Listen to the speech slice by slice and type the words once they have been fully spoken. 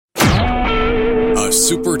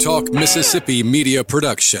SuperTalk Mississippi Media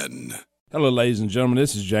Production. Hello, ladies and gentlemen.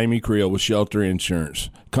 This is Jamie Creel with Shelter Insurance.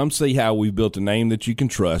 Come see how we've built a name that you can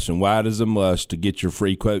trust and why it is a must to get your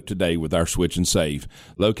free quote today with our Switch and Save.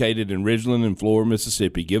 Located in Ridgeland and Flora,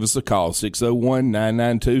 Mississippi. Give us a call,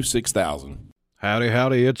 601-992-6000.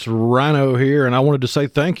 Howdy, it's Rhino here, and I wanted to say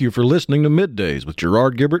thank you for listening to MidDays with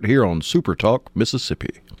Gerard Gibert here on SuperTalk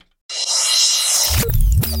Mississippi.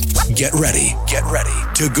 Get ready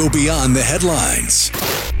to go beyond the headlines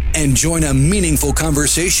and join a meaningful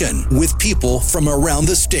conversation with people from around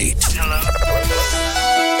the state.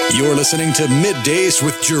 You're listening to MidDays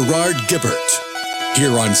with Gerard Gibert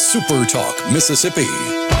here on SuperTalk Mississippi.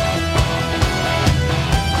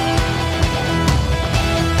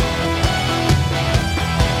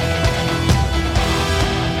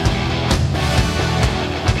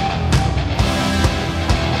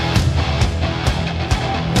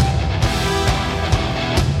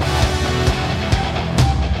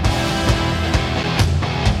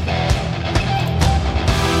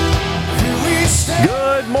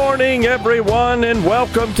 Morning, everyone, and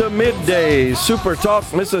welcome to MidDays,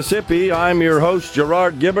 SuperTalk Mississippi. I'm your host,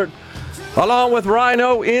 Gerard Gibert, along with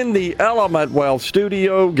Rhino in the Element Wealth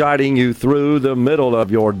studio, guiding you through the middle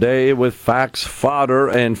of your day with facts, fodder,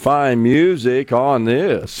 and fine music on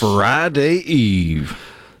this Friday Eve.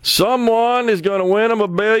 Someone is going to win them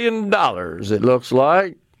 $1 billion, it looks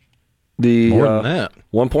like. The More than that.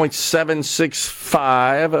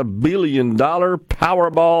 $1.765 billion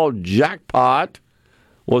Powerball jackpot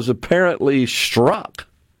was apparently struck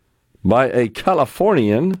by a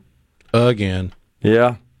Californian. Again.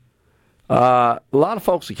 Yeah. A lot of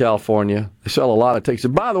folks in California, they sell a lot of tickets.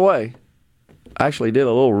 And by the way, I actually did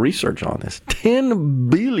a little research on this. $10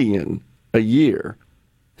 billion a year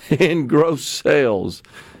in gross sales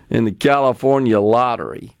in the California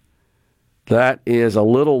lottery. That is a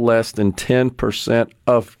little less than 10%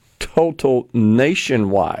 of total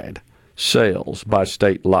nationwide sales by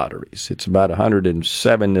state lotteries. It's about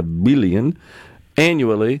 $107 billion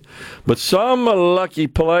annually, but some lucky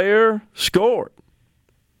player scored.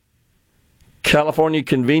 California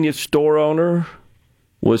convenience store owner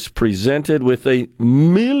was presented with a $1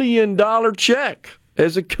 million check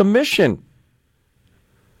as a commission.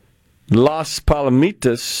 Las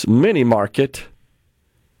Palomitas Mini Market,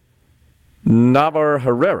 Navar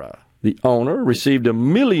Herrera, the owner, received a $1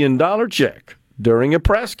 million check during a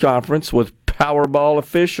press conference with Powerball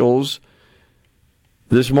officials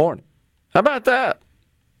this morning. How about that?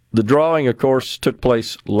 The drawing, of course, took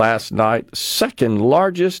place last night, second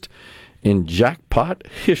largest in jackpot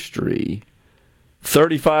history.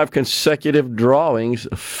 35 consecutive drawings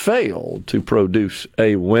failed to produce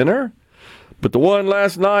a winner, but the one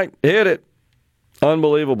last night hit it.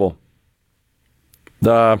 Unbelievable.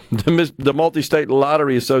 The Multi-State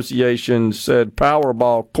Lottery Association said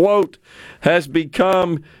Powerball, quote, has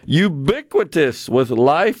become ubiquitous with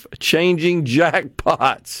life-changing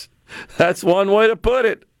jackpots. That's one way to put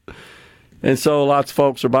it. And so lots of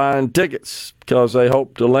folks are buying tickets because they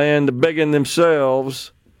hope to land a big one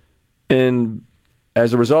themselves. And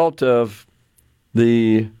as a result of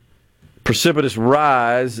the precipitous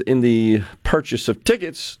rise in the purchase of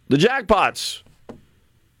tickets, the jackpots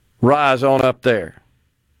rise on up there.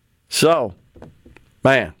 So,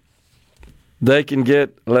 man, they can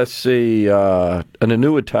get, let's see, an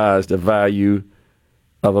annuitized value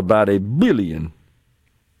of about $1 billion.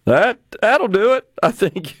 That'll do it. I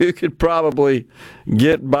think you could probably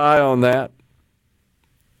get by on that.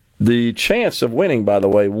 The chance of winning, by the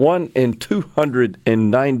way, 1 in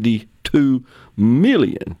 292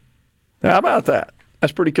 million. How about that?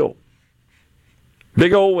 That's pretty cool.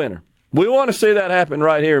 Big old winner. We want to see that happen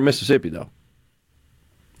right here in Mississippi, though.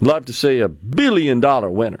 Love to see a $1 billion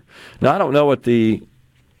winner. Now, I don't know what the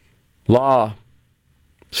law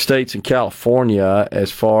states in California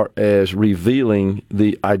as far as revealing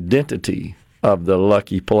the identity of the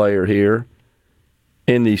lucky player here.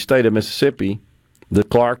 In the state of Mississippi, the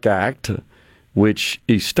Clark Act, which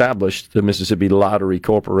established the Mississippi Lottery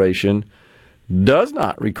Corporation, does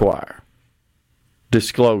not require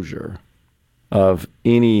disclosure of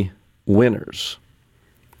any winners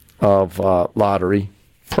of lottery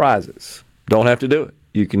prizes. Don't have to do it.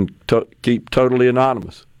 You can keep totally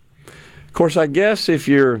anonymous. Of course, I guess if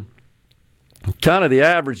you're kind of the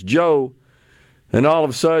average Joe and all of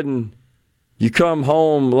a sudden you come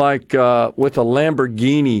home like with a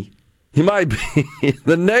Lamborghini, you might be,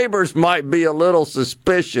 the neighbors might be a little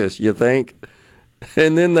suspicious, you think.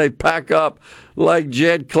 And then they pack up like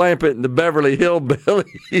Jed Clampett and the Beverly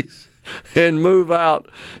Hillbillies and move out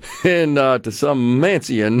to some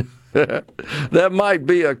mansion. That might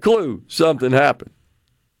be a clue something happened.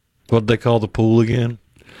 What'd they call the pool again?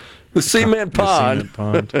 The cement pond.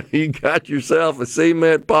 Cement pond. You got yourself a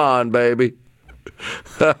cement pond, baby.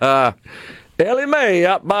 Ellie Mae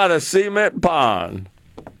out by the cement pond.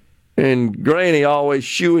 And Granny always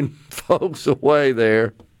shooing folks away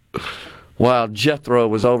there. While Jethro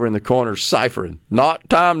was over in the corner ciphering. Naught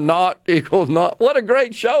time naught equals naught. What a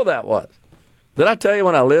great show that was. Did I tell you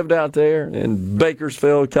when I lived out there in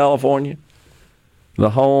Bakersfield, California? The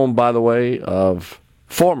home, by the way, of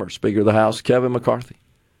former Speaker of the House, Kevin McCarthy,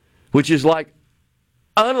 which is like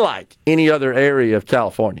unlike any other area of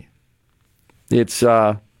California. It's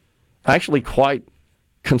actually quite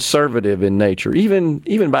conservative in nature,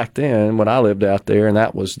 even back then when I lived out there, and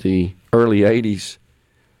that was the early 80s.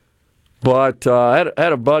 But I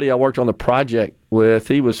had a buddy I worked on the project with.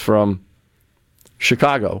 He was from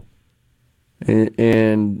Chicago,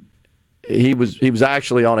 and he was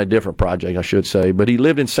actually on a different project, I should say. But he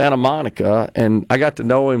lived in Santa Monica, and I got to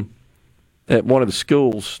know him at one of the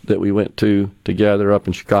schools that we went to together up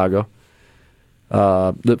in Chicago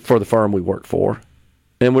for the firm we worked for.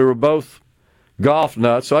 And we were both golf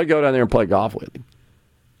nuts, so I'd go down there and play golf with him.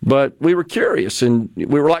 But we were curious, and we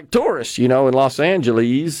were like tourists, in Los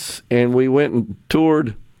Angeles, and we went and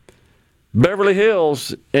toured Beverly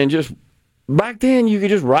Hills, and just back then you could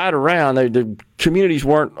just ride around. The communities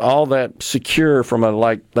weren't all that secure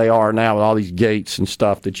like they are now with all these gates and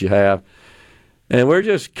stuff that you have. And we're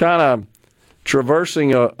just kind of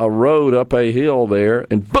traversing a road up a hill there,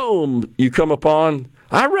 and boom, you come upon,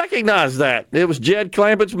 I recognize that. It was Jed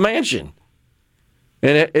Clampett's mansion.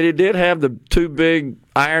 And it did have the two big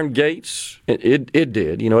iron gates. It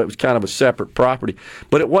did. It was kind of a separate property.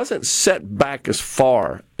 But it wasn't set back as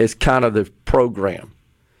far as kind of the program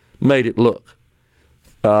made it look.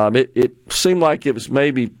 It seemed like it was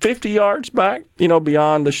maybe 50 yards back,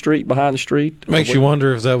 beyond the street, behind the street. Makes you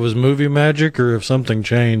wonder if that was movie magic or if something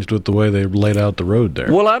changed with the way they laid out the road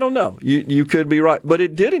there. Well, I don't know. You could be right. But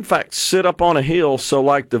it did, in fact, sit up on a hill, so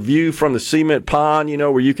like the view from the cement pond,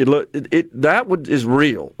 where you could look, is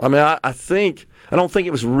real. I mean, I don't think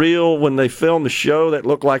it was real when they filmed the show. That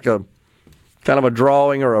looked like a kind of a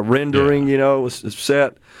drawing or a rendering, was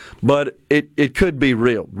set. But it could be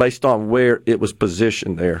real based on where it was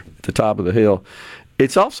positioned there at the top of the hill.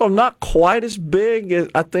 It's also not quite as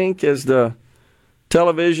big, I think, as the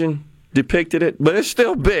television depicted it, but it's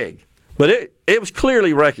still big. But it was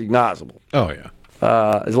clearly recognizable. Oh, yeah.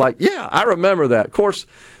 It's like, yeah, I remember that. Of course,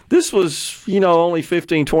 this was, only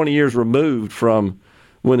 15, 20 years removed from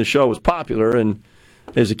when the show was popular. And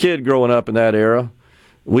as a kid growing up in that era,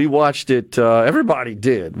 we watched it, everybody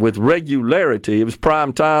did, with regularity. It was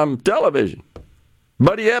primetime television.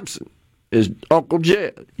 Buddy Ebsen is Uncle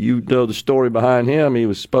Jed. You know the story behind him. He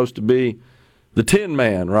was supposed to be the Tin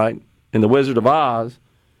Man, right, in The Wizard of Oz.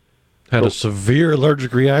 Had a severe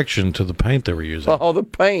allergic reaction to the paint they were using. Oh, the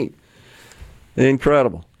paint.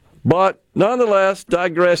 Incredible. But nonetheless,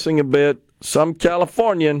 digressing a bit, some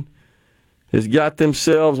Californian has got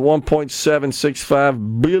themselves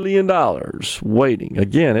 $1.765 billion waiting.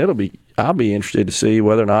 Again, I'll be interested to see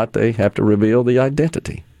whether or not they have to reveal the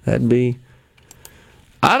identity. I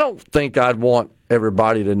don't think I'd want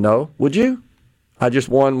everybody to know. Would you? I just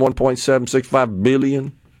won $1.765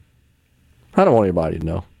 billion. I don't want anybody to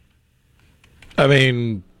know. I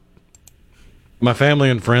mean, my family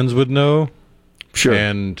and friends would know. Sure.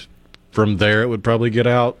 And from there it would probably get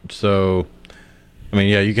out, so... I mean,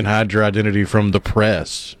 yeah, you can hide your identity from the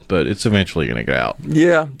press, but it's eventually going to get out.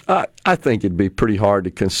 Yeah, I think it'd be pretty hard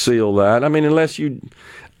to conceal that. I mean, unless you're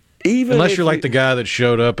like the guy that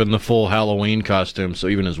showed up in the full Halloween costume, so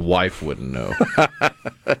even his wife wouldn't know.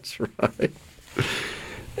 That's right.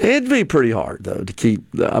 It'd be pretty hard, though, to keep.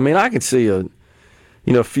 I mean, I could see a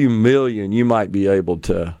few million. You might be able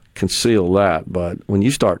to conceal that, but when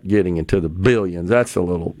you start getting into the billions, that's a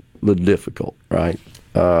little difficult, right?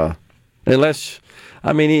 Unless.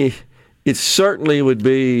 I mean, it certainly would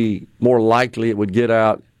be more likely it would get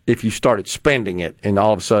out if you started spending it and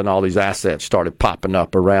all of a sudden all these assets started popping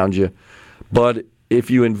up around you. But if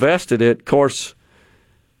you invested it, of course,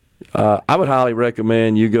 I would highly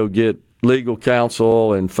recommend you go get legal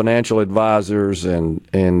counsel and financial advisors and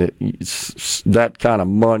that kind of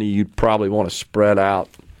money you'd probably want to spread out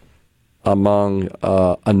among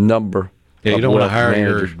a number. Yeah, you don't want to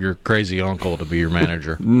hire your crazy uncle to be your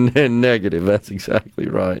manager. Negative, that's exactly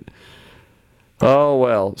right. Oh,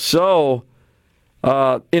 well. So,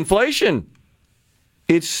 inflation,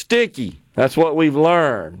 it's sticky. That's what we've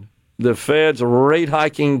learned. The Fed's rate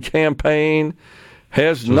hiking campaign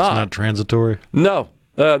has so not. It's not transitory? No,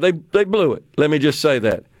 they blew it. Let me just say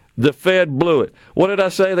that. The Fed blew it. What did I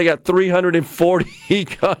say? They got 340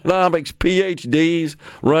 economics PhDs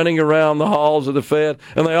running around the halls of the Fed,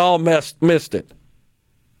 and they all missed it.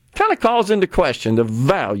 Kind of calls into question the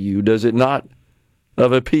value, does it not,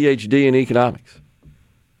 of a PhD in economics?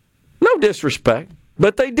 No disrespect,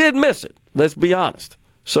 but they did miss it. Let's be honest.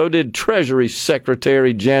 So did Treasury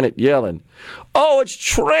Secretary Janet Yellen. Oh, it's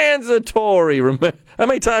transitory. Remember, how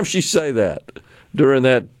many times she say that during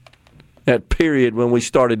that period when we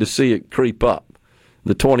started to see it creep up?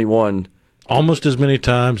 The 21. Almost as many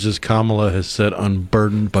times as Kamala has said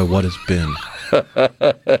unburdened by what has been.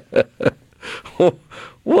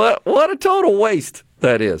 What a total waste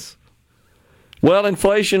that is. Well,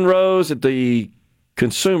 inflation rose at the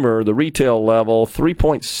consumer, the retail level,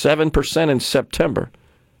 3.7% in September.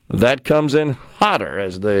 That comes in hotter,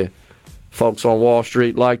 as the folks on Wall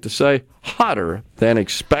Street like to say, hotter than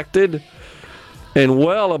expected, and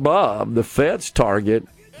well above the Fed's target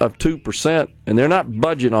of 2%. And they're not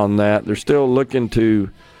budging on that. They're still looking to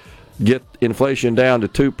get inflation down to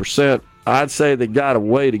 2%. I'd say they got a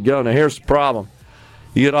way to go. Now, here's the problem.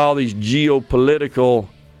 You get all these geopolitical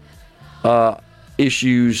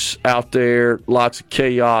issues out there, lots of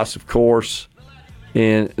chaos, of course,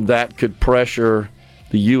 and that could pressure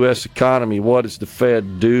the U.S. economy. What does the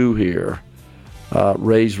Fed do here?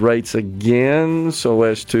 Raise rates again so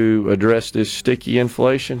as to address this sticky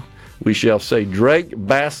inflation? We shall say. Drake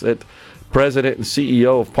Bassett, President and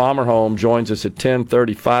CEO of Palmer Home, joins us at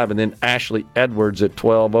 10:35, and then Ashley Edwards at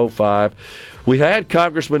 12:05. We had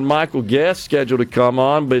Congressman Michael Guest scheduled to come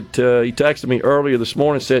on, but he texted me earlier this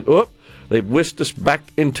morning and said, they've whisked us back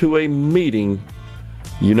into a meeting.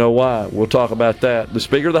 You know why. We'll talk about that. The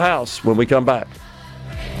Speaker of the House when we come back.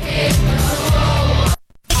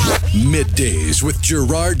 Middays with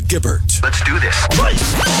Gerard Gibert. Let's do this.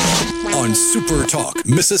 On SuperTalk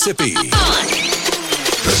Mississippi.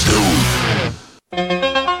 Let's go.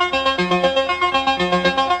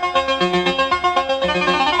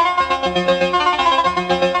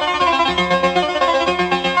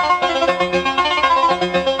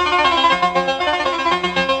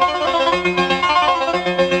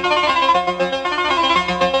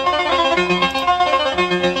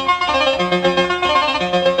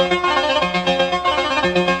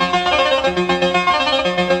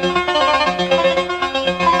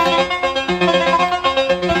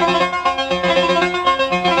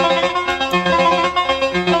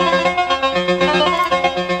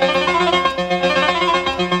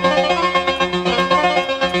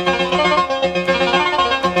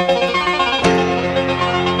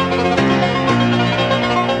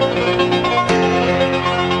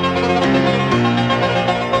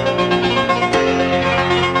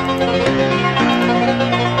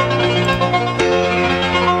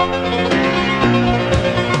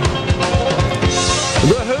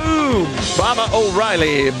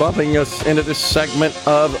 Bumping us into this segment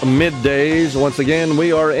of Middays. Once again,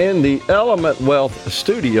 we are in the Element Wealth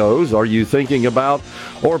Studios. Are you thinking about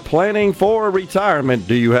or planning for retirement?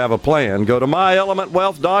 Do you have a plan? Go to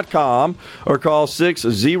myelementwealth.com or call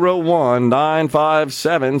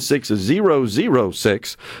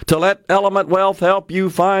 601-957-6006 to let Element Wealth help you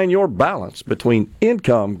find your balance between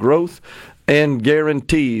income, growth, and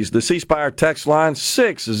guarantees. The C Spire text line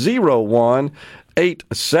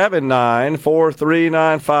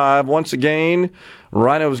 601-879-4395. Once again,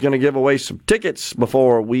 Rhino is going to give away some tickets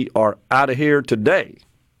before we are out of here today.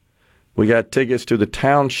 We got tickets to the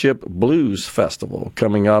Township Blues Festival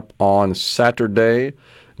coming up on Saturday,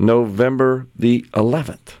 November the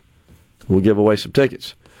 11th. We'll give away some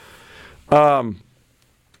tickets. I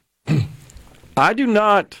do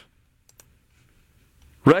not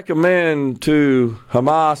recommend to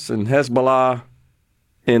Hamas and Hezbollah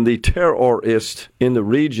and the terrorists in the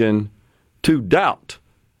region to doubt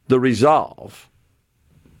the resolve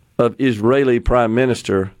of Israeli Prime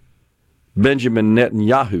Minister Benjamin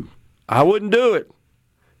Netanyahu. I wouldn't do it.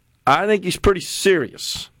 I think he's pretty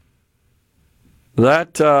serious.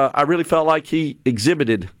 That I really felt like he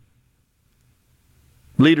exhibited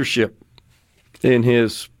leadership in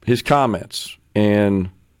his comments,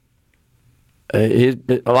 and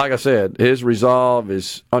like I said, his resolve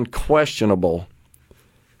is unquestionable.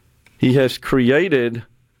 He has created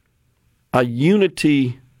a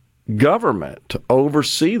unity government to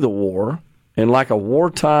oversee the war, and like a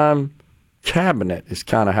wartime cabinet is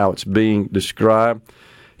kind of how it's being described.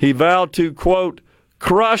 He vowed to, quote,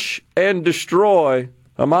 crush and destroy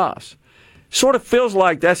Hamas. Sort of feels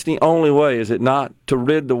like that's the only way, is it not, to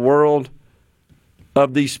rid the world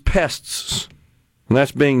of these pests. And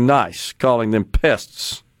that's being nice, calling them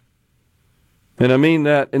pests. And I mean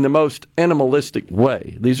that in the most animalistic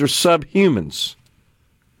way. These are subhumans.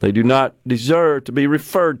 They do not deserve to be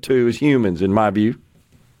referred to as humans, in my view.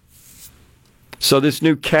 So this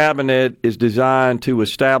new cabinet is designed to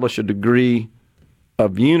establish a degree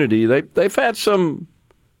of unity. They've had some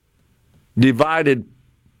divided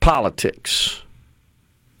politics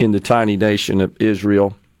in the tiny nation of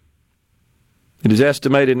Israel. It is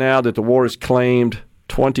estimated now that the war has claimed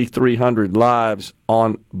 2,300 lives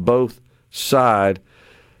on both sides.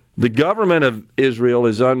 The government of Israel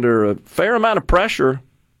is under a fair amount of pressure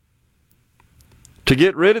to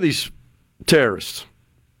get rid of these terrorists.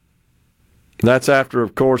 That's after,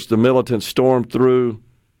 of course, the militants stormed through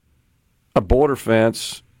a border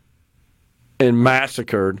fence and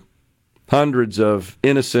massacred hundreds of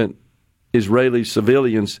innocent Israeli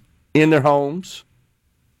civilians in their homes,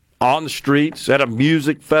 on the streets, at a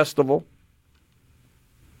music festival.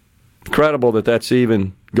 Incredible that that's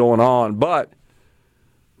even going on. But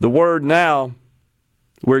the word now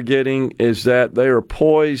we're getting is that they are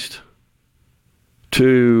poised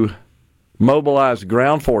to mobilize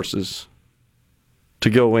ground forces to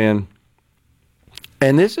go in.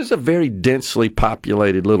 And this is a very densely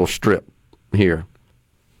populated little strip here.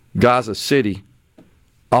 Gaza City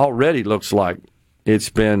already looks like it's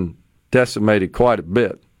been decimated quite a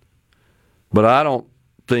bit. But I don't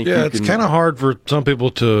think it's kind of hard for some people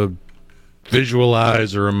to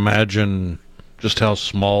visualize or imagine just how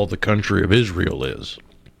small the country of Israel is.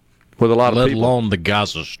 With a lot of people. Let alone the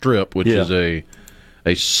Gaza Strip, which is a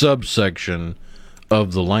subsection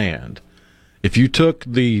of the land. If you took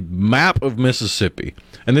the map of Mississippi,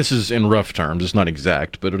 and this is in rough terms, it's not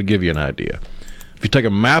exact, but it'll give you an idea. If you take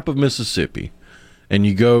a map of Mississippi and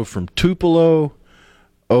you go from Tupelo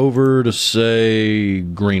over to, say,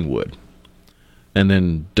 Greenwood, and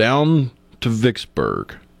then down to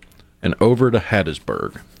Vicksburg and over to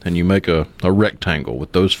Hattiesburg, and you make a rectangle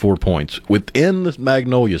with those 4 points within the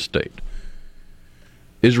Magnolia State,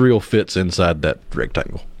 Israel fits inside that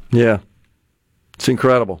rectangle. Yeah. It's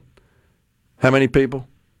incredible. How many people?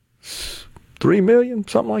 3 million,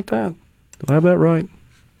 something like that. Do I have that right?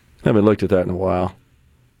 I haven't looked at that in a while.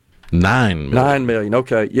 9 million. 9 million,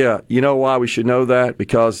 okay. Yeah. You know why we should know that?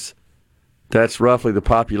 Because that's roughly the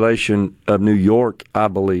population of New York, I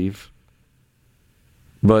believe,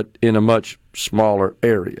 but in a much smaller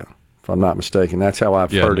area, if I'm not mistaken. That's how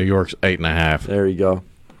I've heard it. New York's 8.5. There you go.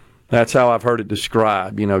 That's how I've heard it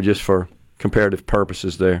described, just for comparative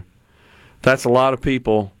purposes there. That's a lot of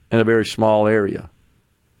people in a very small area.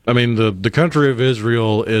 I mean, the country of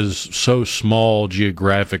Israel is so small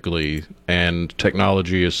geographically, and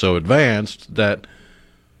technology is so advanced that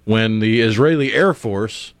when the Israeli Air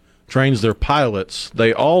Force trains their pilots,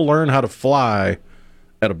 they all learn how to fly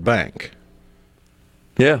at a bank.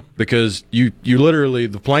 Yeah. Because you literally,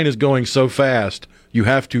 the plane is going so fast, you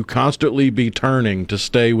have to constantly be turning to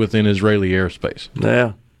stay within Israeli airspace.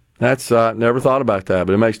 Yeah. That's, never thought about that,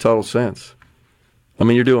 but it makes total sense. I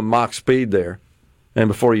mean, you're doing Mach speed there, and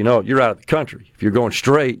before you know it, you're out of the country. If you're going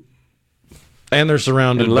straight. And they're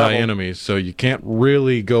surrounded by enemies, so you can't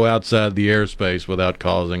really go outside the airspace without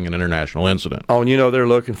causing an international incident. Oh, and they're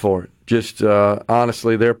looking for it. Just,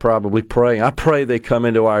 honestly, they're probably praying. I pray they come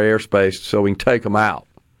into our airspace so we can take them out.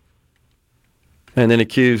 And then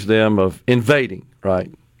accuse them of invading,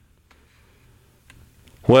 right?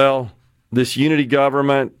 Well, this unity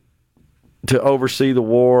government to oversee the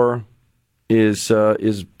war has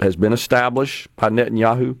been established by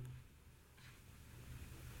Netanyahu.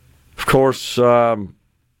 Of course, and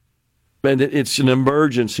it's an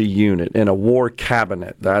emergency unit and a war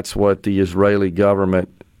cabinet. That's what the Israeli government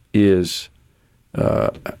is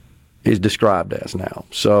described as now.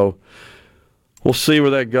 So we'll see where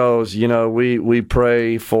that goes. We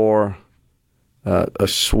pray for a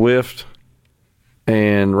swift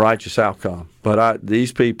and righteous outcome. But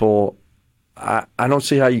these people, I don't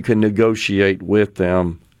see how you can negotiate with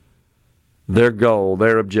them. Their goal,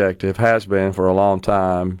 their objective has been for a long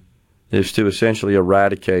time is to essentially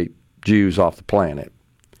eradicate Jews off the planet.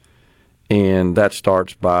 And that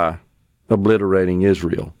starts by obliterating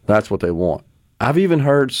Israel. That's what they want. I've even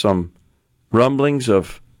heard some rumblings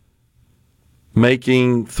of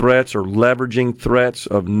making threats or leveraging threats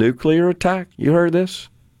of nuclear attack. You heard this?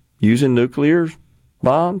 Using nuclear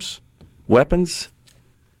bombs, weapons,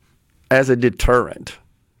 as a deterrent.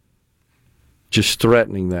 Just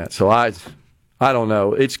threatening that. So I don't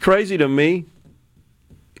know. It's crazy to me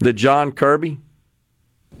that John Kirby,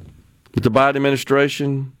 with the Biden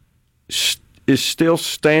administration, is still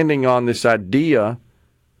standing on this idea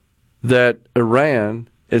that Iran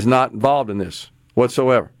is not involved in this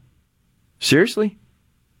whatsoever. Seriously?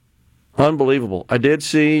 Unbelievable. I did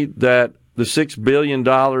see that the $6 billion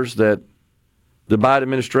that the Biden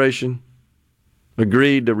administration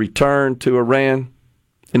agreed to return to Iran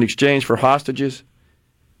in exchange for hostages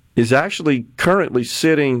is actually currently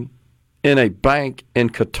sitting in a bank in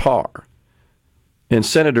Qatar. And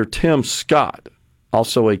Senator Tim Scott,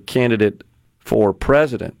 also a candidate for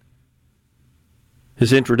president,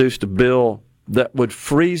 has introduced a bill that would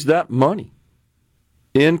freeze that money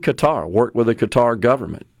in Qatar, work with the Qatar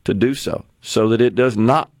government to do so that it does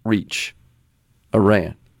not reach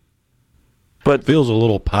Iran. But feels a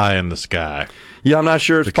little pie in the sky. Yeah, I'm not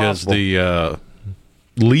sure it's possible. Because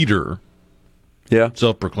the leader,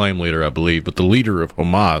 self-proclaimed leader, I believe, but the leader of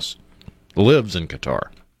Hamas lives in Qatar.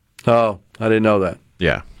 Oh, I didn't know that.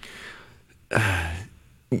 Yeah.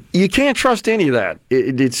 You can't trust any of that.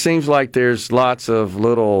 It seems like there's lots of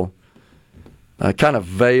little kind of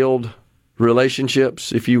veiled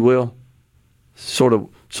relationships, if you will. Sort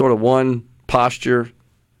of one posture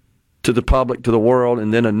to the public, to the world,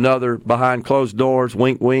 and then another behind closed doors,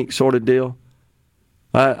 wink, wink sort of deal.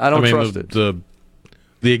 I don't trust it.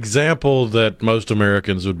 The example that most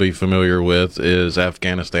Americans would be familiar with is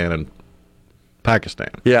Afghanistan and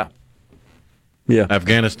Pakistan. Yeah.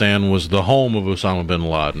 Afghanistan was the home of Osama bin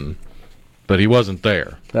Laden, but he wasn't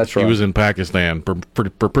there. That's right. He was in Pakistan for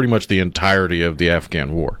pretty much the entirety of the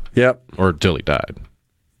Afghan war. Yep. Or until he died.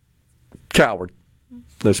 Coward.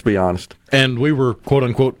 Let's be honest. And we were, quote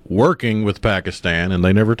unquote, working with Pakistan, and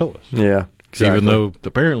they never told us. Yeah, exactly. Even though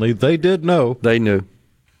apparently they did know. They knew.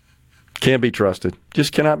 Can't be trusted.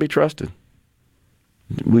 Just cannot be trusted.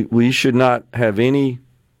 We should not have any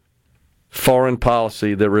foreign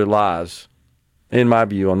policy that relies, in my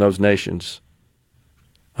view, on those nations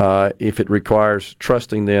if it requires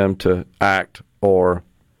trusting them to act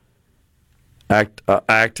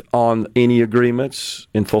on any agreements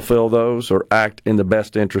and fulfill those, or act in the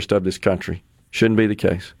best interest of this country. Shouldn't be the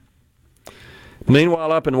case.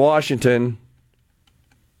 Meanwhile, up in Washington,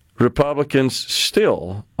 Republicans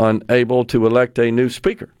still unable to elect a new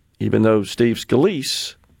speaker, even though Steve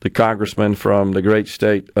Scalise, the congressman from the great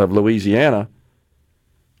state of Louisiana,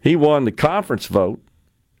 he won the conference vote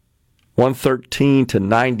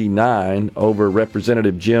 113-99 over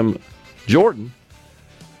Representative Jim Jordan.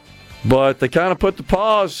 But they kind of put the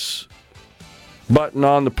pause button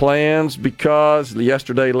on the plans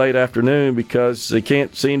yesterday late afternoon because they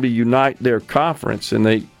can't seem to unite their conference,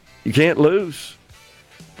 and you can't lose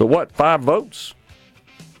the 5 votes?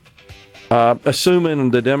 Assuming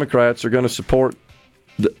the Democrats are going to support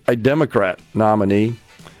a Democrat nominee.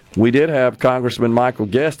 We did have Congressman Michael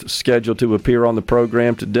Guest scheduled to appear on the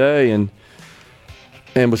program today, and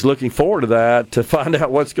was looking forward to that to find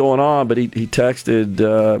out what's going on. But he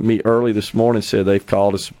texted me early this morning, said they've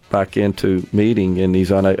called us back into meeting, and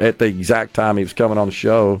he's on at the exact time he was coming on the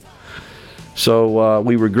show. So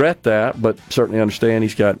we regret that, but certainly understand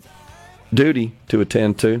he's got duty to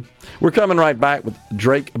attend to. We're coming right back with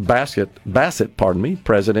Drake Bassett,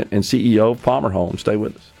 President and CEO of Palmer Home. Stay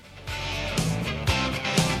with us.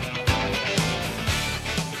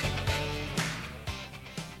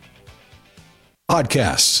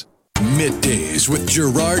 Podcasts. Middays with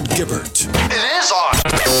Gerard Gibert. It is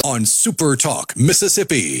on SuperTalk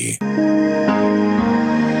Mississippi.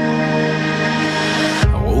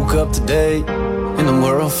 I woke up today and the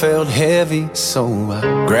world felt heavy, so I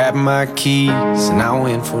grabbed my keys and I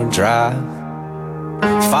went for a drive.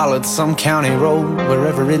 Followed some county road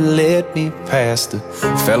wherever it led me past it.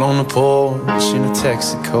 Fell on the porch in a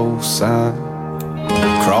Texaco sign.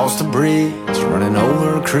 Crossed a bridge, running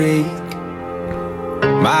over a creek.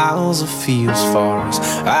 Miles of fields far as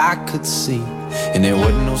I could see, and there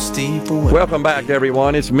wasn't no steeple. Welcome back,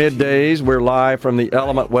 everyone. It's Middays. We're live from the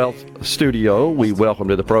Element Wealth studio. We welcome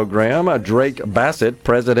to the program Drake Bassett,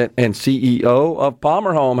 President and CEO of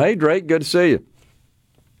Palmer Home. Hey, Drake, good to see you.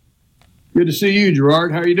 Good to see you,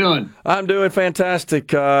 Gerard. How are you doing? I'm doing fantastic.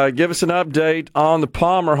 Give us an update on the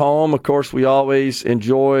Palmer Home. Of course, we always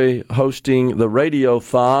enjoy hosting the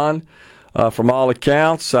Radiothon. From all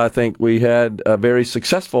accounts, I think we had a very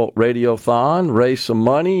successful Radiothon, raised some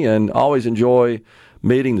money, and always enjoy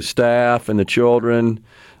meeting the staff and the children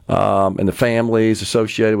and the families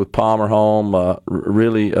associated with Palmer Home.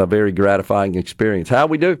 Really a very gratifying experience. How'd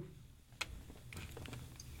we do?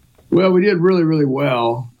 Well, we did really, really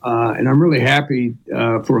well, and I'm really happy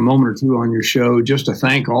for a moment or two on your show just to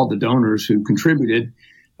thank all the donors who contributed.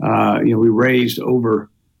 We raised over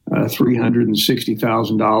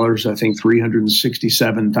 $360,000. I think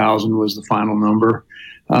 $367,000 was the final number.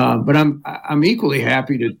 But I'm equally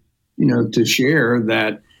happy to share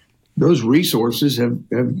that those resources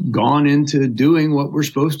have gone into doing what we're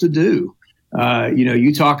supposed to do.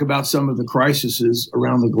 You talk about some of the crises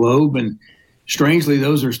around the globe, and strangely,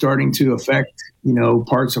 those are starting to affect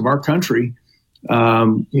parts of our country.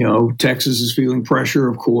 Texas is feeling pressure,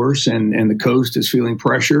 of course, and the coast is feeling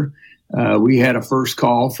pressure. We had a first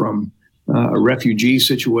call from a refugee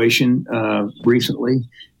situation recently.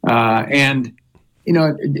 And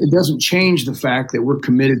it doesn't change the fact that we're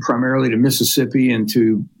committed primarily to Mississippi and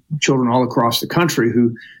to children all across the country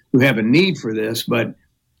who have a need for this. But,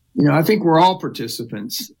 I think we're all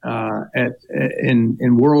participants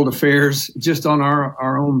in world affairs just on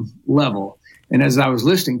our own level. And as I was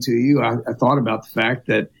listening to you, I thought about the fact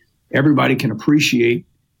that everybody can appreciate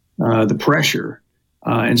the pressure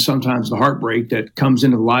and sometimes the heartbreak that comes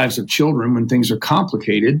into the lives of children when things are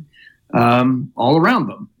complicated all around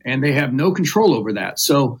them, and they have no control over that.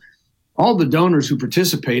 So all the donors who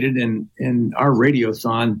participated in our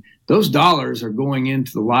radiothon, those dollars are going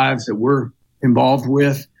into the lives that we're involved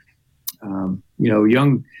with.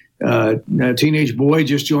 Young teenage boy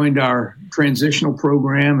just joined our transitional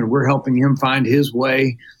program, and we're helping him find his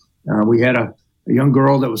way. We had a young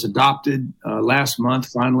girl that was adopted last month,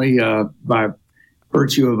 finally, by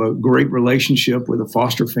virtue of a great relationship with a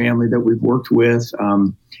foster family that we've worked with.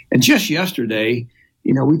 And just yesterday,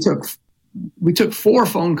 we took 4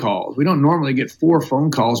 phone calls. We don't normally get 4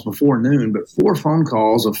 phone calls before noon, but 4 phone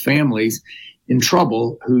calls of families in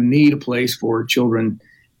trouble who need a place for children,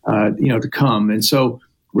 to come. And so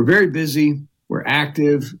we're very busy. We're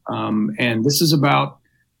active. And this is about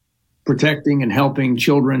protecting and helping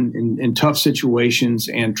children in tough situations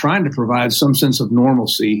and trying to provide some sense of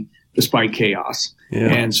normalcy despite chaos. Yeah.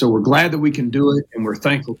 And so we're glad that we can do it, and we're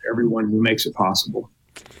thankful to everyone who makes it possible.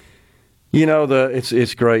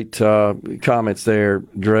 It's great comments there,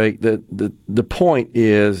 Drake. The point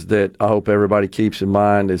is that I hope everybody keeps in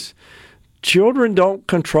mind is children don't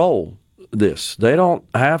control this. They don't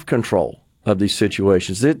have control of these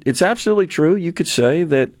situations. It's absolutely true. You could say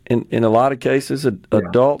that in a lot of cases,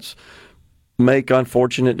 adults make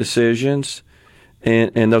unfortunate decisions,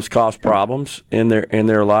 and those cause problems in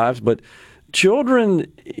their lives. But children,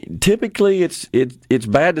 typically, it's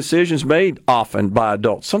bad decisions made often by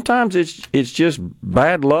adults. Sometimes it's just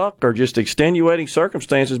bad luck or just extenuating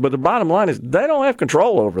circumstances. But the bottom line is they don't have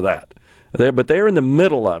control over that. But they're in the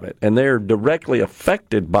middle of it, and they're directly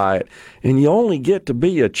affected by it. And you only get to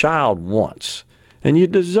be a child once, and you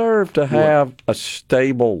deserve to have a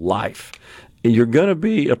stable life. You're going to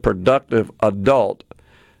be a productive adult,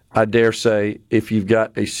 I dare say, if you've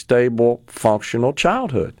got a stable, functional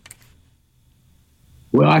childhood.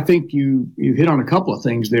 Well, I think you hit on a couple of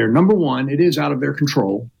things there. Number one, it is out of their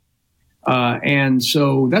control. And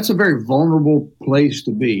so that's a very vulnerable place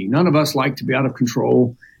to be. None of us like to be out of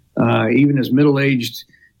control, even as middle-aged,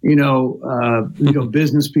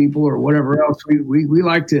 business people or whatever else. We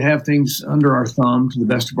like to have things under our thumb to the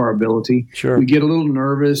best of our ability. Sure. We get a little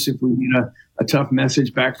nervous if we need a tough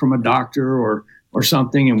message back from a doctor or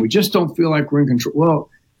something, and we just don't feel like we're in control. Well,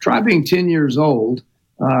 try being 10 years old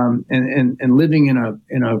and living in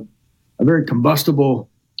a very combustible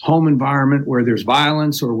home environment where there's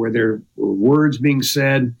violence or where there are words being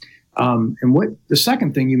said. And what the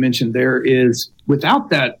second thing you mentioned there is, without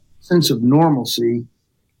that sense of normalcy,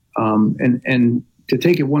 and to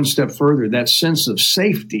take it one step further, that sense of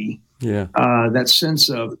safety, that sense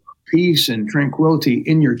of peace and tranquility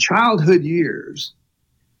in your childhood years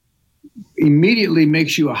immediately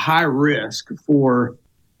makes you a high risk for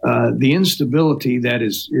the instability that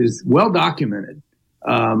is well documented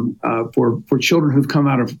for children who've come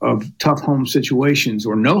out of tough home situations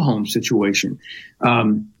or no home situation.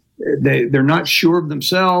 They're not sure of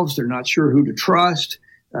themselves. They're not sure who to trust.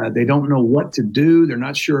 They don't know what to do. They're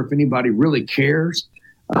not sure if anybody really cares.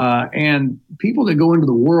 And people that go into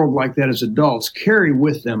the world like that as adults carry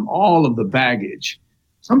with them all of the baggage,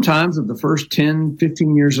 sometimes of the first 10,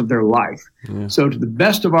 15 years of their life. Yeah. So to the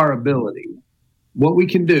best of our ability, what we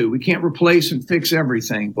can do, we can't replace and fix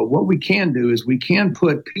everything, but what we can do is we can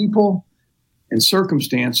put people and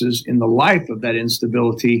circumstances in the life of that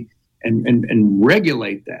instability and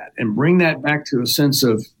regulate that and bring that back to a sense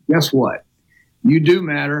of, guess what? You do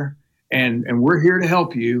matter, and we're here to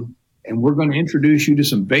help you, and we're going to introduce you to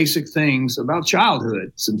some basic things about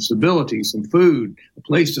childhood, some stability, some food, a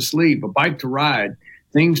place to sleep, a bike to ride,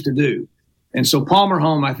 things to do. And so Palmer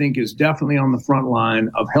Home, I think, is definitely on the front line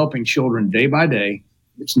of helping children day by day.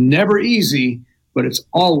 It's never easy, but it's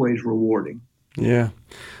always rewarding. Yeah.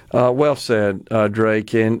 Well said,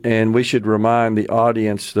 Drake. And we should remind the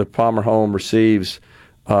audience that Palmer Home receives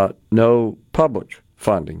no public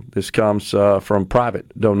funding. This comes from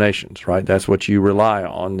private donations, right? That's what you rely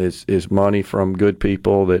on is money from good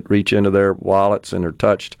people that reach into their wallets and are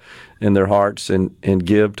touched in their hearts and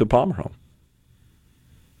give to Palmer Home.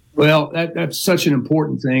 Well, that's such an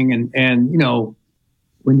important thing. And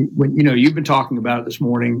when you've been talking about it this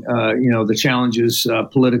morning, the challenges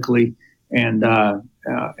politically and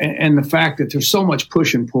the fact that there's so much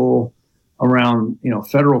push and pull around,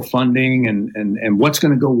 federal funding and what's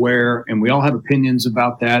going to go where. And we all have opinions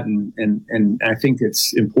about that. And I think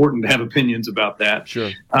it's important to have opinions about that.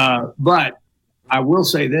 Sure. But I will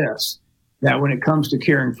say this, that when it comes to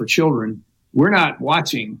caring for children, we're not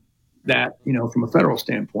watching that, from a federal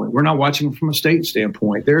standpoint. We're not watching from a state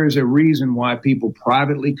standpoint. There is a reason why people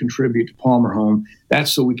privately contribute to Palmer Home.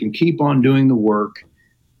 That's so we can keep on doing the work.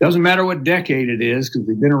 Doesn't matter what decade it is, because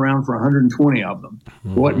we've been around for 120 of them.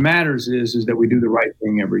 Mm-hmm. What matters is that we do the right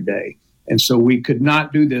thing every day. And so we could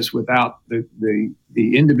not do this without the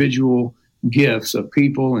individual gifts of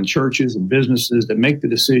people and churches and businesses that make the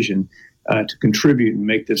decision to contribute and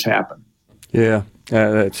make this happen. Yeah,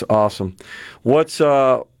 that's awesome. What's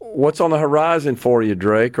on the horizon for you,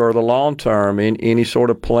 Drake, or the long term? Any sort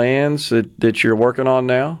of plans that you're working on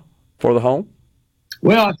now for the home?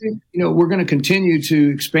 Well, I think, we're going to continue to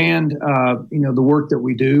expand, the work that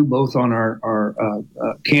we do, both on our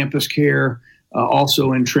campus care,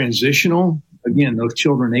 also in transitional. Again, those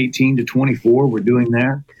children 18 to 24, we're doing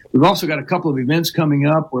that. We've also got a couple of events coming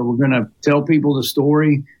up where we're going to tell people the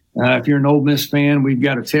story. If you're an Ole Miss fan, we've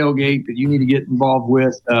got a tailgate that you need to get involved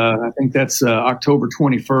with. I think that's October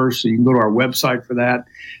 21st, so you can go to our website for that.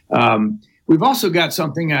 We've also got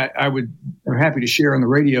something I'm happy to share on the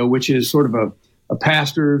radio, which is sort of a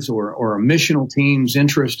pastor's or a missional team's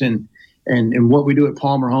interest in what we do at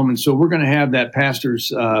Palmer Home. And so we're going to have that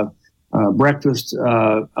pastor's breakfast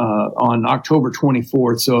on October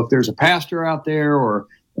 24th. So if there's a pastor out there or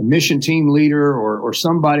a mission team leader or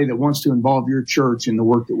somebody that wants to involve your church in the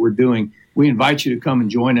work that we're doing, we invite you to come and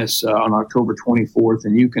join us on October 24th.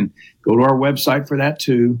 And you can go to our website for that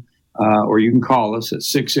too, or you can call us at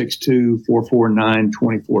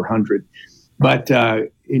 662-449-2400. But, and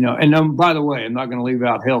by the way, I'm not going to leave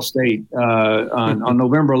out Hell State. On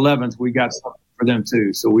November 11th, we got something for them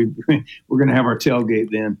too. So we're going to have our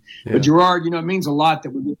tailgate then. Yeah. But Gerard, it means a lot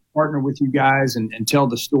that we get to partner with you guys and tell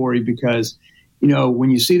the story, because when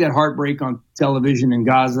you see that heartbreak on television in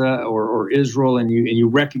Gaza or Israel, and you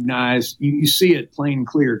recognize, you see it plain and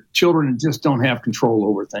clear, children just don't have control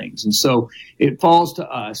over things. And so it falls to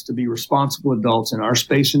us to be responsible adults in our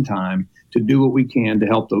space and time to do what we can to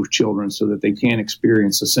help those children so that they can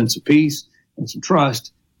experience a sense of peace and some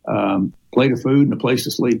trust, plate of food and a place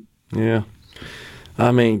to sleep. Yeah.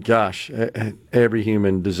 I mean, gosh, every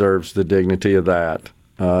human deserves the dignity of that,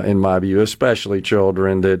 in my view, especially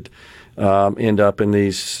children that end up in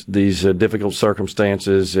these difficult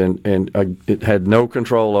circumstances and it had no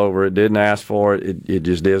control over it, didn't ask for it. It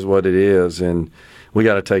just is what it is, and we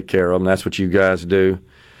got to take care of them. That's what you guys do.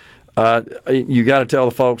 You got to tell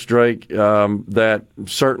the folks, Drake, that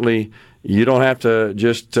certainly you don't have to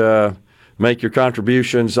just make your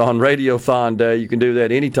contributions on Radiothon Day. You can do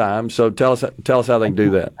that anytime. So tell us how they can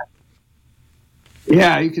do that.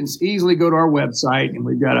 Yeah, you can easily go to our website, and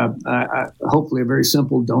we've got hopefully a very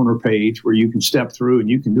simple donor page where you can step through and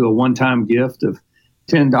you can do a one-time gift of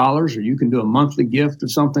 $10, or you can do a monthly gift of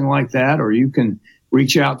something like that, or you can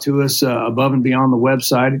reach out to us above and beyond the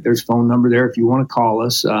website. There's a phone number there if you want to call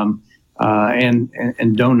us and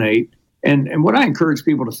donate. And what I encourage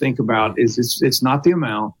people to think about is it's not the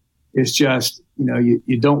amount. It's just,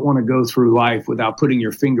 you don't want to go through life without putting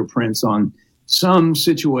your fingerprints on some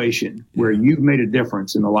situation where you've made a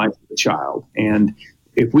difference in the life of a child. And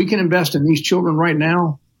if we can invest in these children right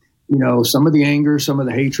now, some of the anger, some of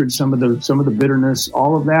the hatred, some of the bitterness,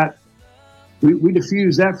 all of that, we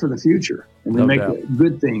diffuse that for the future, and we make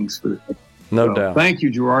good things for the future. No doubt. Thank you,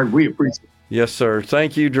 Gerard. We appreciate it. Yes, sir.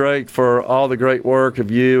 Thank you, Drake, for all the great work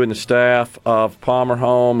of you and the staff of Palmer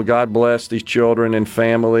Home. God bless these children and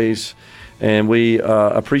families. And we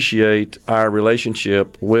appreciate our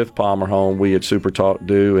relationship with Palmer Home. We at SuperTalk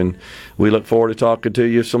do, and we look forward to talking to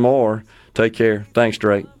you some more. Take care. Thanks,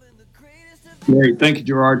 Drake. Great. Thank you,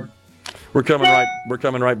 Gerard. We're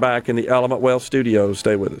coming right back in the Element Wealth Studios.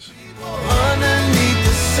 Stay with us. Underneath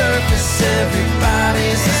the surface,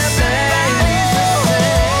 everybody's the same.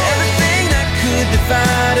 Everything that could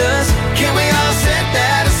divide us, can we all set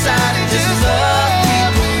that aside and just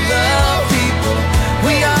love people?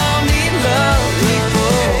 We all need love,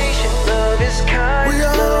 people. Patient love is kind.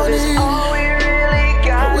 Love is all we really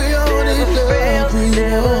got. We all need love,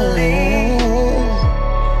 never leave.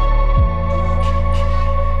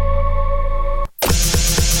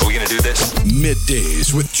 Are we going to do this?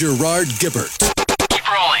 Middays with Gerard Gibert.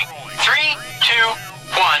 Keep rolling. 3, 2,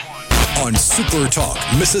 1. On SuperTalk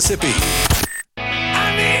Mississippi.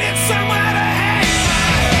 I needed somewhere to hang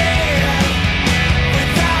my head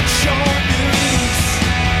without your news.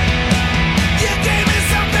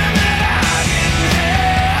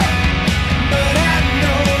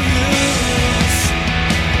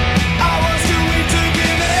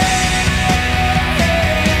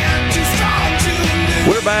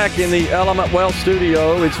 back in the Element Wealth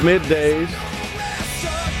studio. It's middays.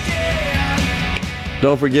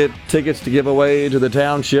 Don't forget tickets to give away to the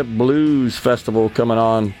Township Blues Festival coming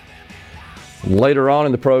on later on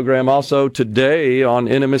in the program. Also today on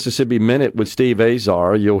In a Mississippi Minute with Steve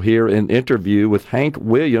Azar, you'll hear an interview with Hank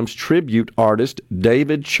Williams tribute artist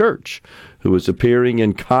David Church, who is appearing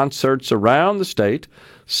in concerts around the state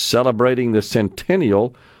celebrating the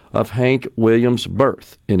centennial of Hank Williams'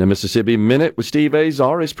 birth. In a Mississippi Minute with Steve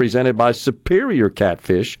Azar is presented by Superior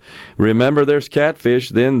Catfish. Remember, there's catfish,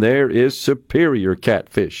 then there is Superior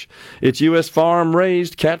Catfish. It's U.S.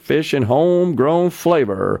 farm-raised catfish and homegrown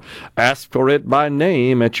flavor. Ask for it by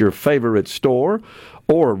name at your favorite store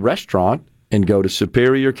or restaurant and go to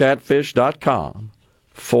superiorcatfish.com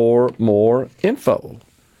for more info.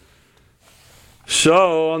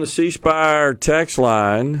 So, on the C Spire text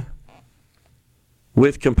line,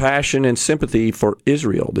 with compassion and sympathy for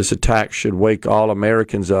Israel, this attack should wake all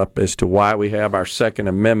Americans up as to why we have our Second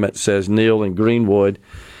Amendment, says Neil in Greenwood.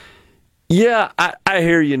 Yeah, I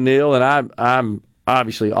hear you, Neil, and I'm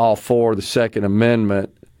obviously all for the Second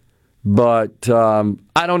Amendment, but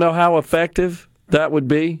I don't know how effective that would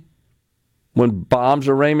be when bombs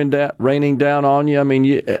are raining down on you. I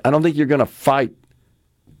mean, I don't think you're going to fight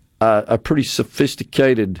a pretty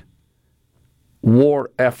sophisticated war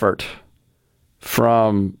effort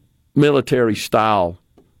from military-style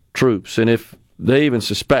troops. And if they even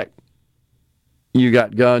suspect you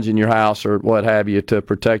got guns in your house or what have you to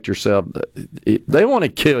protect yourself, they want to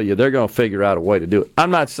kill you. They're going to figure out a way to do it. I'm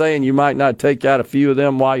not saying you might not take out a few of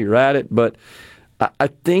them while you're at it, but I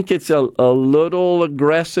think it's a little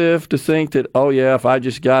aggressive to think that, oh, yeah, if I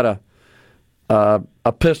just got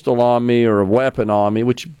a pistol on me or a weapon on me,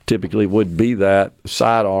 which typically would be that,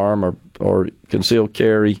 sidearm or concealed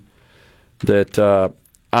carry, that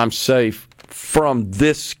I'm safe from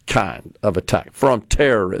this kind of attack, from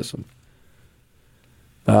terrorism.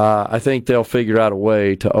 I think they'll figure out a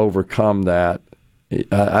way to overcome that.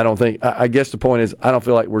 I guess the point is, I don't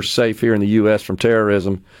feel like we're safe here in the U.S. from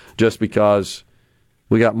terrorism just because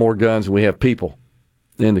we got more guns than we have people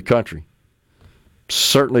in the country.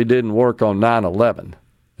 Certainly didn't work on 9/11.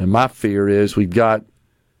 And my fear is we've got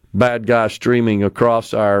bad guys streaming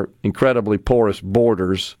across our incredibly porous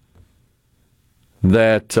borders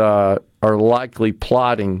that are likely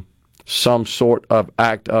plotting some sort of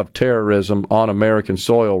act of terrorism on American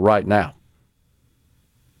soil right now.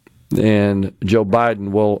 And Joe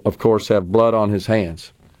Biden will, of course, have blood on his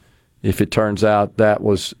hands if it turns out that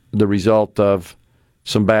was the result of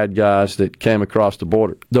some bad guys that came across the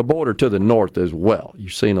border to the north as well.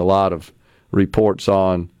 You've seen a lot of reports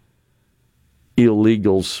on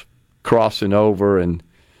illegals crossing over, and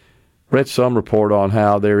read some report on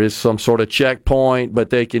how there is some sort of checkpoint, but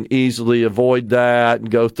they can easily avoid that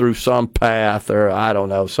and go through some path, or I don't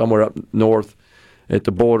know, somewhere up north at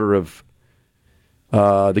the border of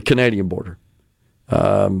the Canadian border.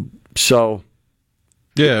 Yeah,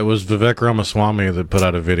 it was Vivek Ramaswamy that put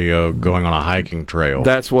out a video going on a hiking trail.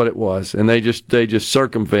 That's what it was, and they just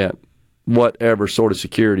circumvent whatever sort of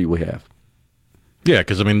security we have. Yeah,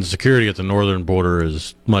 because, I mean, the security at the northern border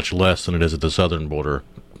is much less than it is at the southern border,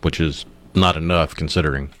 which is not enough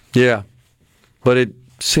considering. Yeah, but it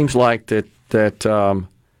seems like that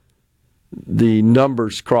the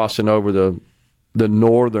numbers crossing over the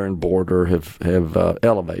northern border have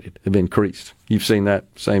elevated, have increased. You've seen that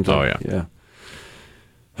same thing? Oh, yeah.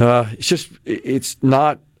 Yeah. It's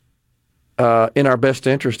not in our best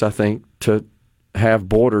interest, I think, to have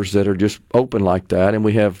borders that are just open like that, and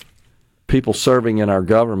we have people serving in our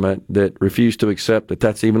government that refuse to accept that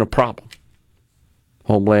that's even a problem.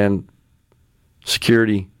 Homeland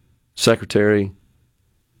Security Secretary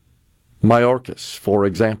Mayorkas, for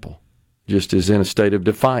example, just is in a state of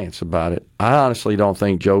defiance about it. I honestly don't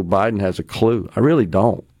think Joe Biden has a clue. I really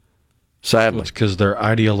don't, sadly. Well, it's because they're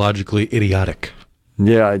ideologically idiotic.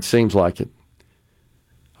 Yeah, it seems like it.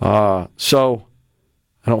 So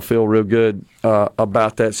I don't feel real good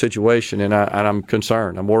about that situation, and I'm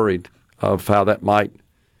concerned. I'm worried of how that might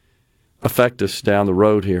affect us down the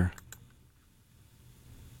road here.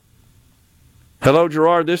 Hello,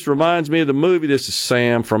 Gerard. This reminds me of the movie. This is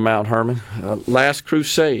Sam from Mount Hermon. Last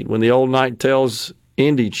Crusade, when the old knight tells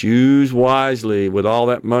Indy, choose wisely. With all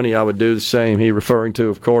that money, I would do the same. He referring to,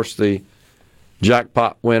 of course, the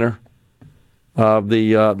jackpot winner of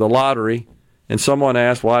the lottery. And someone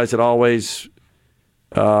asked, why is it always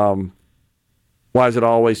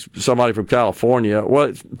somebody from California?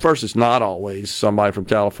 Well, first, it's not always somebody from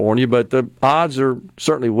California, but the odds are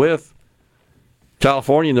certainly with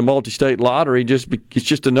California in the multi-state lottery. It's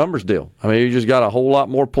just a numbers deal. I mean, you just got a whole lot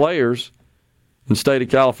more players in the state of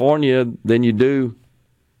California than you do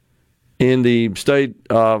in the state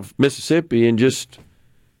of Mississippi, and just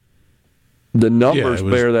the numbers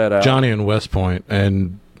bear that out. Johnny and West Point,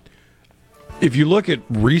 and if you look at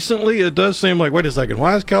recently, it does seem like, wait a second,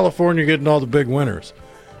 why is California getting all the big winners?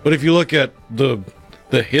 But if you look at the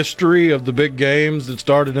history of the big games that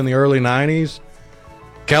started in the early 90s,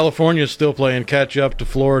 California is still playing catch up to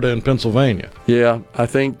Florida and Pennsylvania. Yeah, I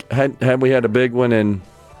think had we had a big one in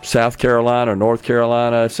South Carolina or North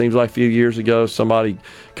Carolina, it seems like a few years ago, somebody,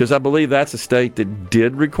 because I believe that's a state that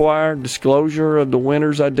did require disclosure of the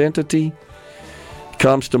winner's identity,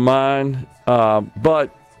 comes to mind. But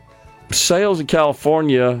sales in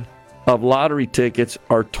California of lottery tickets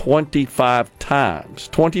are 25 times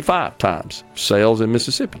sales in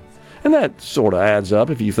Mississippi. And that sort of adds up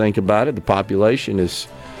if you think about it. The population is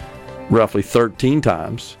roughly 13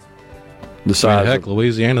 times the size. Heck,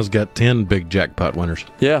 Louisiana's got 10 big jackpot winners.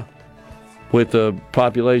 Yeah, with a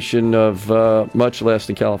population of much less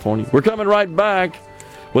than California. We're coming right back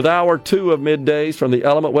with Hour 2 of Middays from the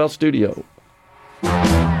Element Wealth Studio.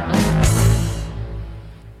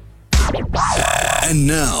 And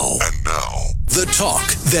now, the talk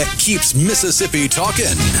that keeps Mississippi talking.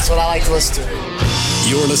 That's what I like to listen to.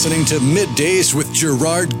 You're listening to Middays with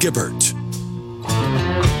Gerard Gibert.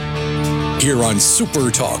 Here on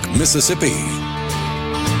SuperTalk Mississippi.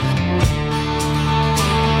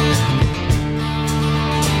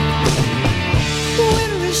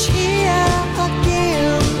 Winter is here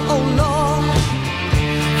again, oh Lord.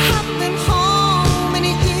 Haven't been home in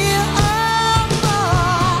a year,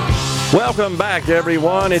 oh Lord. Welcome back,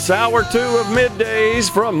 everyone. It's Hour 2 of Middays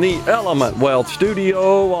from the Element Wealth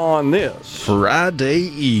Studio on this Friday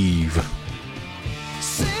Eve.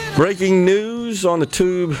 breaking news on the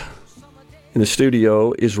tube in the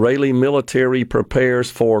studio. Israeli military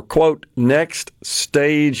prepares for, quote, next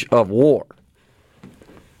stage of war. I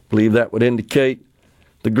believe that would indicate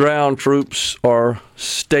the ground troops are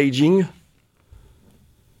staging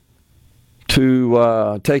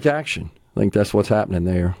to take action. I think that's what's happening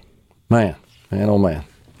there. Man, oh man.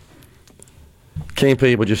 Can't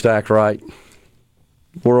people just act right?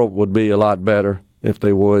 The world would be a lot better if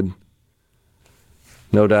they would.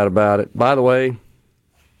 No doubt about it. By the way,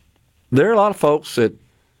 there are a lot of folks that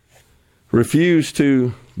refuse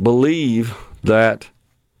to believe that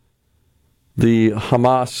the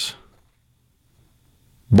Hamas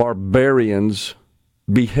barbarians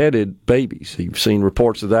beheaded babies. You've seen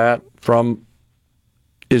reports of that from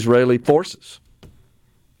Israeli forces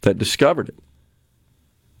that discovered it.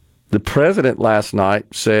 The president last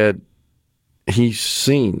night said you've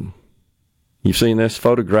seen this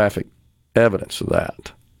photographic evidence of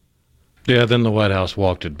that. Yeah, then the White House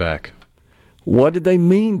walked it back. What did they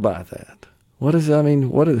mean by that? Why'd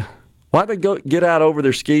they get out over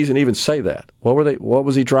their skis and even say that? What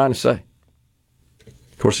was he trying to say?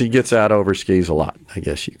 Of course, he gets out over his skis a lot, I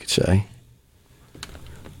guess you could say.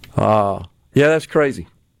 Yeah, that's crazy.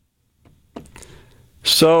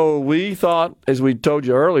 So we thought, as we told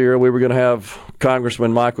you earlier, we were going to have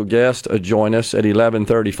Congressman Michael Guest join us at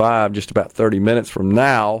 11:35, just about 30 minutes from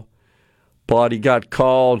now. But he got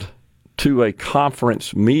called to a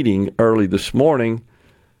conference meeting early this morning.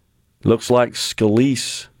 Looks like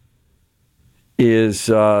Scalise is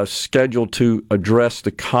scheduled to address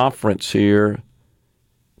the conference here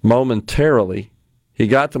momentarily. He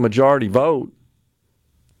got the majority vote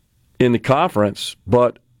in the conference,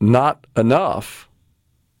 but not enough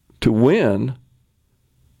to win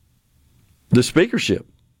the speakership.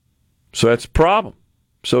 So that's a problem.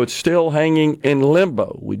 So it's still hanging in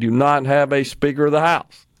limbo. We do not have a Speaker of the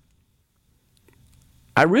House.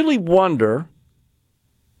 I really wonder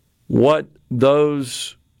what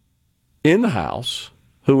those in the House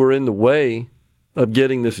who are in the way of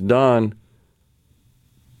getting this done,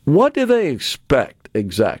 what do they expect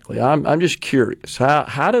exactly? I'm just curious.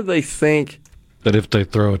 How do they think that if they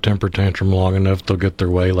throw a temper tantrum long enough, they'll get their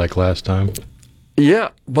way like last time? Yeah,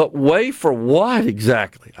 but way for what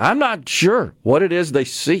exactly? I'm not sure what it is they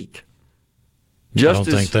seek. I don't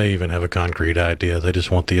think they even have a concrete idea. They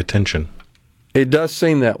just want the attention. It does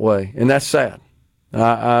seem that way, and that's sad.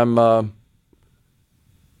 I'm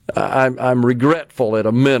regretful at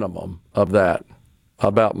a minimum of that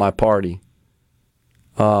about my party.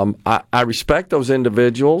 I respect those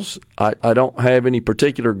individuals. I don't have any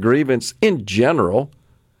particular grievance in general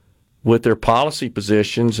with their policy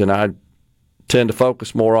positions, and I tend to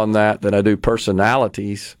focus more on that than I do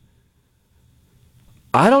personalities.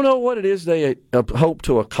 I don't know what it is they hope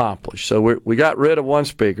to accomplish. So we got rid of one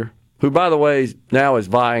speaker, who, by the way, now is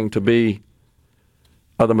vying to be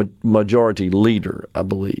the majority leader, I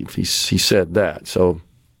believe. He said that. So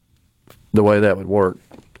the way that would work.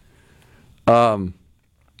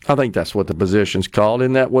 I I think that's what the position's called.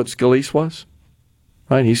 Isn't that what Scalise was?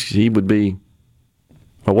 Right? He would be.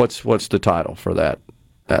 Or what's the title for that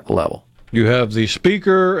level? You have the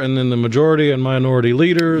speaker, and then the majority and minority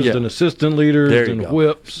leaders, then assistant leaders, and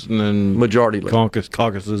whips, and then majority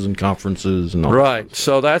caucuses and conferences and all. Right.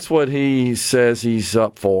 So that's what he says he's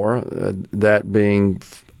up for. That being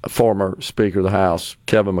former Speaker of the House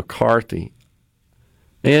Kevin McCarthy.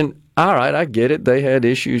 And all right, I get it. They had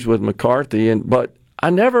issues with McCarthy, but I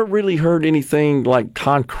never really heard anything like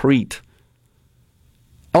concrete.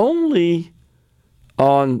 Only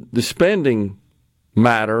on the spending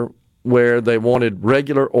matter, where they wanted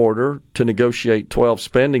regular order to negotiate 12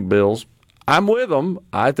 spending bills. I'm with them.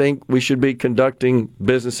 I think we should be conducting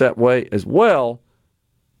business that way as well.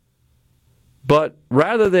 But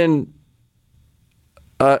rather than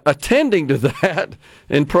attending to that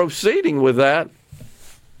and proceeding with that,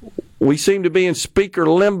 we seem to be in speaker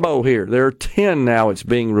limbo here. There are 10 now, it's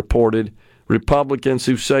being reported, Republicans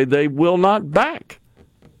who say they will not back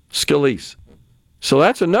Scalise. So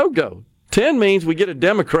that's a no-go. 10 means we get a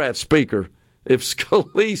Democrat speaker if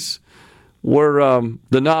Scalise were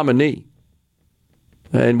the nominee.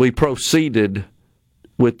 And we proceeded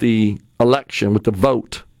with the election, with the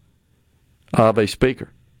vote of a speaker.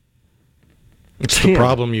 It's 10. The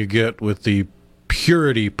problem you get with the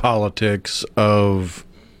purity politics of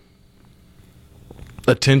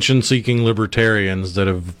attention-seeking libertarians that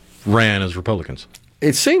have ran as Republicans.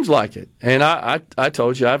 It seems like it. And I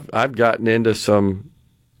told you, I've gotten into some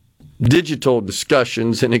digital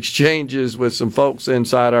discussions and exchanges with some folks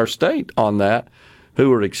inside our state on that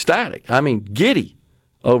who are ecstatic. I mean, giddy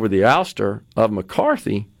over the ouster of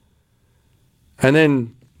McCarthy. And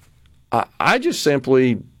then I just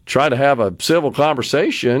simply try to have a civil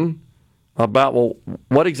conversation about, well,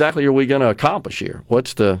 what exactly are we going to accomplish here?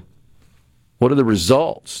 What are the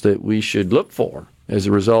results that we should look for as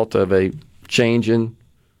a result of a change in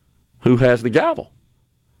who has the gavel?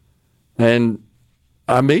 And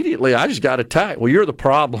immediately, I just got attacked. Well, you're the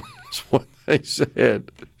problem, is what they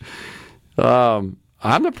said. I'm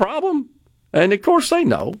the problem? And, of course, they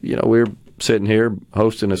know. You know, we're sitting here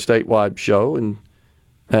hosting a statewide show and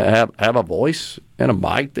have a voice and a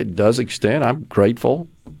mic that does extend. I'm grateful.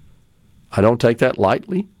 I don't take that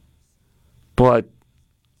lightly. But,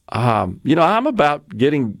 you know, I'm about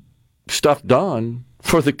getting stuff done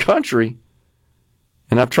for the country,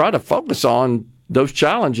 and I've tried to focus on those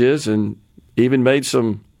challenges and even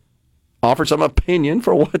offered some opinion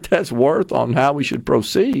for what that's worth on how we should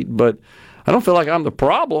proceed. But I don't feel like I'm the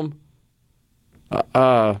problem.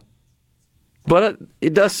 But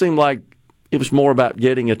it does seem like it was more about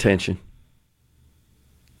getting attention.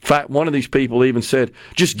 In fact, one of these people even said,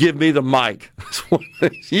 just give me the mic.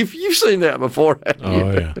 You've seen that before, haven't you?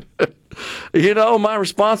 Oh, yeah. You know, my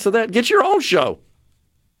response to that, get your own show.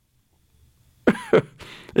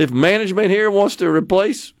 If management here wants to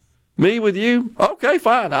replace me with you, okay,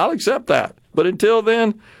 fine, I'll accept that. But until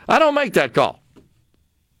then, I don't make that call.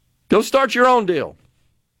 Go start your own deal.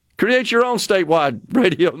 Create your own statewide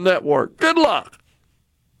radio network. Good luck.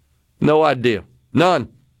 No idea.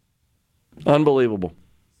 None. Unbelievable.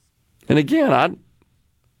 And again,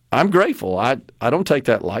 I'm grateful. I don't take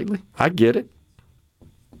that lightly. I get it.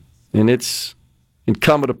 And it's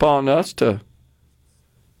incumbent upon us to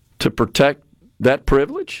protect that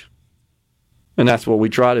privilege. And that's what we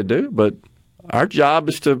try to do. But our job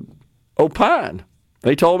is to opine.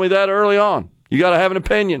 They told me that early on. You got to have an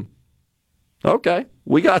opinion. Okay,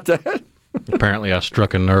 we got that. Apparently I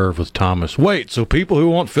struck a nerve with Thomas. Wait, so people who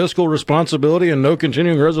want fiscal responsibility and no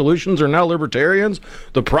continuing resolutions are now libertarians?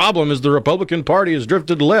 The problem is the Republican Party has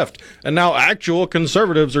drifted left, and now actual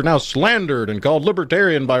conservatives are now slandered and called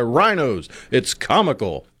libertarian by rhinos. It's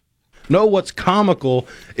comical. No, what's comical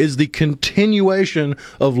is the continuation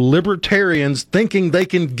of libertarians thinking they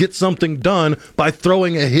can get something done by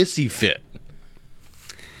throwing a hissy fit.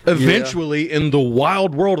 Eventually, in the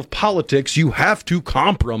wild world of politics, you have to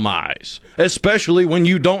compromise, especially when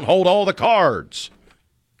you don't hold all the cards.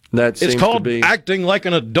 It's called acting like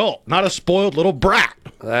an adult, not a spoiled little brat.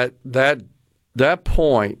 That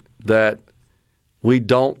point that we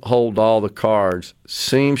don't hold all the cards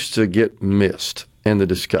seems to get missed in the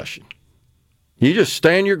discussion. You just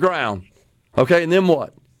stand your ground. Okay, and then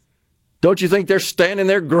what? Don't you think they're standing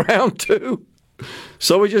their ground too?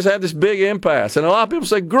 So we just have this big impasse. And a lot of people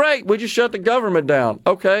say, great, we just shut the government down.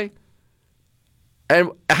 Okay. And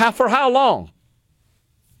for how long?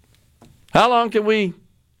 How long can we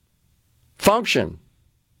function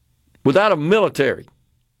without a military?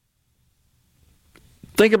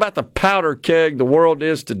 Think about the powder keg the world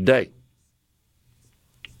is today.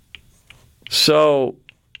 So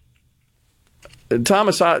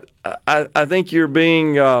Thomas, I think you're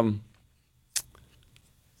being, shall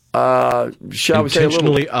we say,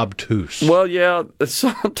 intentionally obtuse. Well, yeah, to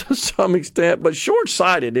some extent, but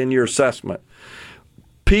short-sighted in your assessment.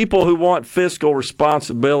 People who want fiscal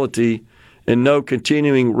responsibility and no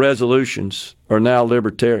continuing resolutions are now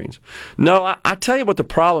libertarians. No, I tell you what the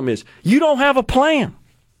problem is. You don't have a plan.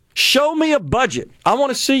 Show me a budget. I want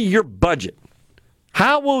to see your budget.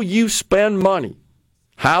 How will you spend money?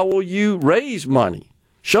 How will you raise money?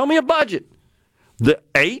 Show me a budget. The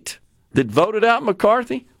 8 that voted out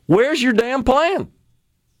McCarthy, where's your damn plan?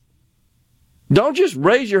 Don't just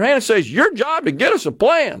raise your hand and say, it's your job to get us a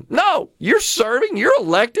plan. No, you're serving, you're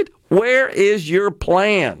elected. Where is your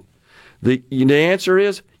plan? The answer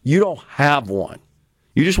is, you don't have one.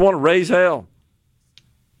 You just want to raise hell.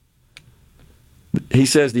 He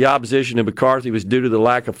says the opposition to McCarthy was due to the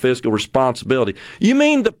lack of fiscal responsibility. You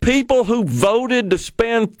mean the people who voted to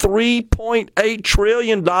spend $3.8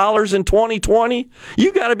 trillion in 2020?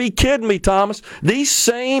 You got to be kidding me, Thomas. These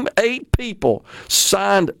same 8 people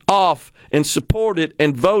signed off and supported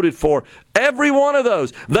and voted for every one of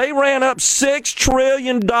those. They ran up $6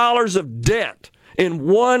 trillion of debt in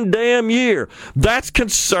one damn year. That's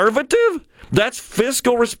conservative? That's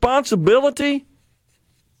fiscal responsibility?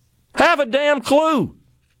 Have a damn clue.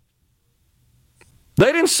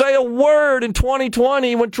 They didn't say a word in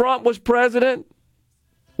 2020 when Trump was president.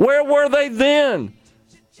 Where were they then?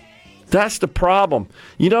 That's the problem.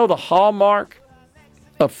 You know the hallmark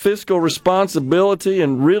of fiscal responsibility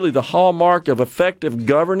and really the hallmark of effective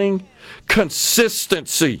governing?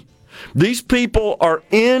 Consistency. These people are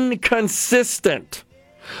inconsistent.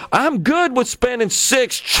 I'm good with spending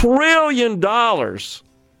 $6 trillion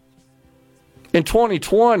in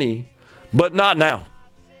 2020, but not now.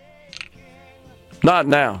 Not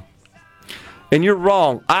now. And you're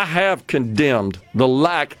wrong. I have condemned the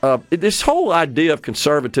lack of this whole idea of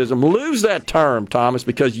conservatism. Lose that term, Thomas,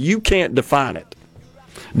 because you can't define it.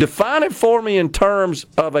 Define it for me in terms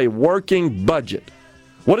of a working budget.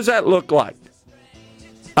 What does that look like?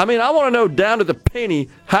 I mean, I want to know down to the penny,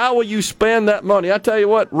 how will you spend that money? I tell you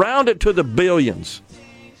what, round it to the billions.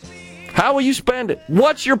 How will you spend it?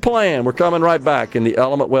 What's your plan? We're coming right back in the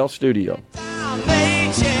Element Wealth studio.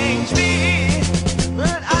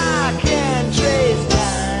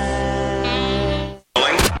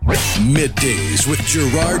 Middays with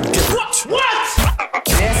Gerard Gibert. What?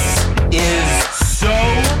 This is so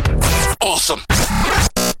awesome.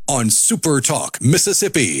 On SuperTalk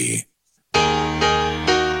Mississippi.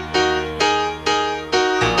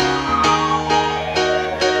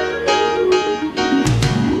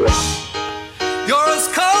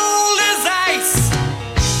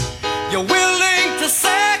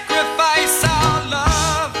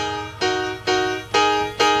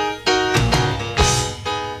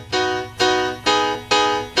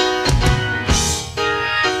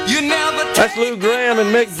 That's Lou Graham and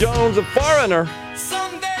Mick Jones, a foreigner.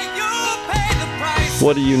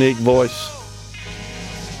 What a unique voice.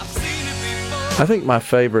 I think my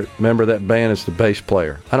favorite member of that band is the bass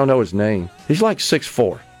player. I don't know his name. He's like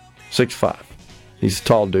 6'4", 6'5". He's a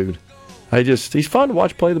tall dude. He's fun to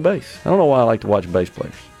watch play the bass. I don't know why I like to watch bass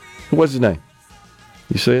players. What's his name?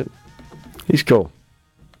 You see it? He's cool.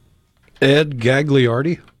 Ed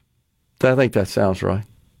Gagliardi? I think that sounds right.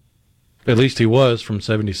 At least he was from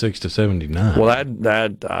 76 to 79. Well,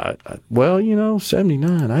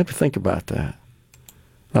 79. I have to think about that.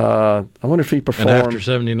 I wonder if he performed. And after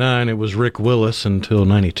 79, it was Rick Willis until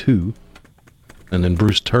 92. And then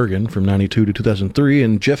Bruce Turgan from 92 to 2003.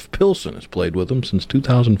 And Jeff Pilson has played with him since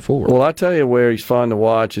 2004. Well, I tell you where he's fun to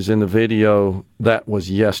watch is in the video That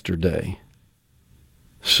Was Yesterday.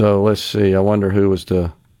 So let's see. I wonder who was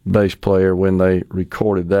the bass player when they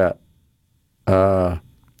recorded that.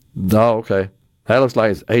 Oh, okay. That looks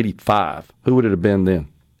like it's 85. Who would it have been then?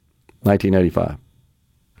 1985.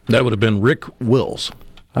 That would have been Rick Wills.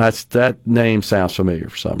 That name sounds familiar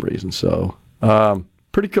for some reason. So,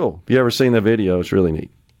 pretty cool. If you ever seen the video, it's really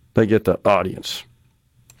neat. They get the audience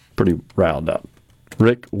pretty riled up.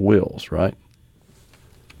 Rick Wills, right?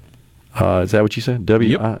 Is that what you said?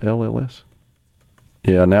 W-I-L-L-S?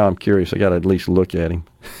 Yeah, now I'm curious. I got to at least look at him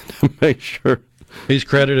to make sure. He's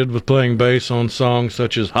credited with playing bass on songs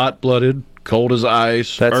such as Hot Blooded, Cold as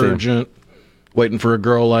Ice, That's Urgent, Waiting for a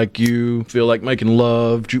Girl Like You, Feel Like Making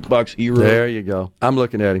Love, Jukebox Hero. There you go. I'm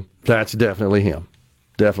looking at him. That's definitely him.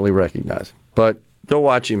 Definitely recognize him. But go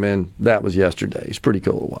watch him, and That Was Yesterday. He's pretty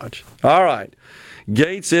cool to watch. All right.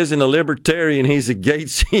 Gates isn't a libertarian. He's a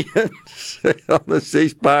Gatesian on the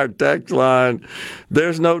ceasefire text line.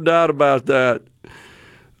 There's no doubt about that.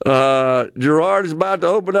 Gerard is about to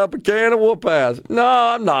open up a can of whoop-ass. No,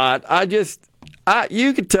 I'm not.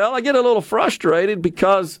 you could tell I get a little frustrated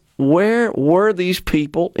because where were these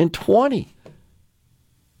people in 20?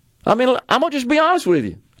 I mean, I'm going to just be honest with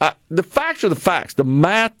you. The facts are the facts. The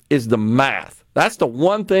math is the math. That's the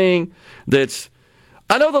one thing that's...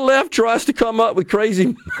 I know the left tries to come up with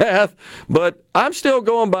crazy math, but I'm still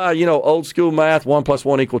going by, old school math, 1 +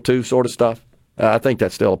 1 = 2 sort of stuff. I think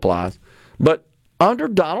that still applies. But under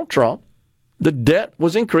Donald Trump, the debt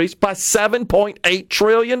was increased by $7.8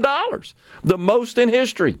 trillion, the most in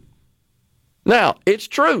history. Now, it's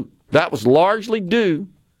true. That was largely due,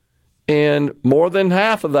 and more than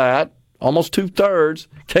half of that, almost 2/3,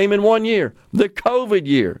 came in 1 year, the COVID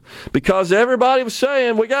year, because everybody was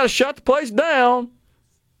saying, we got to shut the place down,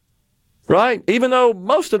 right? Even though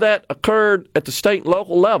most of that occurred at the state and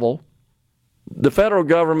local level, the federal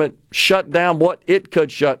government shut down what it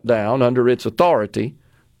could shut down under its authority.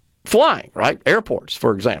 Flying, right? Airports,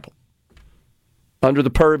 for example, under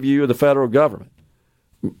the purview of the federal government.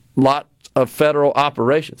 Lots of federal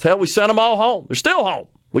operations. Hell, we sent them all home. They're still home,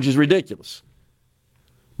 which is ridiculous.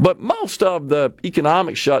 But most of the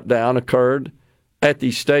economic shutdown occurred at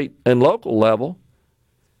the state and local level,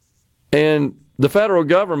 and the federal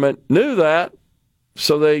government knew that,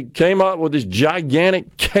 so they came up with this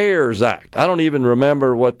gigantic CARES Act. I don't even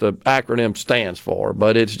remember what the acronym stands for,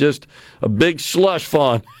 but it's just a big slush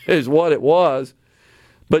fund is what it was.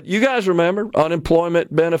 But you guys remember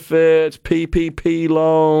unemployment benefits, PPP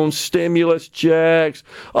loans, stimulus checks,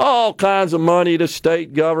 all kinds of money to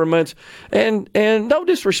state governments. And no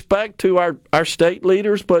disrespect to our state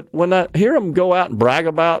leaders, but when I hear them go out and brag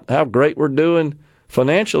about how great we're doing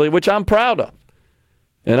financially, which I'm proud of,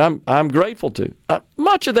 and I'm grateful to.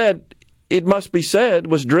 Much of that, it must be said,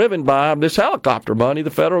 was driven by this helicopter money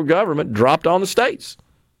the federal government dropped on the states.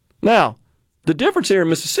 Now, the difference here in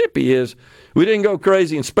Mississippi is we didn't go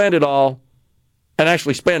crazy and spend it all and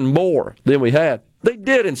actually spend more than we had. They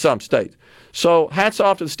did in some states. So hats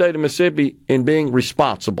off to the state of Mississippi in being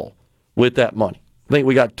responsible with that money. I think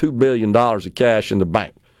we got $2 billion of cash in the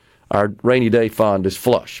bank. Our rainy day fund is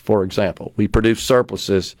flush, for example. We produced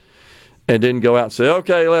surpluses and didn't go out and say,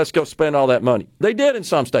 okay, let's go spend all that money. They did in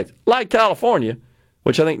some states, like California,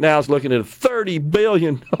 which I think now is looking at a $30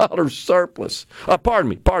 billion surplus. Pardon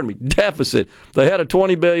me, deficit. They had a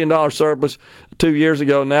 $20 billion surplus 2 years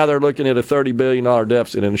ago. Now they're looking at a $30 billion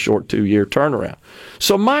deficit in a short 2-year turnaround.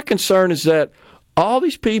 So my concern is that all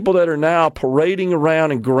these people that are now parading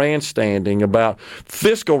around and grandstanding about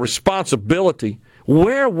fiscal responsibility,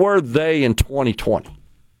 where were they in 2020?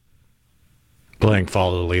 Playing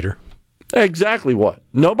follow the leader. Exactly what?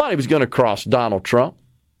 Nobody was going to cross Donald Trump.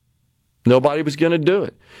 Nobody was going to do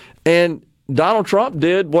it. And Donald Trump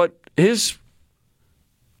did what his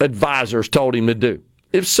advisors told him to do.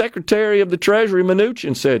 If Secretary of the Treasury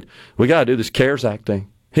Mnuchin said, we got to do this CARES Act thing.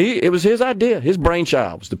 It was his idea, his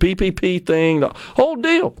brainchild. It was the PPP thing. The whole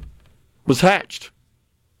deal was hatched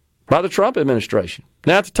by the Trump administration.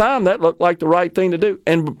 Now, at the time, that looked like the right thing to do.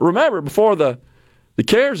 And remember, before the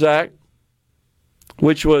CARES Act,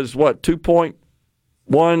 which was, what,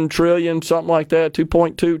 2.1 trillion, something like that,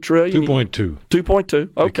 2.2 trillion? 2.2. 2.2,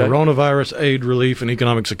 okay. The Coronavirus Aid Relief and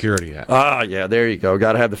Economic Security Act. Ah, yeah, there you go.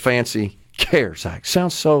 Got to have the fancy CARES Act.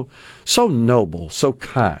 Sounds so noble, so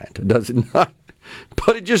kind, does it not?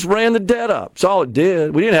 But it just ran the debt up. That's all it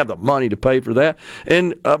did. We didn't have the money to pay for that.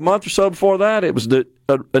 And a month or so before that, it was the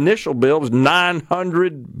initial bill was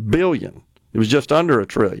 $900 billion. It was just under $1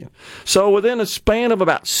 trillion. So within a span of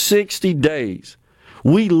about 60 days,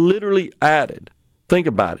 we literally added, think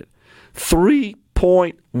about it,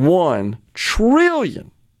 $3.1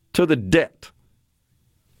 trillion to the debt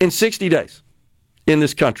in 60 days in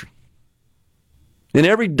this country. And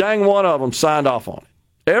every dang one of them signed off on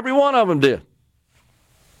it. Every one of them did.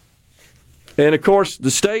 And, of course,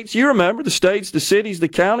 the states, you remember, the states, the cities, the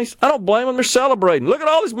counties, I don't blame them. They're celebrating. Look at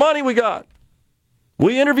all this money we got.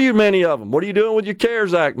 We interviewed many of them. What are you doing with your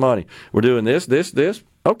CARES Act money? We're doing this.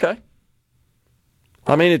 Okay.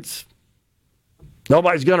 I mean,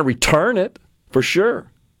 nobody's going to return it, for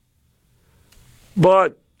sure.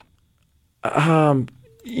 But,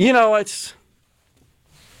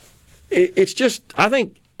 it's just, I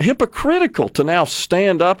think, hypocritical to now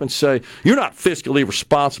stand up and say, you're not fiscally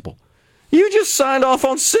responsible. You just signed off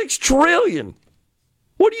on $6 trillion.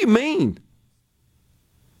 What do you mean?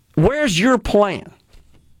 Where's your plan?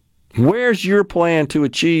 Where's your plan to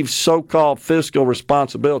achieve so-called fiscal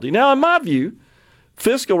responsibility? Now, in my view,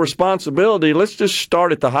 fiscal responsibility, let's just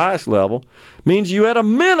start at the highest level, means you at a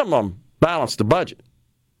minimum balance the budget.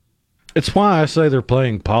 It's why I say they're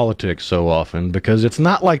playing politics so often, because it's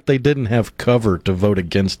not like they didn't have cover to vote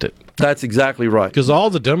against it. That's exactly right. Because all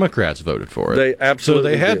the Democrats voted for it. They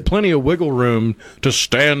absolutely So they had did. plenty of wiggle room to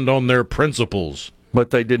stand on their principles. But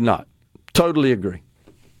they did not. Totally agree.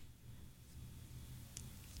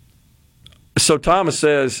 So Thomas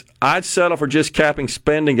says, I'd settle for just capping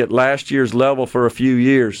spending at last year's level for a few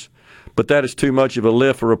years, but that is too much of a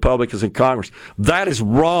lift for Republicans in Congress. That is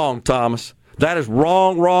wrong, Thomas. That is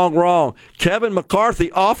wrong, wrong, wrong. Kevin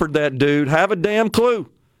McCarthy offered that dude, have a damn clue.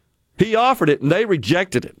 He offered it, and they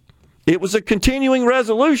rejected it. It was a continuing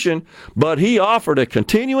resolution, but he offered a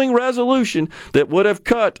continuing resolution that would have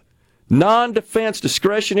cut non-defense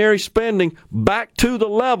discretionary spending back to the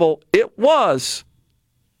level it was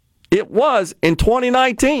in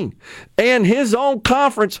 2019. And his own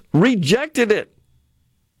conference rejected it.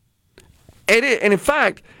 And in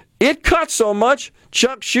fact, it cut so much,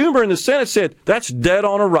 Chuck Schumer in the Senate said, that's dead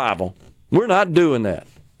on arrival. We're not doing that.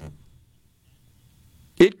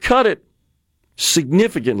 It cut it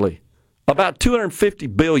significantly, about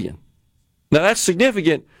 $250 billion. Now, that's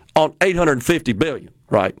significant on $850 billion,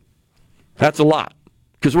 right? That's a lot,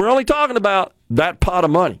 because we're only talking about that pot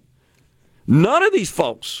of money. None of these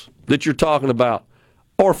folks that you're talking about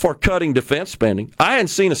are for cutting defense spending. I hadn't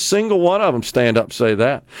seen a single one of them stand up and say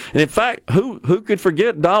that. And in fact, who could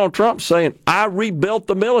forget Donald Trump saying, I rebuilt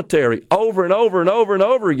the military over and over and over and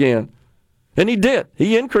over again? And he did.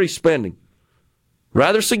 He increased spending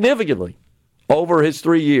rather significantly over his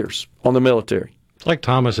 3 years on the military. It's like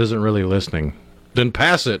Thomas isn't really listening. Then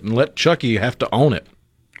pass it and let Chucky have to own it.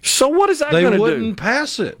 So what is that going to do? They wouldn't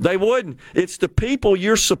pass it. They wouldn't. It's the people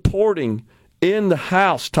you're supporting in the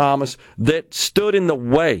House, Thomas, that stood in the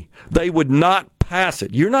way. They would not pass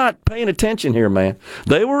it. You're not paying attention here, man.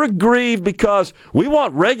 They were aggrieved because we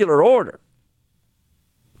want regular order.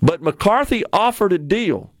 But McCarthy offered a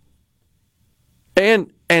deal.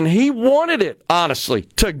 And he wanted it, honestly,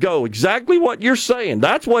 to go exactly what you're saying.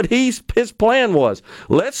 That's what his plan was.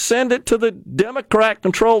 Let's send it to the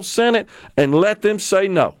Democrat-controlled Senate and let them say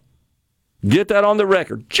no. Get that on the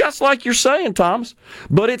record. Just like you're saying, Thomas.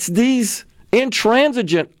 But it's these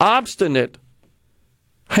intransigent, obstinate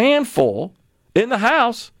handful in the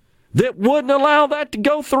House that wouldn't allow that to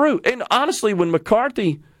go through. And honestly, when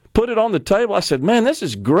McCarthy put it on the table, I said, man, this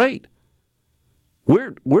is great.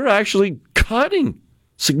 We're actually cutting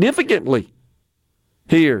significantly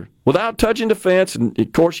here without touching defense. And,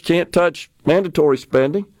 of course, you can't touch mandatory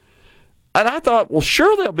spending. And I thought, well,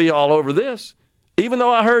 sure, they'll be all over this. Even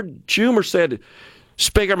though I heard Schumer said,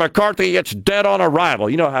 Speaker McCarthy, it's dead on arrival.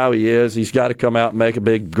 You know how he is. He's got to come out and make a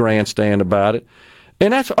big grandstand about it.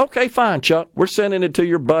 And that's, okay, fine, Chuck. We're sending it to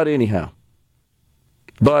your butt anyhow.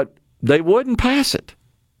 But they wouldn't pass it.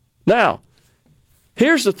 Now,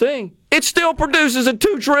 here's the thing. It still produces a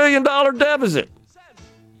 $2 trillion deficit.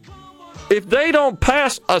 If they don't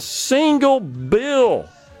pass a single bill,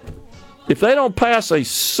 if they don't pass a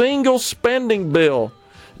single spending bill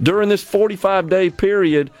during this 45-day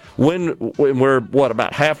period, when we're,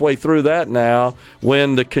 about halfway through that now,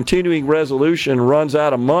 when the continuing resolution runs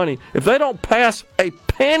out of money, if they don't pass a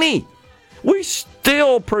penny, we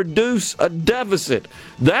still produce a deficit.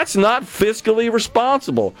 That's not fiscally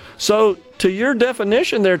responsible. So to your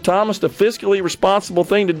definition there, Thomas, the fiscally responsible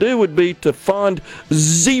thing to do would be to fund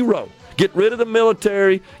zero. Get rid of the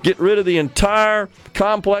military, get rid of the entire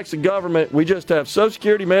complex of government. We just have Social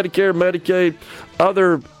Security, Medicare, Medicaid,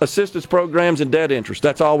 other assistance programs, and debt interest.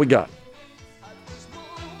 That's all we got.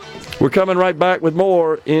 We're coming right back with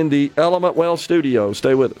more in the Element Well studio.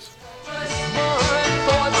 Stay with us.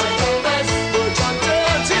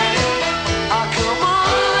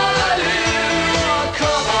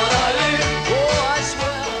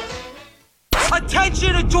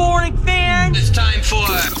 Attention, adoring fans! It's time for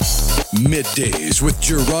Middays with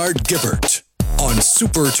Gerard Gibert on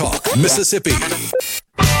SuperTalk Mississippi.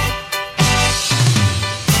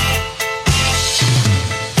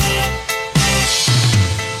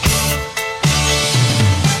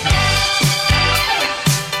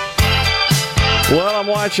 Well, I'm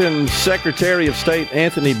watching Secretary of State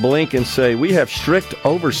Anthony Blinken say we have strict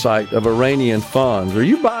oversight of Iranian funds. Are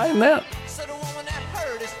you buying that?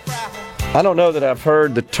 I don't know that I've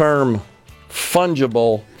heard the term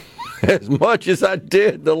fungible as much as I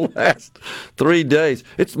did the last 3 days.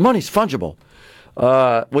 Money's fungible,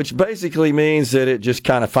 which basically means that it just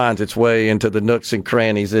kind of finds its way into the nooks and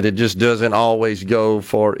crannies, that it just doesn't always go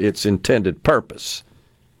for its intended purpose.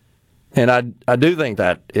 And I do think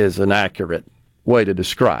that is an accurate way to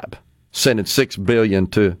describe sending $6 billion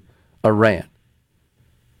to Iran.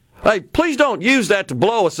 Hey, please don't use that to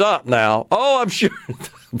blow us up now. Oh, I'm sure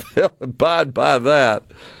they'll abide by that.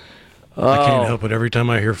 I can't help it. Every time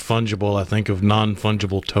I hear fungible, I think of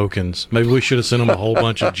non-fungible tokens. Maybe we should have sent them a whole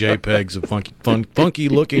bunch of JPEGs of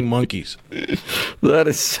funky-looking monkeys. That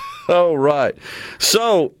is so right.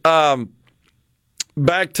 So,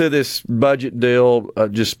 back to this budget deal.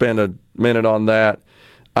 Just spend a minute on that.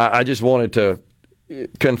 I just wanted to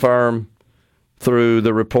confirm through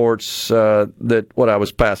the reports that what I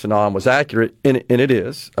was passing on was accurate, and it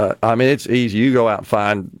is. I mean, it's easy. You go out and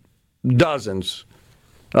find dozens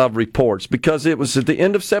of reports because it was at the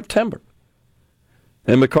end of September.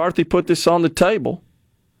 And McCarthy put this on the table,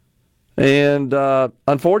 and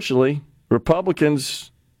unfortunately, Republicans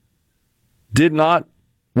did not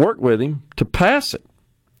work with him to pass it.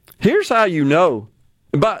 Here's how you know.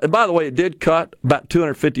 By the way, it did cut about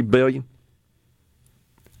 $250 billion.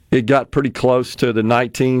 It got pretty close to the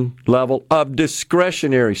 19 level of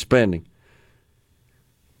discretionary spending.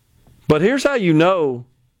 But here's how you know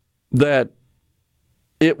that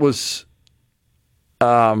it was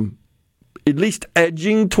at least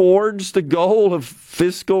edging towards the goal of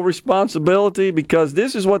fiscal responsibility, because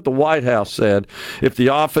this is what the White House said. If the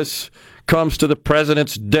office comes to the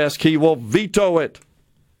president's desk, he will veto it.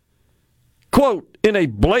 Quote, in a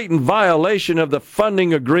blatant violation of the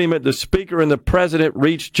funding agreement the Speaker and the President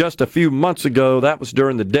reached just a few months ago. That was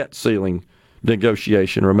during the debt ceiling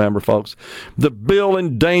negotiation, remember, folks? The bill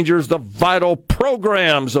endangers the vital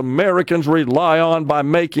programs Americans rely on by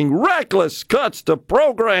making reckless cuts to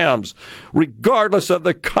programs, regardless of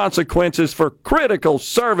the consequences for critical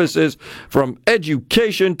services, from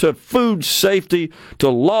education to food safety to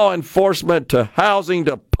law enforcement to housing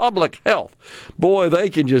to public health. Boy,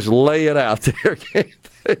 they can just lay it out there.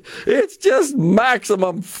 It's just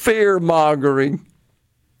maximum fear-mongering.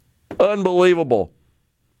 Unbelievable.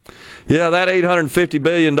 Yeah, that $850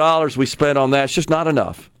 billion we spent on that's just not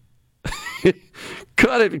enough.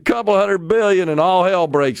 Cut it a couple $100 billion and all hell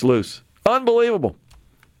breaks loose. Unbelievable.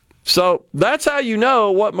 So that's how you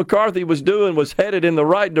know what McCarthy was doing was headed in the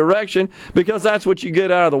right direction, because that's what you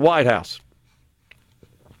get out of the White House.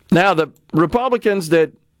 Now, the Republicans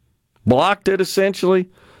that blocked it, essentially,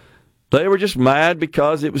 they were just mad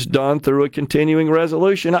because it was done through a continuing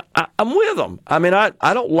resolution. I'm with them. I mean, I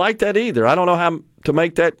don't like that either. I don't know how to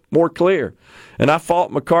make that more clear. And I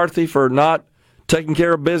fault McCarthy for not taking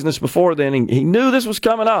care of business before then. He knew this was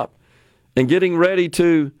coming up and getting ready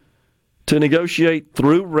to negotiate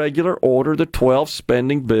through regular order the 12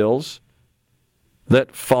 spending bills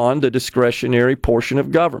that fund the discretionary portion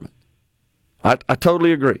of government. I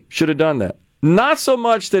totally agree. Should have done that. Not so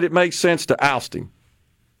much that it makes sense to oust him.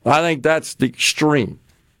 I think that's the extreme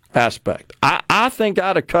aspect. I think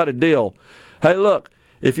I'd have cut a deal. Hey, look,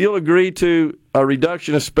 if you'll agree to a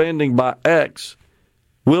reduction of spending by X,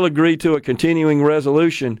 we'll agree to a continuing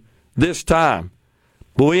resolution this time,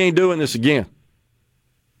 but we ain't doing this again.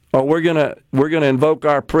 Or we're gonna invoke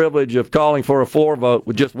our privilege of calling for a floor vote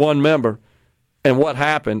with just one member, and what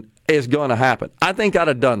happened is going to happen. I think I'd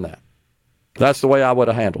have done that. That's the way I would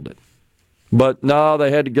have handled it. But no,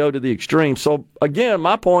 they had to go to the extreme. So, again,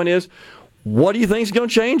 my point is, what do you think is going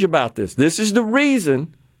to change about this? This is the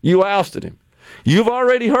reason you ousted him. You've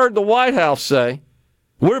already heard the White House say,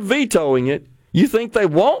 we're vetoing it. You think they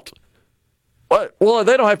won't? Well,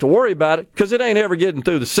 they don't have to worry about it because it ain't ever getting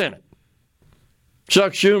through the Senate.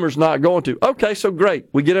 Chuck Schumer's not going to. Okay, so great.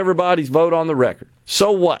 We get everybody's vote on the record.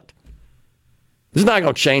 So what? This is not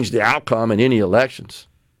going to change the outcome in any elections.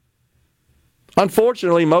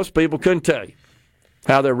 Unfortunately, most people couldn't tell you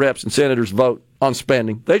how their reps and senators vote on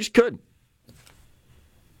spending. They just couldn't.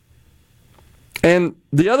 And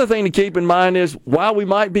the other thing to keep in mind is, while we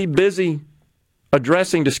might be busy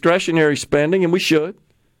addressing discretionary spending, and we should,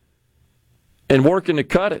 and working to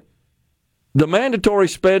cut it, the mandatory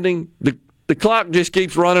spending, the clock just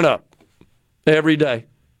keeps running up every day.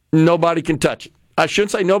 Nobody can touch it. I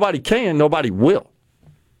shouldn't say nobody can, nobody will.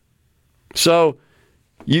 So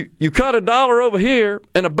you cut $1 over here,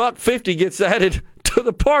 and $1.50 gets added to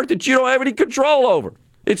the part that you don't have any control over.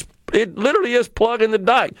 It literally is plug in the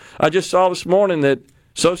dike. I just saw this morning that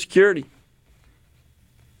Social Security,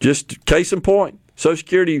 just case in point, Social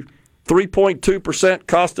Security 3.2%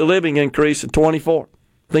 cost of living increase in 24.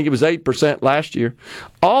 I think it was 8% last year.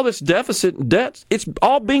 All this deficit and debts, it's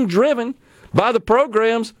all being driven by the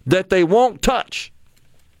programs that they won't touch.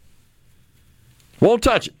 Won't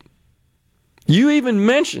touch it. You even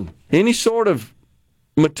mention any sort of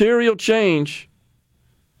material change,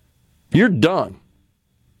 you're done.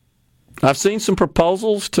 I've seen some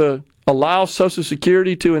proposals to allow Social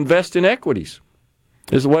Security to invest in equities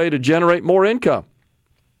as a way to generate more income,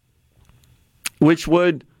 which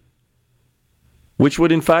would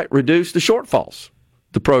in fact reduce the shortfalls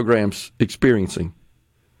the program's experiencing.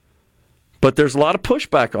 But there's a lot of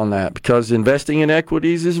pushback on that because investing in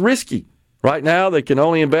equities is risky. Right now, they can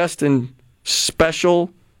only invest in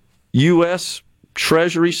special U.S.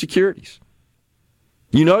 Treasury securities.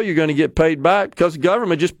 You know you're going to get paid back because the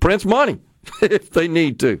government just prints money if they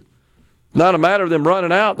need to. Not a matter of them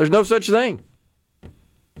running out. There's no such thing.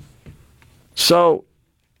 So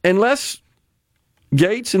unless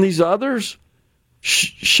Gates and these others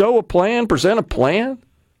show a plan, present a plan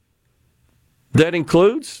that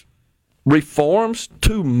includes reforms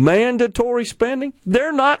to mandatory spending,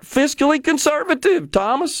 they're not fiscally conservative,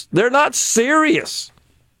 Thomas. They're not serious.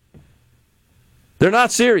 They're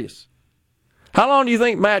not serious. How long do you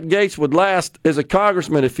think Matt Gaetz would last as a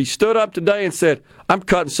congressman if he stood up today and said, I'm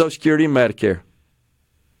cutting Social Security and Medicare?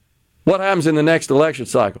 What happens in the next election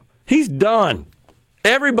cycle? He's done.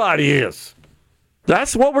 Everybody is.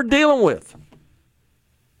 That's what we're dealing with.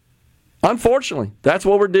 Unfortunately, that's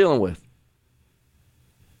what we're dealing with.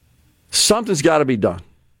 Something's got to be done.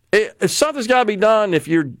 Something's got to be done if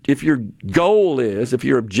your goal is, if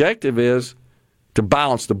your objective is to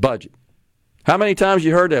balance the budget. How many times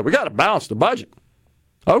you heard that? We got to balance the budget.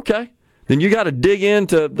 Okay. Then you got to dig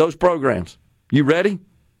into those programs. You ready?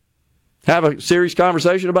 Have a serious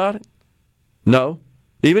conversation about it? No.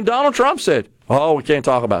 Even Donald Trump said, oh, we can't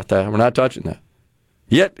talk about that. We're not touching that.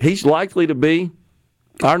 Yet he's likely to be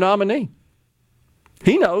our nominee.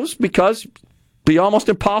 He knows because it'd be almost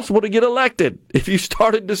impossible to get elected if you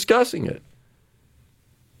started discussing it.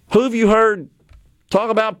 Who have you heard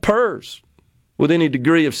talk about PERS with any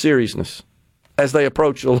degree of seriousness as they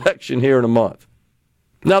approach the election here in a month?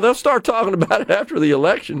 Now, they'll start talking about it after the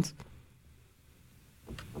elections.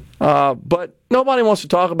 But nobody wants to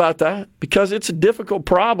talk about that because it's a difficult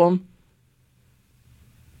problem.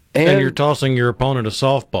 And you're tossing your opponent a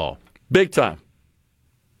softball. Big time.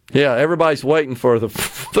 Yeah, everybody's waiting for the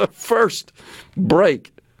first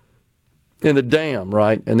break in the dam,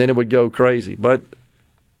 right? And then it would go crazy. But,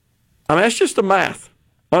 I mean, that's just the math.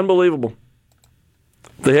 Unbelievable.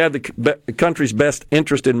 They had the country's best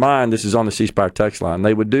interest in mind. This is on the C Spire text line.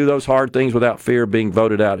 They would do those hard things without fear of being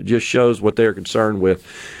voted out. It just shows what they're concerned with.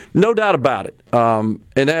 No doubt about it. And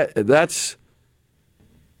that's...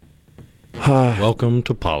 Welcome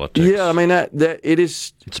to politics. Yeah, I mean, that it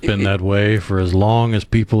is... It's been that way for as long as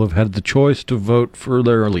people have had the choice to vote for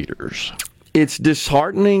their leaders. It's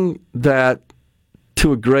disheartening that,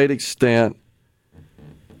 to a great extent,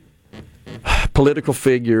 political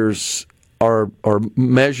figures are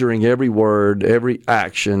measuring every word, every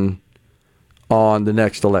action on the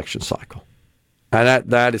next election cycle. And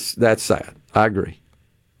that's sad. I agree.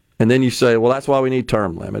 And then you say, well, that's why we need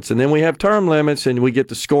term limits. And then we have term limits, and we get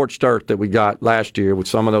the scorched earth that we got last year with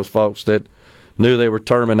some of those folks that knew they were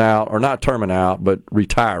terming out, or not terming out, but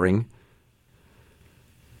retiring.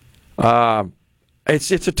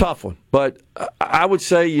 It's a tough one. But I would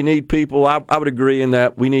say you need people, I would agree in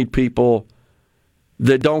that we need people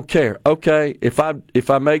that don't care. Okay, if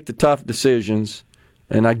I make the tough decisions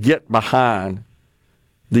and I get behind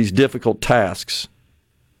these difficult tasks,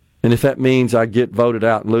 and if that means I get voted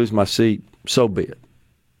out and lose my seat, so be it.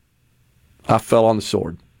 I fell on the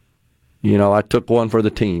sword. You know, I took one for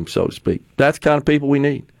the team, so to speak. That's the kind of people we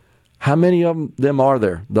need. How many of them are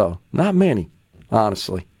there, though? Not many,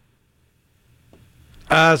 honestly.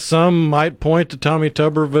 Some might point to Tommy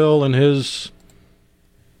Tuberville and his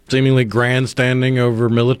seemingly grandstanding over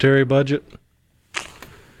military budget.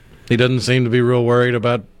 He doesn't seem to be real worried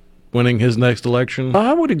about winning his next election.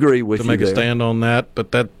 I would agree with you to make a stand on that,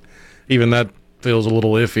 but that feels a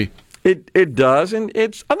little iffy. It does, and I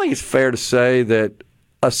think it's fair to say that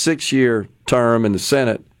a 6-year term in the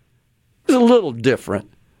Senate is a little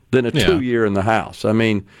different than a 2-year in the House. I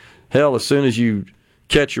mean, hell, as soon as you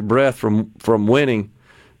catch your breath from winning,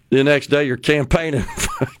 the next day you're campaigning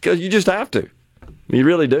because you just have to. You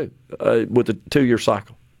really do with the 2-year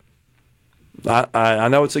cycle. I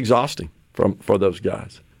know it's exhausting for those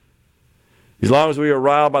guys. As long as we are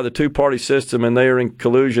riled by the two-party system and they are in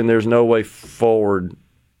collusion, there's no way forward.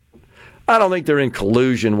 I don't think they're in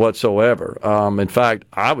collusion whatsoever. In fact,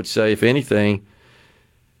 I would say, if anything,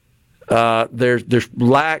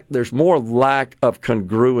 there's more lack of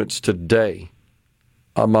congruence today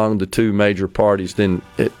among the two major parties than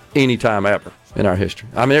at any time ever in our history.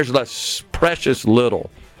 I mean, there's less precious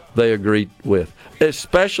little they agree with,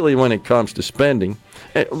 especially when it comes to spending.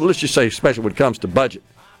 Let's just say especially when it comes to budget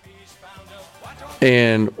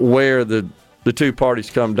and where the two parties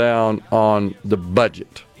come down on the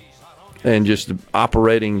budget and just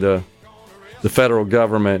operating the federal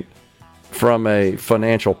government from a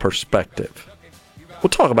financial perspective. We'll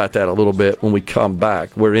talk about that a little bit when we come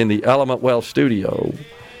back. We're in the Element Well studio.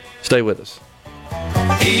 Stay with us.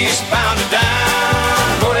 Eastbound and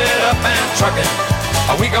down, loaded up and trucking.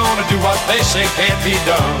 Are we gonna do what they say can't be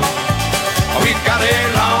done? We've got a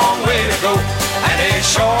long way to go and a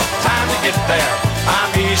short time to get there.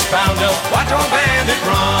 I'm eastbound up, watch our bandit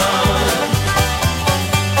run.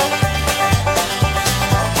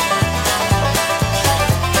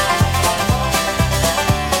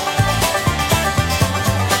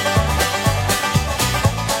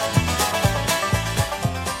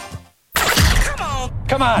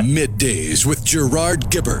 Come on. Middays with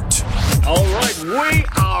Gerard Gibert. All right, we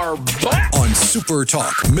are back on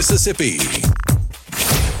SuperTalk Mississippi.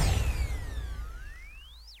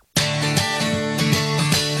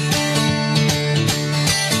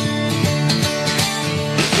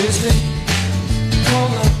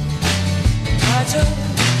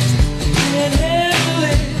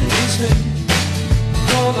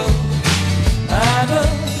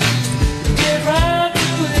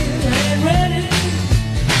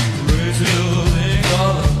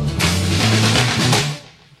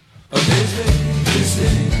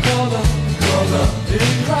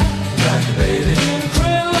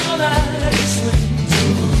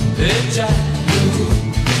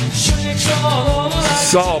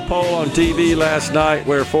 Saw a poll on TV last night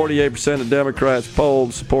where 48% of Democrats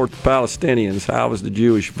polled support the Palestinians. How was the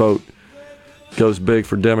Jewish vote? Goes big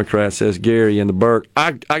for Democrats, says Gary in the Burke.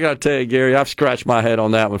 I got to tell you, Gary, I've scratched my head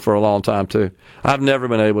on that one for a long time, too. I've never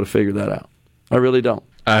been able to figure that out. I really don't.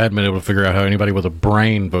 I hadn't been able to figure out how anybody with a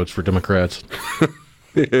brain votes for Democrats,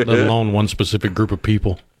 let alone one specific group of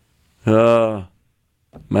people. Man,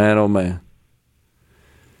 oh, man.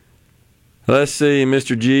 Let's see,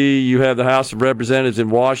 Mr. G, you have the House of Representatives in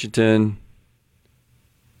Washington.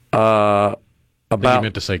 I think you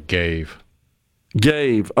meant to say gave.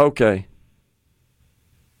 Gave, okay.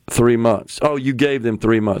 3 months. Oh, you gave them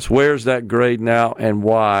 3 months. Where's that grade now and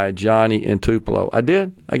why, Johnny in Tupelo? I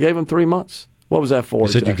did. I gave them 3 months. What was that for?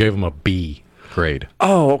 You said you gave them a B grade.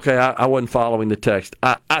 Oh, okay. I wasn't following the text.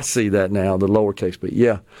 I see that now, the lowercase, but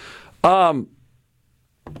yeah.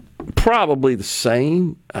 Probably the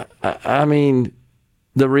same. I mean,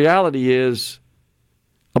 the reality is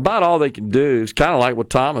about all they can do is kind of like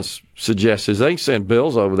what Thomas suggests is they can send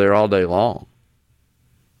bills over there all day long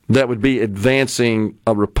that would be advancing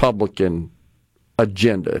a Republican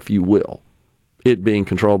agenda, if you will, it being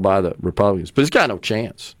controlled by the Republicans. But it's got no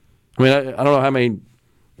chance. I mean, I don't know how many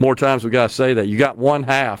more times we got to say that. You got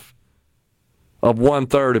 1/2 of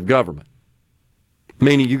 1/3 of government,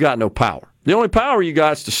 meaning you got no power. The only power you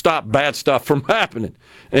got is to stop bad stuff from happening.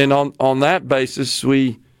 And on that basis,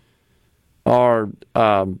 we are,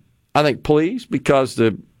 I think, pleased because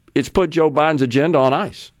it's put Joe Biden's agenda on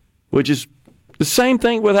ice, which is the same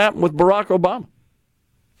thing that happened with Barack Obama.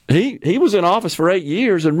 He was in office for 8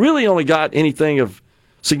 years and really only got anything of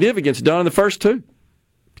significance done in the first 2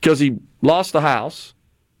 because he lost the House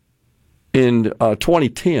in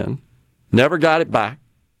 2010, never got it back,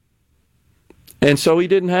 and so he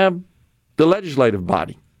didn't have the legislative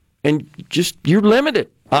body. And just, you're limited,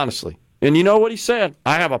 honestly. And you know what he said?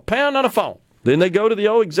 I have a pen and a phone. Then they go to the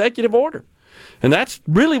old executive order. And that's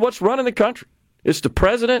really what's running the country. It's the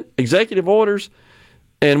president, executive orders,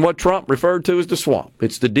 and what Trump referred to as the swamp.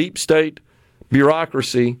 It's the deep state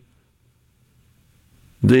bureaucracy,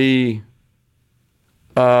 the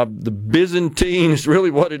Byzantine is really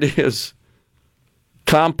what it is,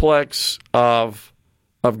 complex of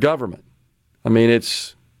government. I mean,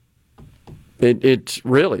 it's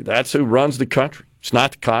really, that's who runs the country. It's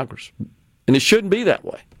not the Congress. And it shouldn't be that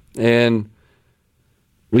way. And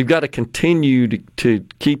we've got to continue to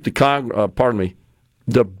keep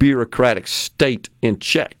the bureaucratic state in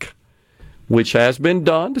check, which has been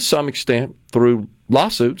done to some extent through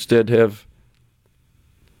lawsuits that have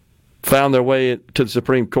found their way to the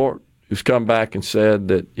Supreme Court, who's come back and said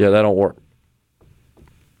that, yeah, that don't work.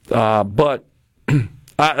 But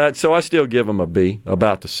so I still give them a B,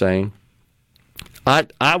 about the same.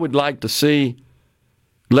 I would like to see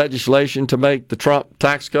legislation to make the Trump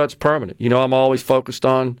tax cuts permanent. You know, I'm always focused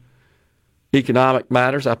on economic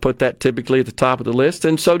matters. I put that typically at the top of the list,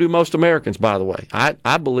 and so do most Americans, by the way.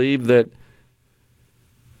 I believe that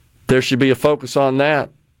there should be a focus on that.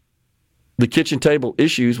 The kitchen table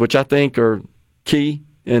issues, which I think are key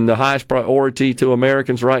and the highest priority to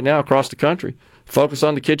Americans right now across the country. Focus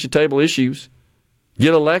on the kitchen table issues,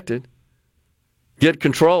 get elected, get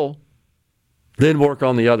control, then work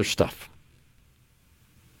on the other stuff.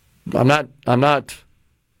 I'm not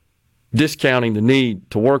discounting the need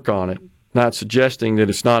to work on it, not suggesting that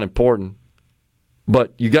it's not important,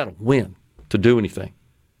 but you got to win to do anything.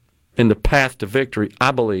 And the path to victory,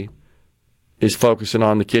 I believe, is focusing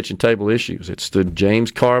on the kitchen table issues. It's the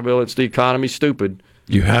James Carville, it's the economy stupid.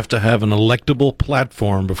 You have to have an electable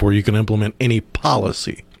platform before you can implement any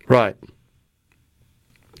policy. Right.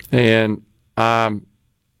 And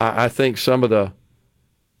I think some of the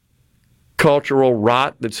cultural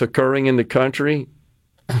rot that's occurring in the country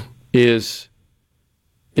is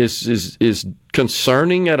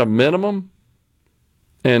concerning at a minimum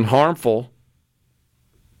and harmful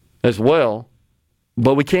as well.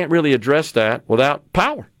 But we can't really address that without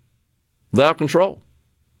power, without control.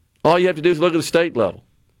 All you have to do is look at the state level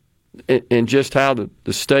and just how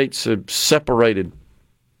the states have separated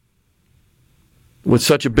with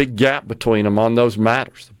such a big gap between them on those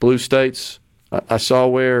matters. The blue states, I saw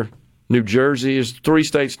where New Jersey is, 3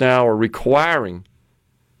 states now are requiring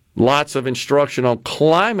lots of instruction on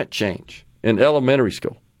climate change in elementary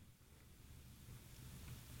school.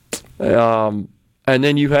 And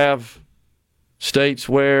then you have states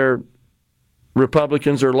where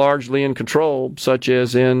Republicans are largely in control, such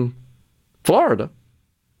as in Florida.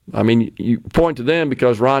 I mean, you point to them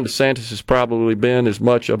because Ron DeSantis has probably been as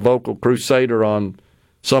much a vocal crusader on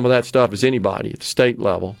some of that stuff as anybody at the state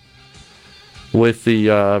level, with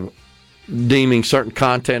the deeming certain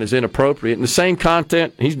content as inappropriate. And the same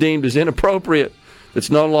content he's deemed as inappropriate that's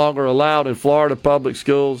no longer allowed in Florida public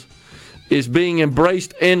schools is being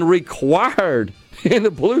embraced and required in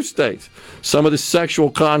the blue states. Some of the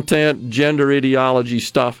sexual content, gender ideology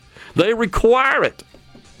stuff, they require it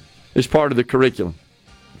as part of the curriculum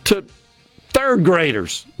to third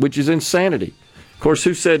graders, which is insanity. Of course,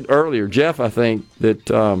 who said earlier, Jeff, I think,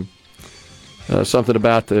 that something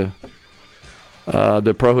about the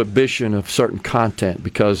prohibition of certain content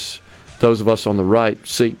because those of us on the right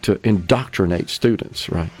seek to indoctrinate students,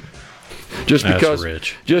 right? Just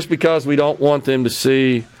because we don't want them to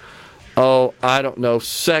see,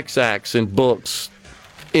 sex acts in books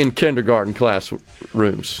in kindergarten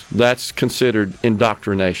classrooms. That's considered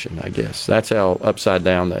indoctrination, I guess. That's how upside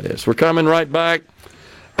down that is. We're coming right back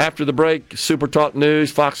after the break. SuperTalk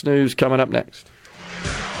News, Fox News coming up next.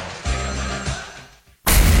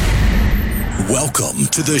 Welcome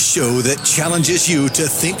to the show that challenges you to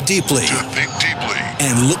think deeply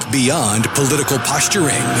and look beyond political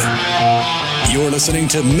posturing. You're listening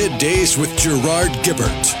to MidDays with Gerard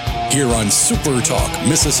Gibert here on SuperTalk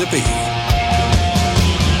Mississippi.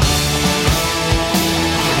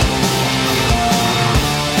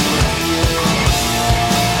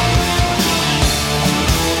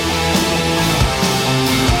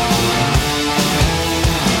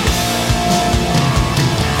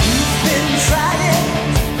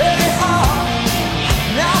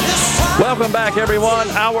 Welcome back, everyone.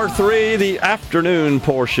 Hour 3, the afternoon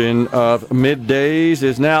portion of MidDays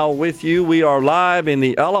is now with you. We are live in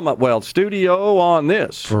the Element Wealth studio on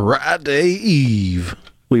this Friday Eve.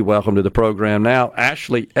 We welcome to the program now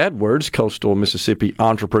Ashley Edwards, coastal Mississippi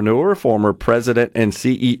entrepreneur, former president and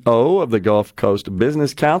CEO of the Gulf Coast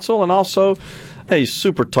Business Council, and also a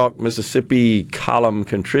SuperTalk Mississippi column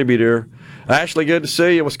contributor. Ashley, good to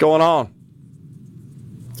see you. What's going on?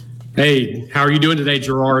 Hey, how are you doing today,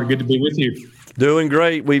 Gerard? Good to be with you. Doing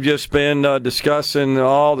great. We've just been discussing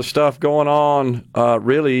all the stuff going on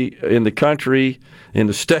really in the country, in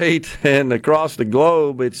the state, and across the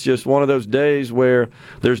globe. It's just one of those days where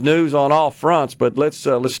there's news on all fronts. But let's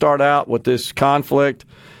start out with this conflict.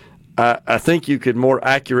 I think you could more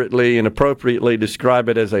accurately and appropriately describe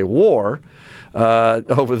it as a war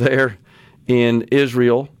over there in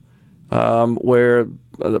Israel, where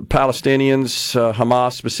the Palestinians,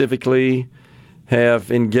 Hamas specifically,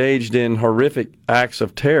 have engaged in horrific acts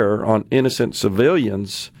of terror on innocent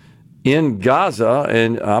civilians in Gaza.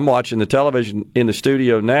 And I'm watching the television in the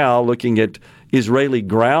studio now looking at Israeli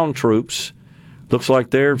ground troops. Looks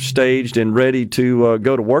like they're staged and ready to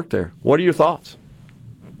go to work there. What are your thoughts?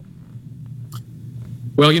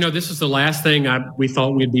 Well, this is the last thing we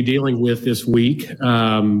thought we'd be dealing with this week.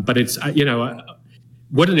 But it's,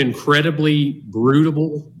 what an incredibly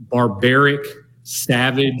brutal, barbaric,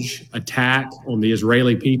 savage attack on the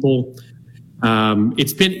Israeli people.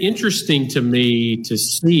 It's been interesting to me to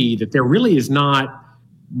see that there really is not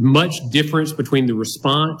much difference between the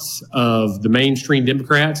response of the mainstream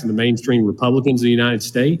Democrats and the mainstream Republicans of the United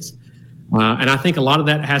States. And I think a lot of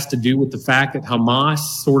that has to do with the fact that Hamas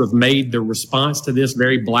sort of made the response to this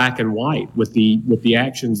very black and white with the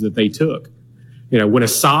actions that they took. When a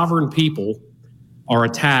sovereign people are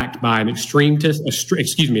attacked by an extremist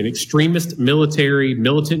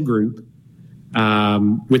militant group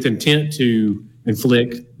with intent to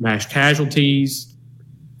inflict mass casualties,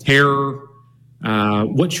 terror,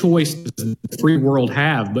 What choice does the free world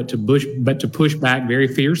have but to push back very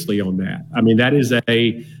fiercely on that? I mean, that is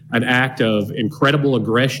an act of incredible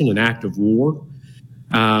aggression, an act of war.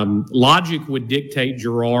 Logic would dictate,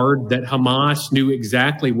 Gerard, that Hamas knew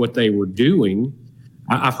exactly what they were doing.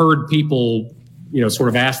 I've heard people, sort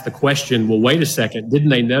of ask the question, well, wait a second, didn't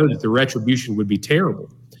they know that the retribution would be terrible?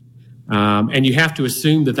 And you have to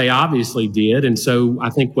assume that they obviously did. And so I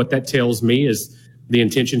think what that tells me is the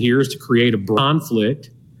intention here is to create a conflict,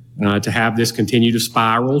 to have this continue to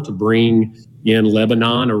spiral, to bring in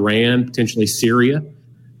Lebanon, Iran, potentially Syria,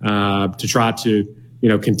 to try to,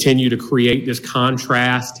 continue to create this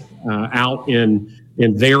contrast out in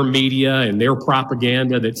their media and their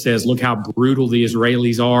propaganda that says, look how brutal the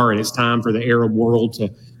Israelis are, and it's time for the Arab world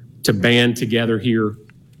to band together here.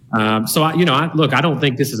 So I don't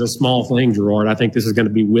think this is a small thing, Gerard. I think this is going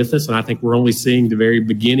to be with us, and I think we're only seeing the very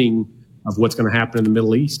beginning of what's going to happen in the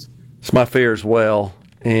Middle East. It's my fear as well,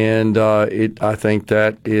 and I think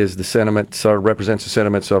that is the sentiments, represents the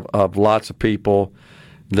sentiments of lots of people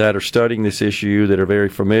that are studying this issue, that are very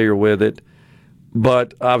familiar with it.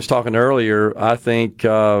 But I was talking earlier, I think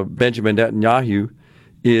Benjamin Netanyahu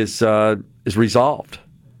is resolved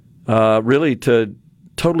really to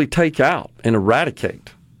totally take out and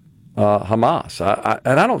eradicate Hamas.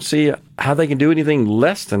 And I don't see how they can do anything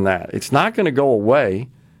less than that. It's not going to go away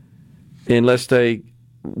unless they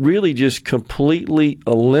really just completely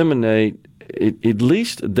eliminate at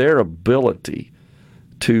least their ability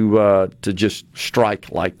to just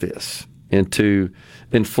strike like this and to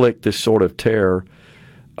inflict this sort of terror.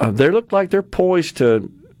 They look like they're poised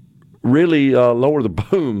to really lower the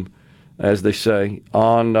boom, as they say,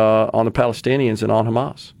 on the Palestinians and on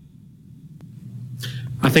Hamas.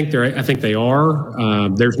 I think they are.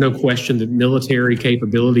 There's no question that military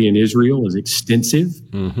capability in Israel is extensive.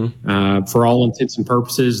 Mm-hmm. For all intents and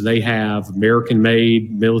purposes, they have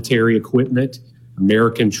American-made military equipment,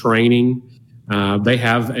 American training. They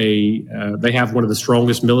have one of the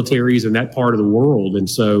strongest militaries in that part of the world, and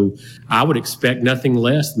so I would expect nothing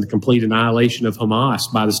less than the complete annihilation of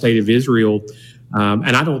Hamas by the state of Israel.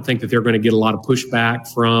 And I don't think that they're going to get a lot of pushback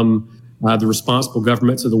from the responsible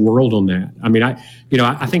governments of the world on that. I mean,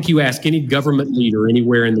 I think you ask any government leader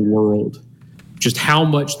anywhere in the world just how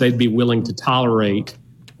much they'd be willing to tolerate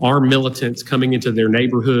armed militants coming into their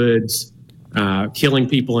neighborhoods, killing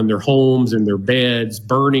people in their homes, in their beds,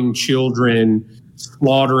 burning children,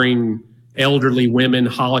 slaughtering elderly women,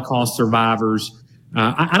 Holocaust survivors.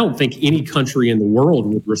 I don't think any country in the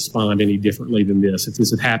world would respond any differently than this if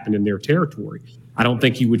this had happened in their territory. I don't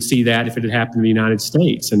think you would see that if it had happened in the United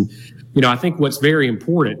States. And I think what's very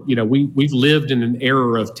important, we've lived in an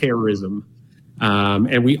era of terrorism,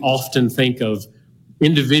 and we often think of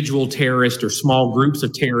individual terrorists or small groups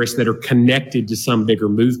of terrorists that are connected to some bigger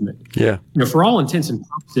movement. Yeah. For all intents and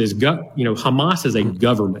purposes, Hamas is a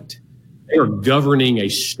government. They are governing a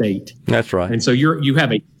state. That's right. And so you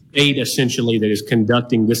have a state essentially that is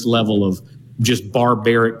conducting this level of just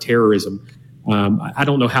barbaric terrorism. I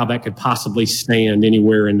don't know how that could possibly stand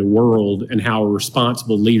anywhere in the world, and how a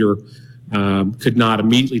responsible leader could not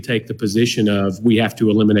immediately take the position of, we have to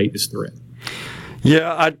eliminate this threat.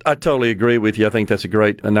 Yeah, I totally agree with you. I think that's a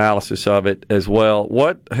great analysis of it as well.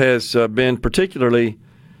 What has been particularly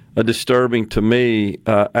disturbing to me,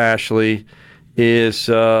 Ashley, is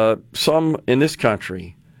some in this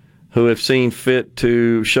country who have seen fit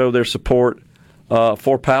to show their support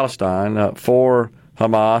for Palestine, for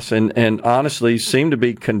Hamas, and honestly seem to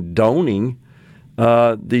be condoning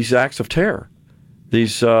these acts of terror,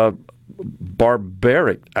 these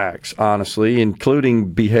barbaric acts, honestly,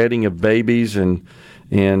 including beheading of babies and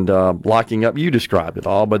locking up. You described it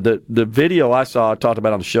all, but the video I talked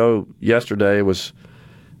about on the show yesterday was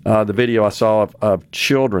the video I saw of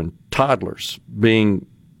children, toddlers, being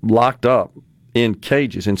locked up in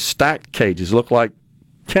cages, in stacked cages, look like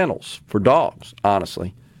kennels for dogs,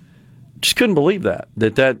 honestly. Just couldn't believe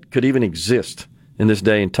that could even exist in this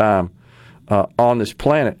day and time on this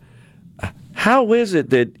planet. How is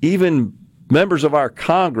it that even members of our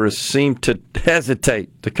Congress seem to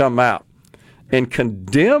hesitate to come out and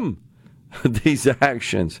condemn these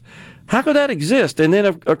actions? How could that exist? And then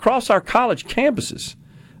across our college campuses,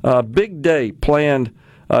 big day planned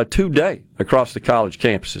today across the college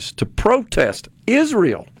campuses to protest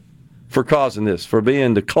Israel for causing this, for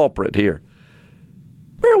being the culprit here.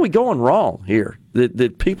 Where are we going wrong here?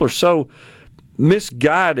 That people are so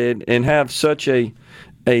misguided and have such a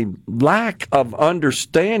lack of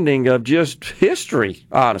understanding of just history,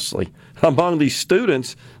 honestly, among these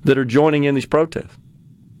students that are joining in these protests.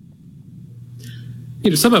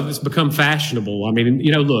 some of it's become fashionable. I mean,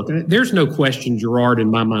 look, there's no question, Gerard, in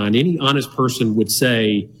my mind, any honest person would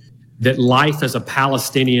say that life as a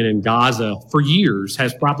Palestinian in Gaza for years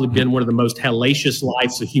has probably been one of the most hellacious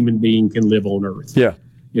lives a human being can live on earth. Yeah.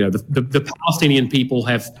 The Palestinian people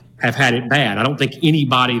have had it bad. I don't think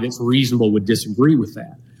anybody that's reasonable would disagree with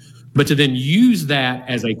that. But to then use that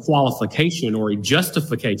as a qualification or a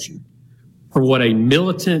justification for what a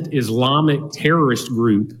militant Islamic terrorist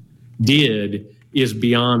group did is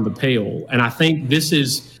beyond the pale. And I think this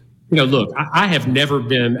is, look, I have never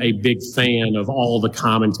been a big fan of all the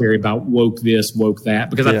commentary about woke this, woke that,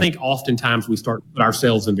 because I think oftentimes we start to put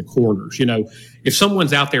ourselves into corners. If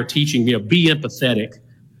someone's out there teaching, be empathetic,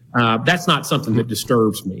 that's not something that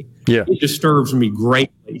disturbs me. Yeah. It disturbs me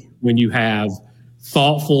greatly when you have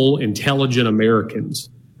thoughtful, intelligent Americans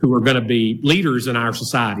who are going to be leaders in our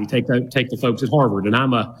society. Take the folks at Harvard, and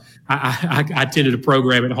I attended a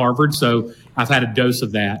program at Harvard, so I've had a dose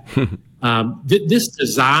of that. This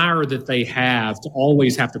desire that they have to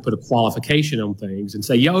always have to put a qualification on things and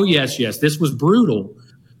say, oh, yes, this was brutal,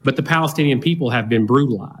 but the Palestinian people have been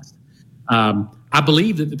brutalized. I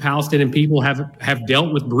believe that the Palestinian people have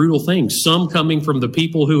dealt with brutal things, some coming from the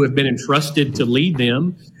people who have been entrusted to lead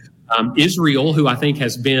them. Israel, who I think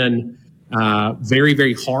has been very,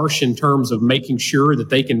 very harsh in terms of making sure that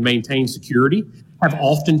they can maintain security, have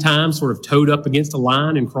oftentimes sort of towed up against a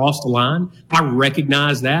line and crossed a line. I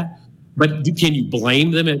recognize that. But can you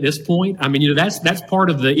blame them at this point? I mean, that's part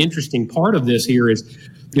of the interesting part of this here is,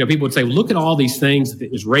 people would say, look at all these things that the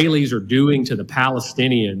Israelis are doing to the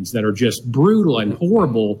Palestinians that are just brutal and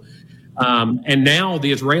horrible. And now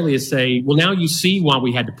the Israelis say, well, now you see why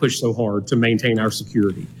we had to push so hard to maintain our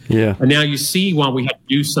security. Yeah. And now you see why we had to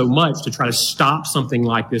do so much to try to stop something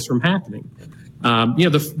like this from happening.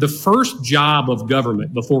 The first job of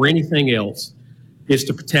government before anything else is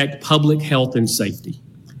to protect public health and safety.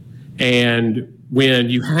 And when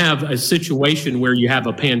you have a situation where you have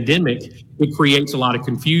a pandemic, it creates a lot of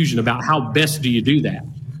confusion about how best do you do that.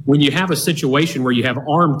 When you have a situation where you have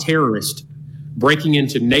armed terrorists breaking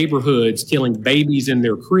into neighborhoods, killing babies in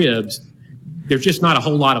their cribs, there's just not a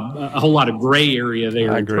whole lot of gray area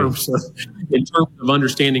there in terms of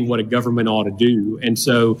understanding what a government ought to do. And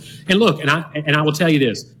look, I will tell you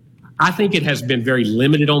this. I think it has been very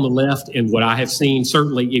limited on the left in what I have seen.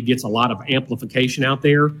 Certainly it gets a lot of amplification out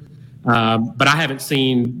there. But I haven't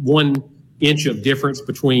seen 1 inch of difference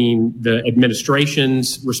between the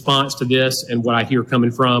administration's response to this and what I hear coming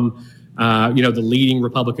from, the leading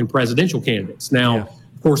Republican presidential candidates. Now,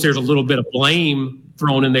 of course, there's a little bit of blame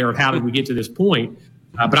thrown in there of how did we get to this point.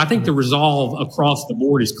 But I think the resolve across the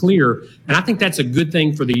board is clear. And I think that's a good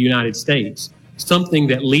thing for the United States, something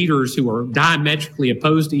that leaders who are diametrically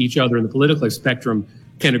opposed to each other in the political spectrum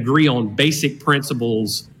can agree on basic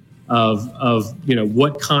principles of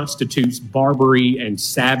what constitutes barbary and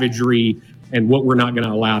savagery and what we're not going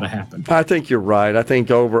to allow to happen. I think you're right. I think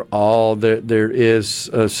overall there is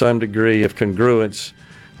some degree of congruence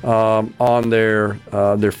on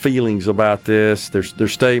their feelings about this. Their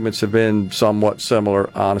statements have been somewhat similar,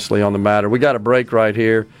 honestly, on the matter. We got a break right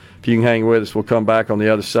here. If you can hang with us, we'll come back on the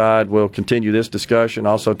other side. We'll continue this discussion,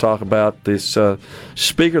 also talk about this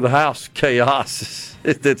Speaker of the House chaos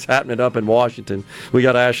that's happening up in Washington. We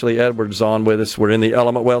got Ashley Edwards on with us. We're in the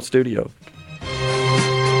Element Wealth studio.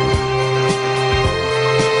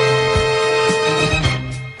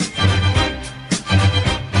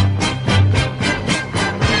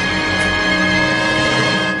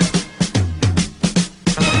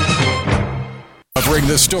 Covering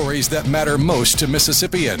the stories that matter most to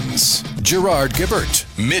Mississippians. Gerard Gibert,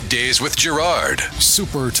 Middays with Gerard,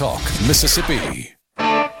 SuperTalk Mississippi.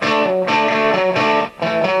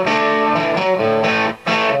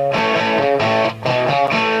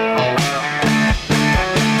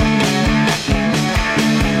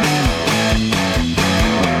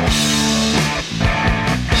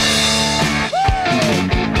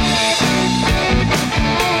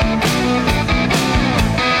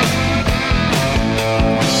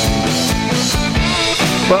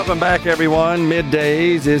 Welcome back, everyone.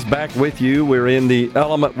 Middays is back with you. We're in the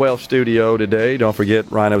Element Wealth studio today. Don't forget,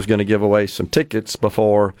 Rhino's going to give away some tickets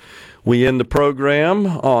before we end the program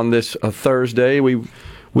on this Thursday.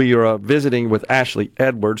 We are visiting with Ashley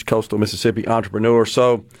Edwards, Coastal Mississippi entrepreneur.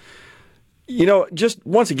 So, just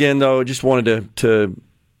once again, though, just wanted to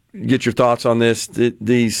get your thoughts on this.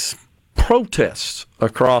 These protests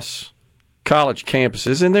across college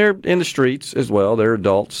campuses, and they're in the streets as well. They're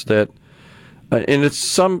adults that. And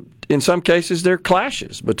in some cases, there are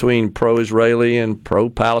clashes between pro-Israeli and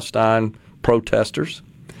pro-Palestine protesters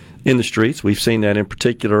in the streets. We've seen that in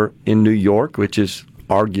particular in New York, which is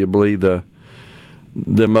arguably the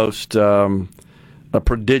the most a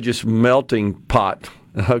prodigious melting pot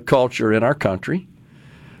culture in our country.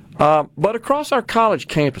 But across our college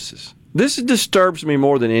campuses, this disturbs me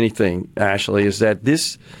more than anything, Ashley, is that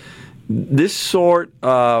this sort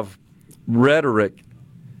of rhetoric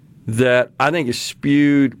that I think is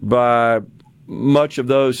spewed by much of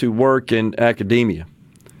those who work in academia,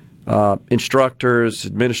 instructors,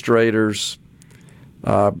 administrators,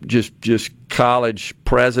 just college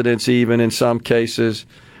presidents even in some cases,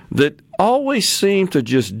 that always seem to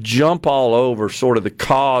just jump all over sort of the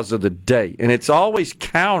cause of the day. And it's always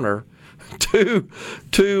counter to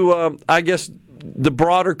I guess, the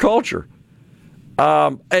broader culture.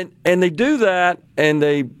 And they do that, and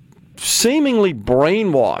they seemingly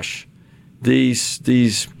brainwash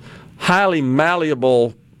these highly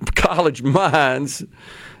malleable college minds,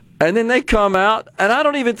 and then they come out, and I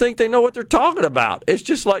don't even think they know what they're talking about. It's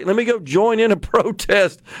just like, let me go join in a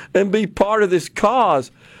protest and be part of this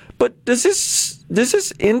cause. But does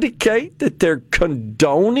this indicate that they're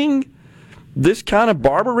condoning this kind of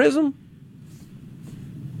barbarism?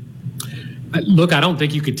 Look, I don't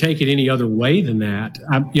think you could take it any other way than that.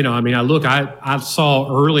 I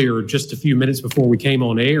saw earlier, just a few minutes before we came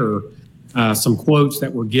on air, some quotes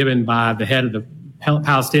that were given by the head of the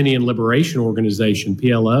Palestinian Liberation Organization,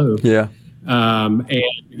 PLO. Yeah. And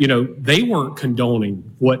they weren't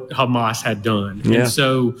condoning what Hamas had done. Yeah. And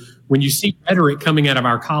so when you see rhetoric coming out of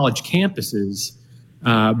our college campuses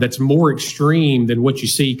that's more extreme than what you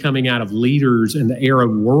see coming out of leaders in the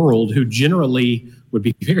Arab world who generally would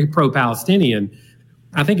be very pro-Palestinian,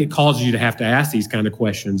 I think it causes you to have to ask these kind of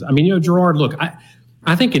questions. I mean, Gerard, look,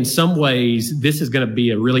 I think in some ways this is going to be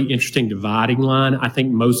a really interesting dividing line. I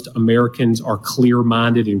think most Americans are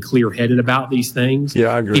clear-minded and clear-headed about these things.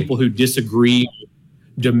 Yeah, I agree. People who disagree with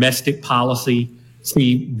domestic policy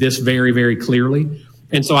see this very, very clearly.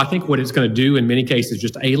 And so I think what it's going to do in many cases is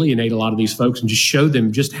just alienate a lot of these folks and just show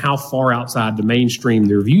them just how far outside the mainstream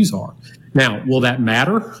their views are. Now, will that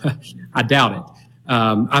matter? I doubt it.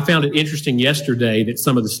 I found it interesting yesterday that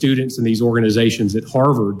some of the students in these organizations at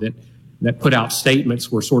Harvard that put out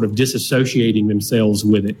statements were sort of disassociating themselves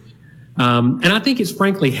with it. And I think it's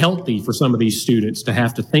frankly healthy for some of these students to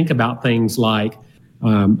have to think about things like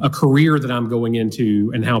a career that I'm going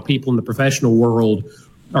into and how people in the professional world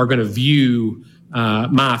are going to view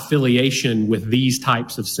my affiliation with these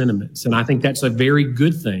types of sentiments. And I think that's a very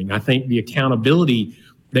good thing. I think the accountability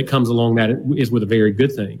that comes along that is with a very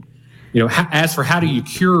good thing. As for how do you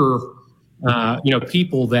cure,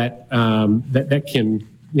 people that can,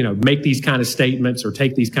 make these kind of statements or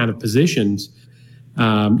take these kind of positions,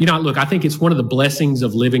 look, I think it's one of the blessings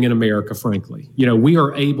of living in America, frankly. We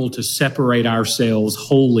are able to separate ourselves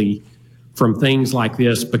wholly from things like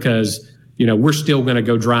this because, we're still going to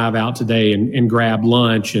go drive out today and grab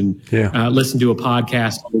lunch and listen to a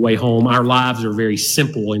podcast on the way home. Our lives are very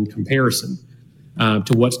simple in comparison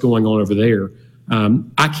to what's going on over there.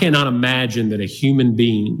 I cannot imagine that a human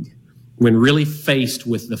being, when really faced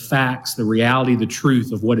with the facts, the reality, the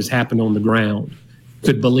truth of what has happened on the ground,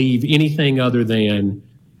 could believe anything other than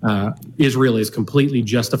Israel is completely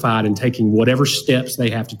justified in taking whatever steps they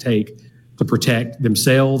have to take to protect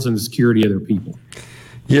themselves and the security of their people.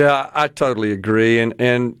 Yeah, I totally agree, and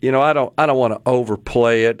I don't want to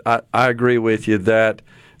overplay it. I agree with you that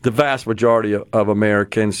the vast majority of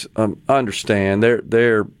Americans understand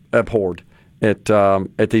they're abhorred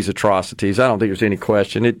at these atrocities. I don't think there's any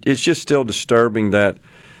question. It's just still disturbing that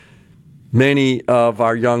many of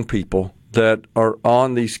our young people that are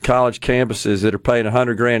on these college campuses that are paying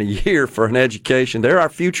 $100,000 a year for an education, they're our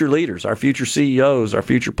future leaders, our future CEOs, our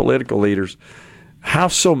future political leaders. How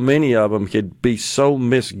so many of them could be so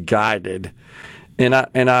misguided, and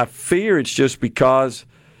I fear it's just because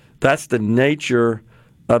that's the nature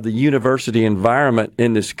of the university environment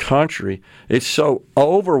in this country. It's so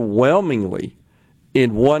overwhelmingly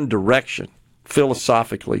in one direction,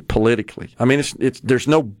 philosophically, politically. I mean, there's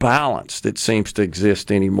no balance that seems to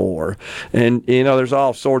exist anymore. And, there's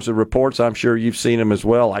all sorts of reports, I'm sure you've seen them as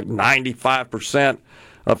well, like 95%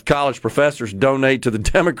 of college professors donate to the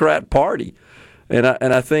Democrat Party. And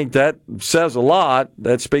I think that says a lot.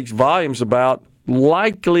 That speaks volumes about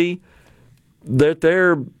likely that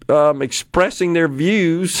they're expressing their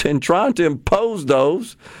views and trying to impose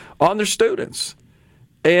those on their students.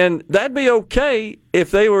 And that'd be okay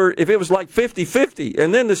if it was like 50-50,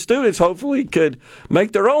 and then the students hopefully could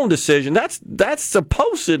make their own decision. That's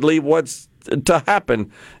supposedly what's to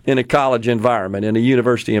happen in a college environment, in a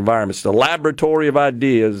university environment. It's the laboratory of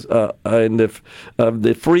ideas and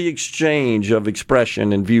the free exchange of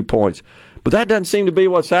expression and viewpoints. But that doesn't seem to be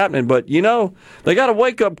what's happening. But, they got a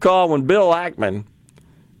wake-up call when Bill Ackman,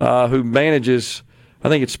 who manages I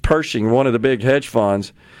think it's Pershing, one of the big hedge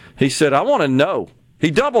funds. He said, I want to know. He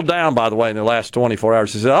doubled down, by the way, in the last 24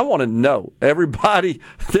 hours. He said, I want to know everybody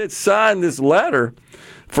that signed this letter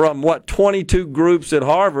from 22 groups at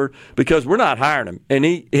Harvard, because we're not hiring them. And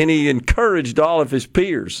he encouraged all of his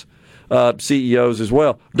peers, CEOs as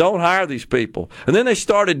well, don't hire these people. And then they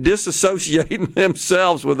started disassociating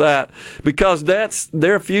themselves with that because that's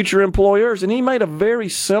their future employers. And he made a very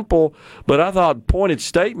simple, but I thought pointed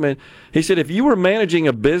statement. He said, if you were managing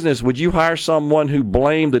a business, would you hire someone who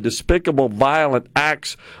blamed the despicable, violent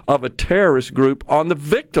acts of a terrorist group on the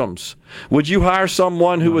victims? Would you hire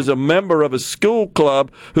someone who was a member of a school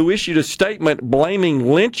club who issued a statement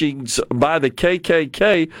blaming lynchings by the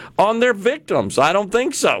KKK on their victims? I don't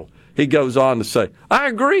think so. He goes on to say, I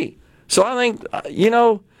agree. So I think,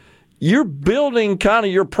 you're building kind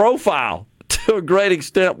of your profile to a great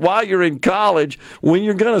extent while you're in college. When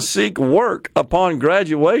you're going to seek work upon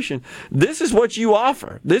graduation, this is what you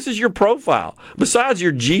offer. This is your profile. Besides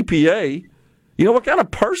your GPA, what kind of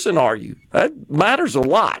person are you? That matters a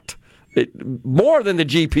lot. More than the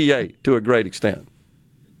GPA to a great extent.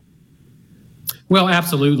 Well,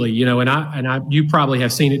 absolutely. You probably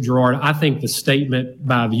have seen it, Gerard. I think the statement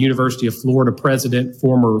by the University of Florida president,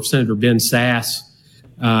 former Senator Ben Sasse,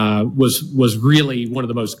 was really one of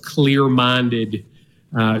the most clear-minded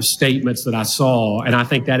statements that I saw, and I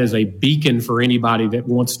think that is a beacon for anybody that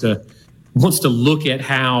wants to look at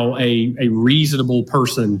how a reasonable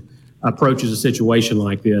person approaches a situation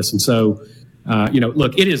like this. And so,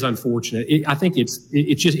 look, it is unfortunate. I think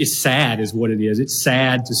it's sad, is what it is. It's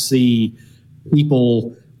sad to see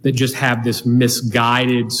people that just have this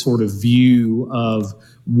misguided sort of view of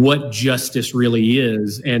what justice really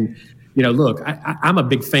is. And, look, I'm a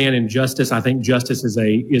big fan in justice. I think justice is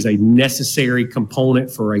a necessary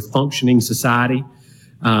component for a functioning society.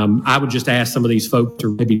 I would just ask some of these folks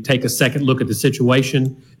to maybe take a second look at the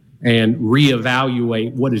situation and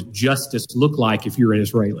reevaluate what does justice look like if you're an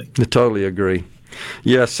Israeli. I totally agree.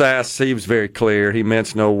 Yeah, Sass, he was very clear. He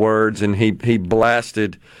minced no words, and he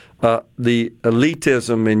blasted the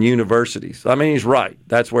elitism in universities. I mean, he's right.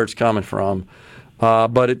 That's where it's coming from.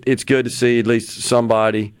 But it's good to see at least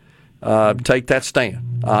somebody take that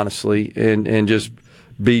stand, honestly, and just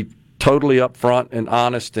be totally upfront and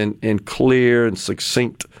honest and clear and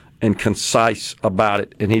succinct and concise about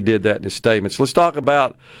it. And he did that in his statements. Let's talk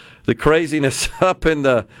about the craziness up in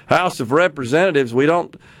the House of Representatives. We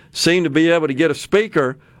don't seem to be able to get a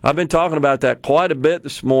speaker. I've been talking about that quite a bit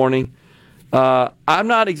this morning. I'm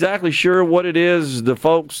not exactly sure what it is the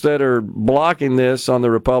folks that are blocking this on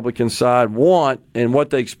the Republican side want and what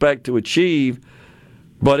they expect to achieve,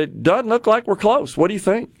 but it doesn't look like we're close. What do you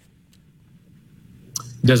think?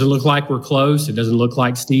 It doesn't look like we're close. It doesn't look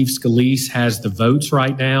like Steve Scalise has the votes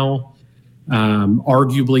right now.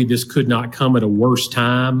 Arguably, this could not come at a worse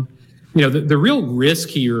time. The real risk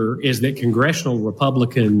here is that congressional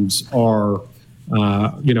Republicans are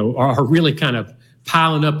really kind of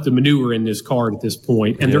piling up the manure in this card at this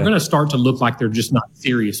point, and they're going to start to look like they're just not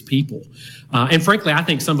serious people. And frankly, I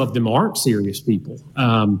think some of them aren't serious people.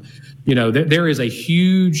 There is a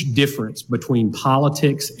huge difference between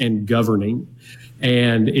politics and governing.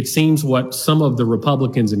 And it seems what some of the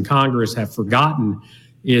Republicans in Congress have forgotten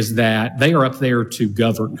is that they are up there to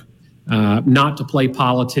govern, not to play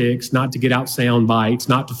politics, not to get out sound bites,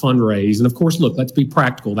 not to fundraise. And of course, look, let's be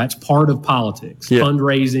practical. That's part of politics,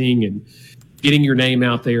 fundraising and getting your name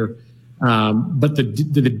out there. But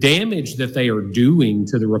the damage that they are doing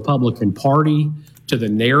to the Republican Party, to the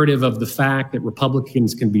narrative of the fact that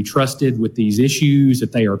Republicans can be trusted with these issues,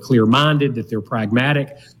 that they are clear-minded, that they're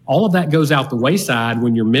pragmatic, all of that goes out the wayside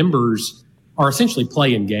when your members are essentially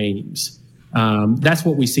playing games. That's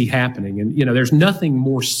what we see happening. And, there's nothing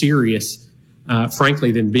more serious,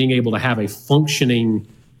 frankly, than being able to have a functioning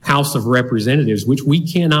House of Representatives, which we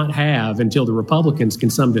cannot have until the Republicans can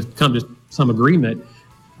come to some agreement.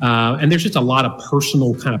 And there's just a lot of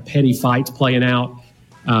personal kind of petty fights playing out.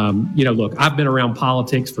 Look, I've been around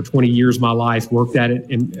politics for 20 years of my life, worked at it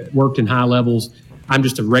and worked in high levels. I'm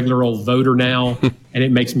just a regular old voter now, and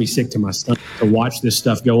it makes me sick to my stomach to watch this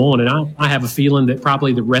stuff go on. And I have a feeling that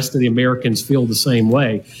probably the rest of the Americans feel the same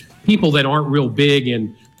way. People that aren't real big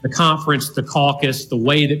in the conference, the caucus, the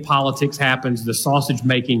way that politics happens, the sausage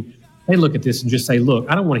making, they look at this and just say, look,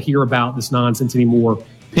 I don't want to hear about this nonsense anymore.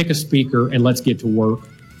 Pick a speaker and let's get to work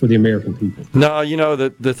for the American people. No,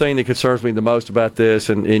 the thing that concerns me the most about this,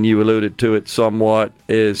 and you alluded to it somewhat,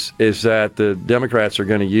 is that the Democrats are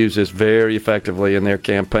going to use this very effectively in their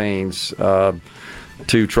campaigns.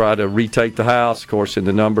 to try to retake the House, of course, in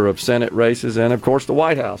the number of Senate races, and, of course, the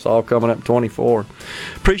White House, all coming up 24.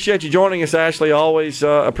 Appreciate you joining us, Ashley. Always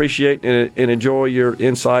appreciate and enjoy your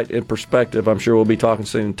insight and perspective. I'm sure we'll be talking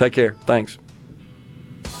soon. Take care. Thanks.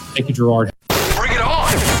 Thank you, Gerard. Bring it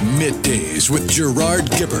on. Middays with Gerard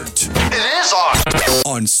Gibert. It is on.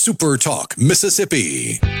 On SuperTalk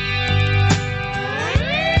Mississippi.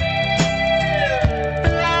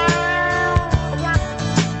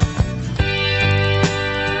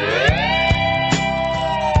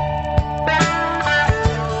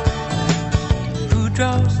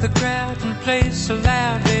 Draws the crowd and plays so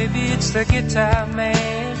loud, baby, it's the guitar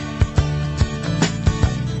man.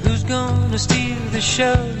 Who's gonna steal the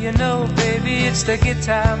show? You know, baby, it's the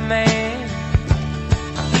guitar man.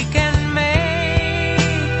 He can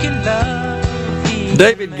make you love.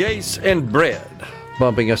 David Gase and Bread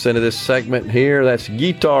bumping us into this segment here. That's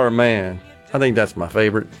Guitar Man. I think that's my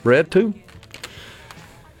favorite. Bread, too?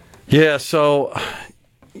 Yeah, so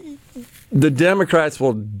the Democrats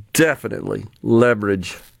will definitely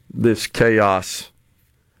leverage this chaos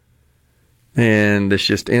and this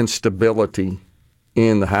just instability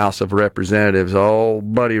in the House of Representatives.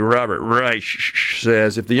 Old buddy Robert Reich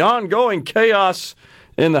says, if the ongoing chaos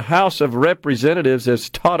in the House of Representatives has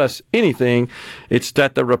taught us anything, it's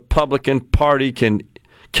that the Republican Party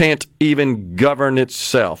can't even govern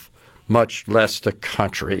itself, much less the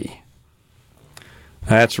country.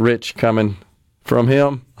 That's rich coming from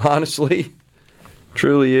him, honestly.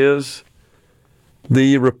 Truly is.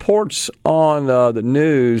 The reports on the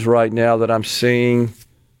news right now that I'm seeing,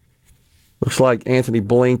 looks like Anthony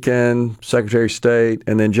Blinken, Secretary of State,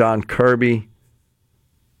 and then John Kirby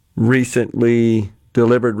recently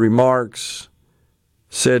delivered remarks,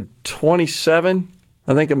 said 27,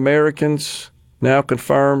 I think, Americans now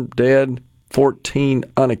confirmed dead, 14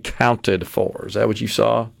 unaccounted for. Is that what you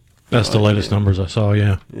saw? That's the latest numbers I saw,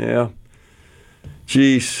 yeah. Yeah.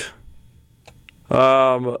 Jeez.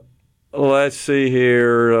 Let's see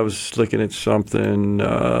here. I was looking at something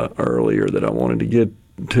earlier that I wanted to get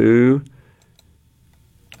to.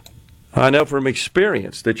 I know from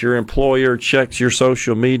experience that your employer checks your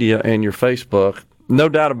social media and your Facebook. No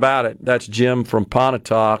doubt about it. That's Jim from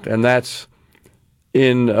Pontotoc, and that's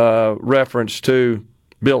in reference to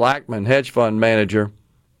Bill Ackman, hedge fund manager,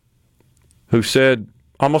 who said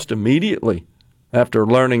almost immediately after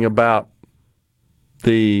learning about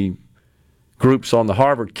the groups on the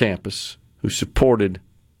Harvard campus who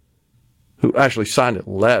actually signed a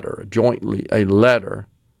letter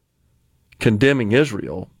condemning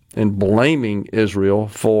Israel and blaming Israel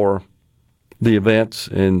for the events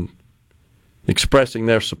and expressing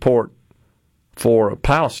their support for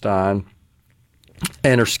Palestine,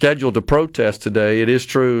 and are scheduled to protest today. It is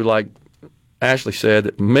true, like Ashley said,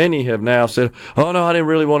 that many have now said, oh, no, I didn't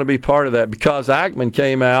really want to be part of that, because Ackman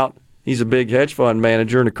came out. He's a big hedge fund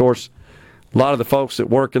manager, and, of course, a lot of the folks that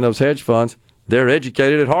work in those hedge funds, they're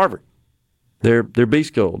educated at Harvard. They're B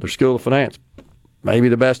school, their school of finance, maybe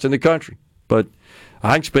the best in the country. But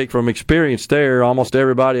I can speak from experience there. Almost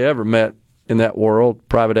everybody I ever met in that world,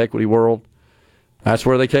 private equity world, that's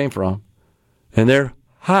where they came from. And they're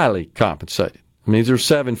highly compensated. I mean, these are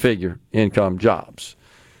 7-figure income jobs.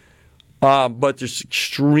 But there's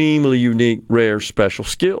extremely unique, rare, special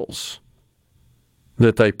skills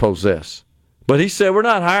that they possess. But he said, we're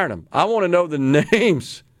not hiring them. I want to know the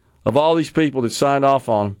names of all these people that signed off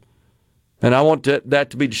on them, and I want that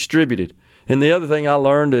to be distributed. And the other thing I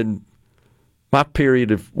learned in my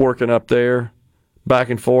period of working up there, back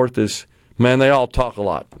and forth, is, man, they all talk a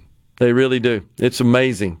lot. They really do. It's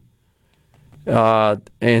amazing.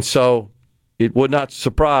 And so it would not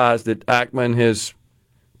surprise that Ackman has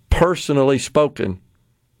personally spoken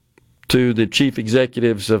to the chief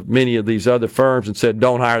executives of many of these other firms and said,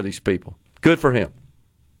 don't hire these people. Good for him.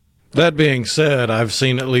 That being said, I've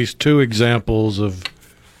seen at least 2 examples of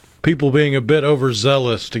people being a bit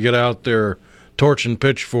overzealous to get out their torch and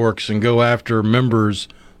pitchforks and go after members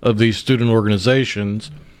of these student organizations,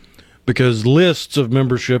 because lists of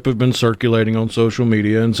membership have been circulating on social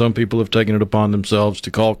media, and some people have taken it upon themselves to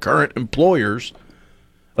call current employers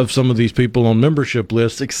of some of these people on membership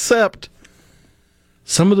lists, except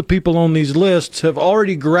some of the people on these lists have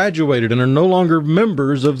already graduated and are no longer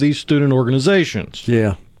members of these student organizations.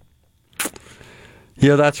 Yeah.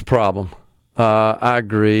 Yeah, that's a problem. I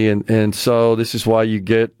agree. And so this is why you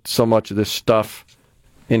get so much of this stuff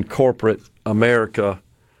in corporate America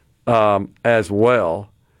as well.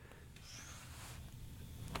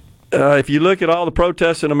 If you look at all the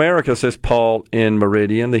protests in America, says Paul in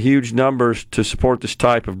Meridian, the huge numbers to support this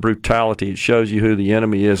type of brutality, it shows you who the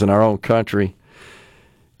enemy is in our own country.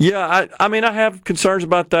 Yeah, I mean, I have concerns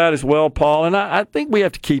about that as well, Paul, and I think we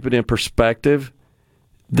have to keep it in perspective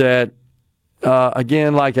that,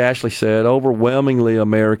 again, like Ashley said, overwhelmingly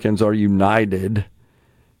Americans are united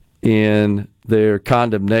in their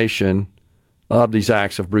condemnation of these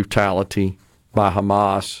acts of brutality by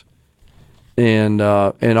Hamas and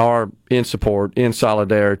are in support, in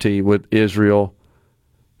solidarity with Israel.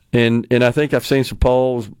 And I think I've seen some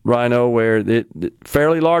polls, Rhino, where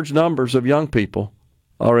fairly large numbers of young people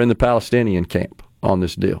are in the Palestinian camp on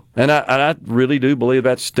this deal. And I really do believe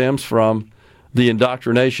that stems from the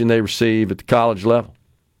indoctrination they receive at the college level.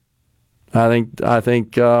 I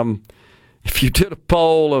think if you did a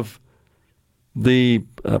poll of the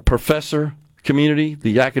professor community,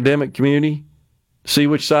 the academic community, see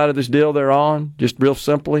which side of this deal they're on, just real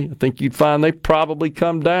simply, I think you'd find they probably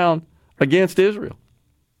come down against Israel.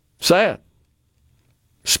 Sad.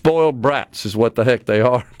 Spoiled brats is what the heck they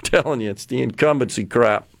are. I'm telling you, it's the incumbency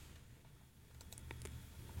crap.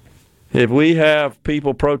 If we have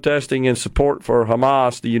people protesting in support for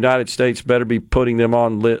Hamas, the United States better be putting them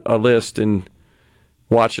on a list and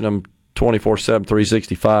watching them 24/7,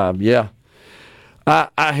 365. Yeah,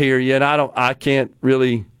 I hear you, and I can't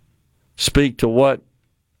really speak to what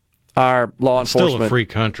our law enforcement. Still a free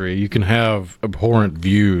country. You can have abhorrent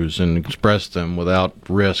views and express them without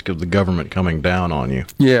risk of the government coming down on you.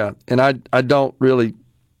 Yeah, and I don't really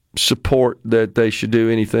support that they should do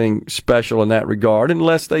anything special in that regard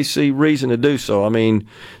unless they see reason to do so. I mean,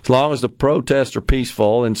 as long as the protests are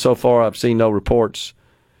peaceful, and so far I've seen no reports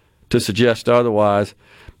to suggest otherwise,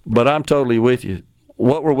 but I'm totally with you.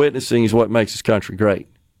 What we're witnessing is what makes this country great,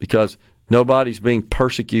 because nobody's being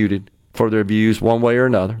persecuted for their views one way or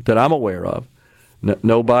another that I'm aware of.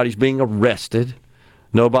 Nobody's being arrested.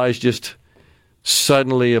 Nobody's just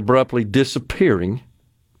suddenly, abruptly disappearing.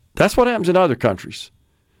 That's what happens in other countries.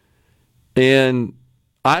 And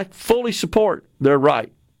I fully support their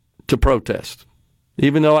right to protest,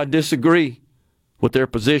 even though I disagree with their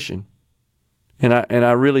position. And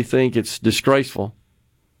I really think it's disgraceful.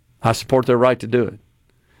 I support their right to do it.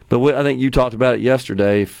 But I think you talked about it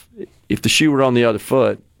yesterday. If the shoe were on the other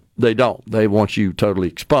foot, they don't. They want you totally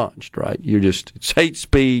expunged, right? It's hate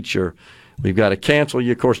speech, or we've got to cancel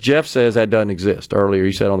you. Of course, Jeff says that doesn't exist. Earlier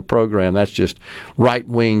he said on the program that's just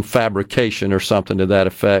right-wing fabrication or something to that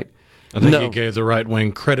effect. I think he gave the right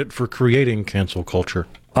wing credit for creating cancel culture.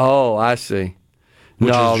 Oh, I see.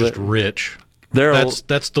 Which is just rich.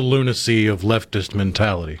 That's the lunacy of leftist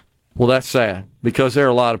mentality. Well, that's sad, because there are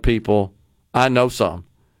a lot of people, I know some,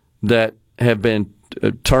 that have been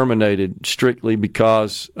terminated strictly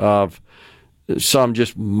because of some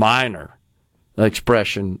just minor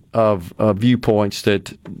expression of viewpoints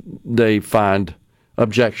that they find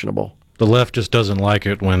objectionable. The left just doesn't like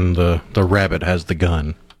it when the rabbit has the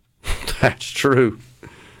gun. That's true.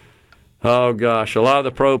 Oh, gosh. A lot of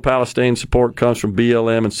the pro-Palestinian support comes from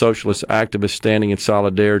BLM and socialist activists standing in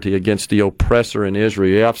solidarity against the oppressor in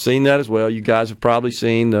Israel. Yeah, I've seen that as well. You guys have probably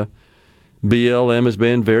seen the BLM has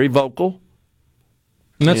been very vocal.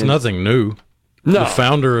 And that's nothing new. No. The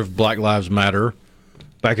founder of Black Lives Matter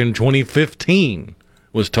back in 2015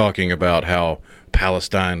 was talking about how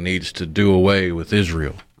Palestine needs to do away with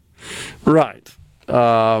Israel. Right.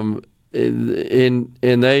 And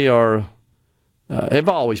they are have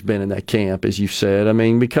always been in that camp, as you said. I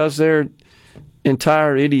mean, because their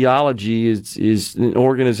entire ideology is an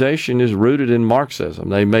organization is rooted in Marxism.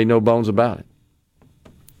 They made no bones about it.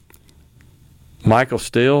 Michael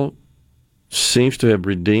Steele seems to have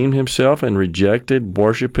redeemed himself and rejected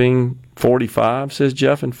worshiping 45, says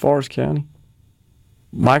Jeff in Forest County.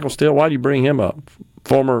 Michael Steele, why do you bring him up?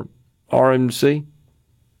 Former RMC?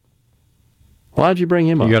 Why'd you bring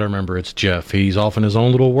him up? You got to remember, it's Jeff. He's off in his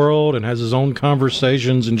own little world and has his own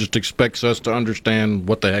conversations and just expects us to understand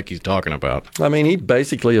what the heck he's talking about. I mean, he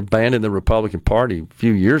basically abandoned the Republican Party a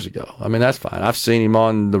few years ago. I mean, that's fine. I've seen him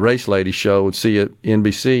on the Race Lady show at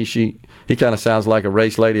NBC. He kind of sounds like a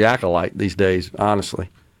Race Lady acolyte these days, honestly.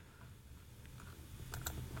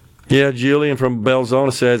 Yeah, Julian from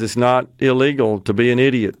Belzona says it's not illegal to be an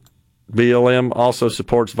idiot. BLM also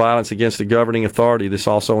supports violence against the governing authority. This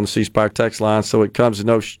also on the ceasefire text line, so it comes to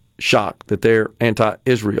no shock that they're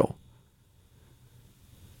anti-Israel.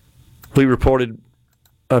 We reported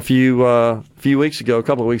a couple of weeks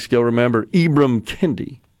ago, remember, Ibram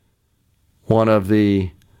Kendi, one of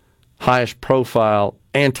the highest profile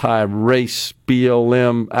anti-race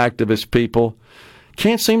BLM activist people,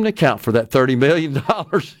 can't seem to account for that $30 million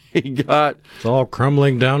he got. It's all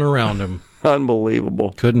crumbling down around him.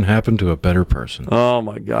 Unbelievable. Couldn't happen to a better person. Oh,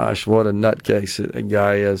 my gosh. What a nutcase that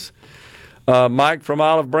guy is. Mike from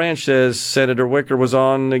Olive Branch says Senator Wicker was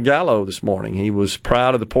on the Gallo this morning. He was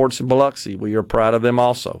proud of the ports in Biloxi. We are proud of them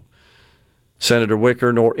also. Senator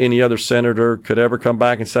Wicker nor any other senator could ever come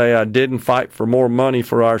back and say, I didn't fight for more money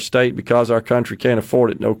for our state because our country can't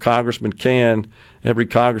afford it. No congressman can. Every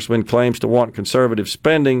congressman claims to want conservative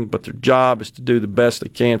spending, but their job is to do the best they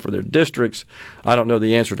can for their districts. I don't know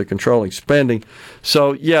the answer to controlling spending.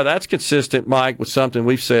 So, yeah, that's consistent, Mike, with something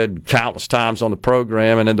we've said countless times on the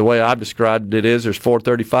program. And then the way I've described it is there's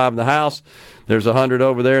 435 in the House, there's 100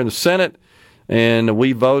 over there in the Senate. And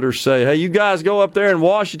we voters say, hey, you guys go up there in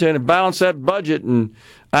Washington and balance that budget and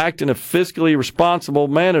act in a fiscally responsible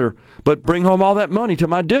manner, but bring home all that money to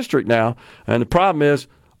my district now. And the problem is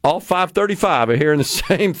all 535 are hearing the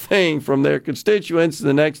same thing from their constituents.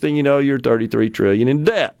 The next thing you know, you're $33 trillion in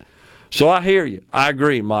debt. So I hear you. I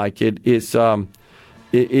agree, Mike. It is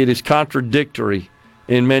contradictory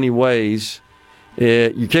in many ways.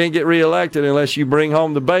 You can't get reelected unless you bring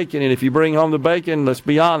home the bacon. And if you bring home the bacon, let's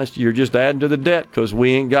be honest, you're just adding to the debt because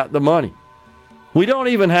we ain't got the money. We don't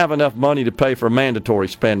even have enough money to pay for mandatory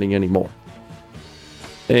spending anymore.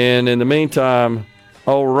 And in the meantime,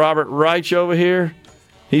 old Robert Reich over here,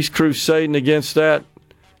 he's crusading against that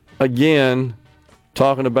again,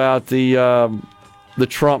 talking about the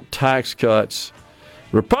Trump tax cuts.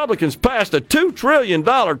 Republicans passed a $2 trillion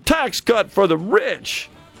tax cut for the rich.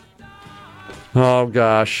 Oh,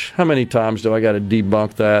 gosh. How many times do I got to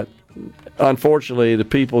debunk that? Unfortunately, the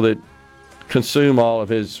people that consume all of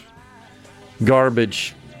his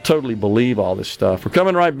garbage totally believe all this stuff. We're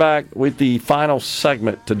coming right back with the final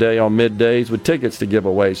segment today on Middays with tickets to give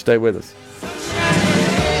away. Stay with us.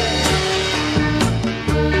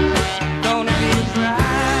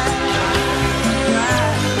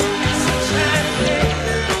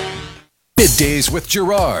 Middays with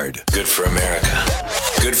Gerard. Good for America.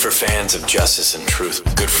 Good for fans of justice and truth.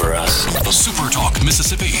 Good for us. SuperTalk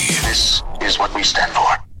Mississippi. This is what we stand for.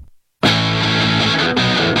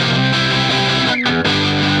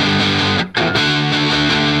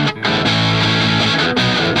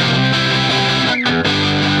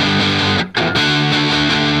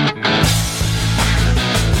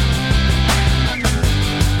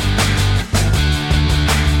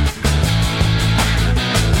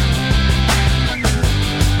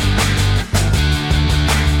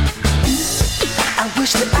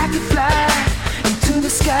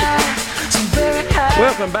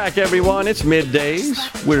 Welcome back, everyone. It's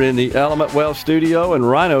Middays. We're in the Element Well studio, and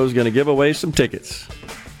Rhino's going to give away some tickets.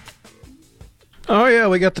 Oh, yeah,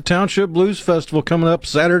 we got the Township Blues Festival coming up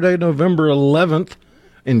Saturday, November 11th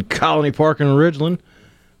in Colony Park in Ridgeland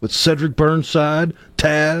with Cedric Burnside,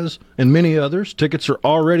 Taz, and many others. Tickets are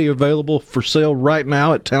already available for sale right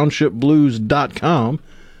now at townshipblues.com.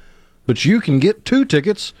 But you can get 2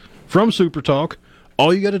 tickets from SuperTalk.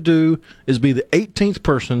 All you got to do is be the 18th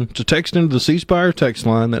person to text into the C Spire text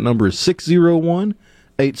line. That number is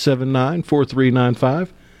 601-879-4395.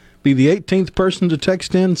 Be the 18th person to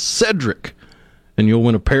text in Cedric, and you'll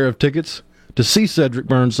win a pair of tickets to see Cedric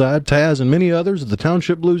Burnside, Taz, and many others at the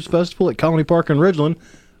Township Blues Festival at Colony Park in Ridgeland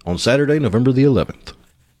on Saturday, November the 11th.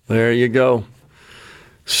 There you go.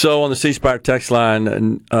 So on the C Spire text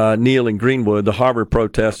line, Neil in Greenwood, the harbor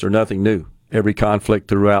protests are nothing new. Every conflict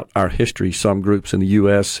throughout our history, some groups in the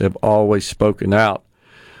U.S. have always spoken out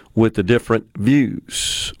with the different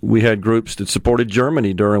views. We had groups that supported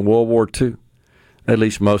Germany during World War II. At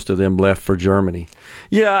least most of them left for Germany.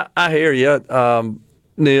 Yeah, I hear you,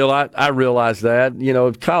 Neil. I realize that. You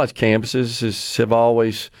know, college campuses have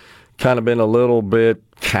always kind of been a little bit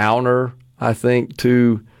counter, I think,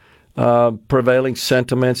 to prevailing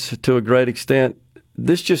sentiments to a great extent.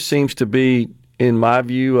 This just seems to be, in my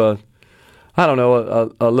view, a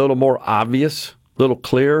little more obvious, a little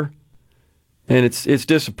clearer, and it's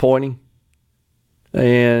disappointing.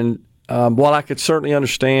 And while I could certainly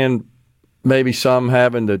understand maybe some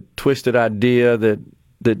having the twisted idea that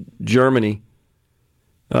Germany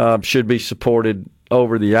should be supported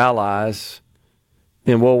over the Allies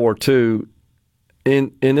in World War II,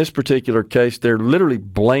 in this particular case, they're literally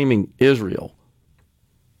blaming Israel.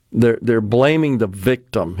 They're blaming the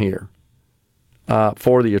victim here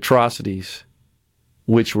for the atrocities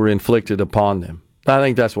which were inflicted upon them. I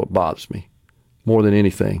think that's what bothers me more than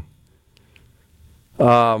anything.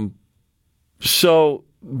 So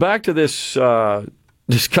back to this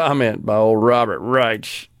comment by old Robert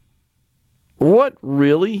Reich. What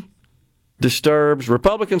really disturbs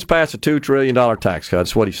Republicans passed a $2 trillion tax cut,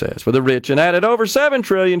 that's what he says, for the rich, and added over $7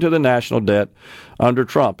 trillion to the national debt under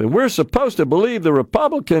Trump. And we're supposed to believe the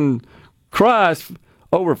Republican cries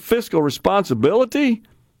over fiscal responsibility?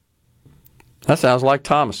 That sounds like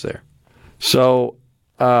Thomas there. So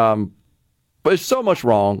there's so much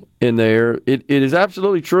wrong in there. It is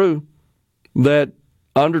absolutely true that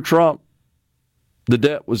under Trump, the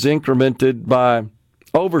debt was incremented by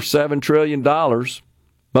over $7 trillion,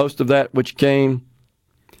 most of that which came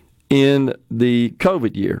in the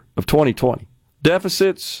COVID year of 2020.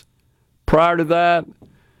 Deficits prior to that,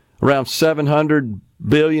 around $700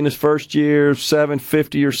 billion his first year,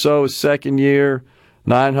 $750 or so his second year,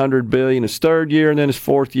 $900 billion his third year, and then his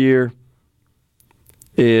fourth year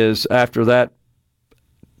is after that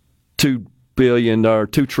 $2 billion or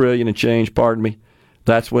 $2 trillion and change, pardon me.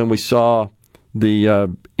 That's when we saw the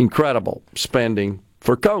incredible spending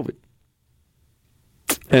for COVID.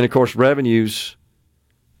 And, of course, revenues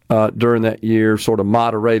during that year sort of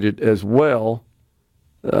moderated as well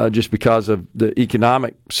just because of the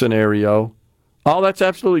economic scenario. All that's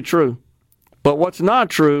absolutely true. But what's not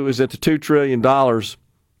true is that the $2 trillion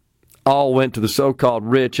all went to the so-called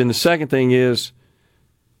rich. And the second thing is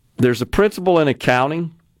there's a principle in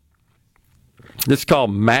accounting that's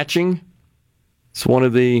called matching. It's one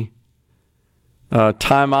of the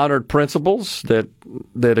time-honored principles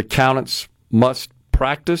that accountants must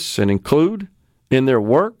practice and include in their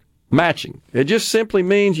work. Matching. It just simply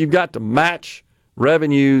means you've got to match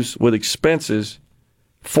revenues with expenses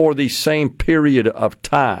for the same period of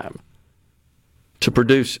time to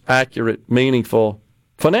produce accurate, meaningful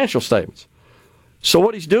financial statements. So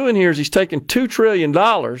what he's doing here is he's taking $2 trillion,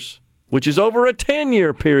 which is over a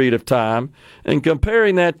 10-year period of time, and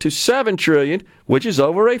comparing that to $7 trillion, which is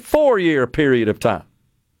over a 4-year period of time.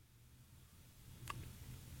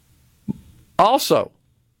 Also,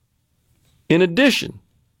 in addition,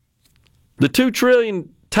 the $2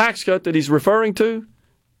 trillion tax cut that he's referring to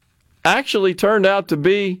actually turned out to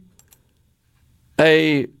be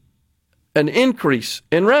an increase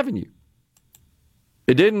in revenue.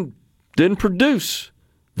 It didn't produce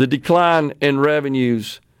the decline in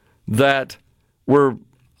revenues that were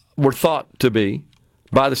thought to be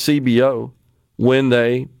by the CBO when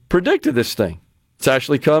they predicted this thing. It's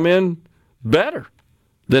actually come in better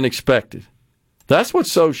than expected. That's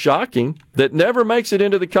what's so shocking that never makes it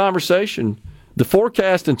into the conversation. The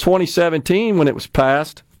forecast in 2017 when it was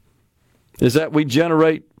passed is that we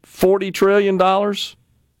generate $40 trillion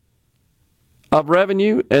of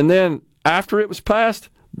revenue, and then after it was passed,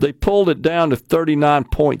 they pulled it down to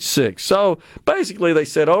 39.6. So basically they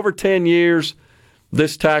said over 10 years,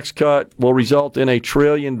 this tax cut will result in $1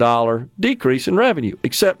 trillion decrease in revenue.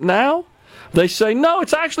 Except now they say, no,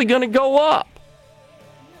 it's actually going to go up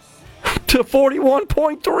to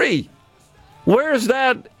 41.3. Where is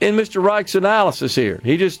that in Mr. Reich's analysis here?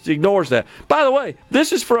 He just ignores that. By the way,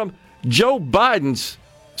 this is from Joe Biden's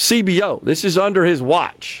CBO. This is under his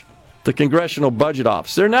watch, the Congressional Budget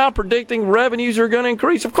Office. They're now predicting revenues are going to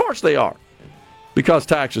increase. Of course they are, because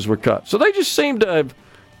taxes were cut. So they just seem to have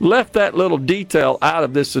left that little detail out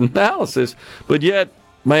of this analysis. But yet,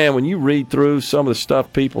 man, when you read through some of the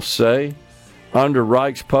stuff people say under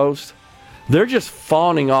Reich's post, they're just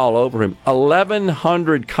fawning all over him.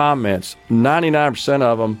 1,100 comments, 99%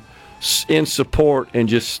 of them in support and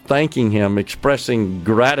just thanking him, expressing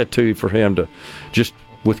gratitude for him to just,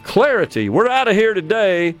 with clarity. We're out of here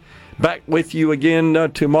today. Back with you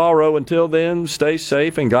again tomorrow. Until then, stay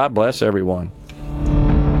safe and God bless everyone.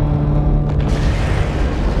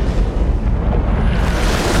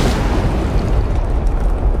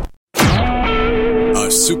 A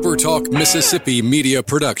SuperTalk Mississippi Media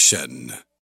production.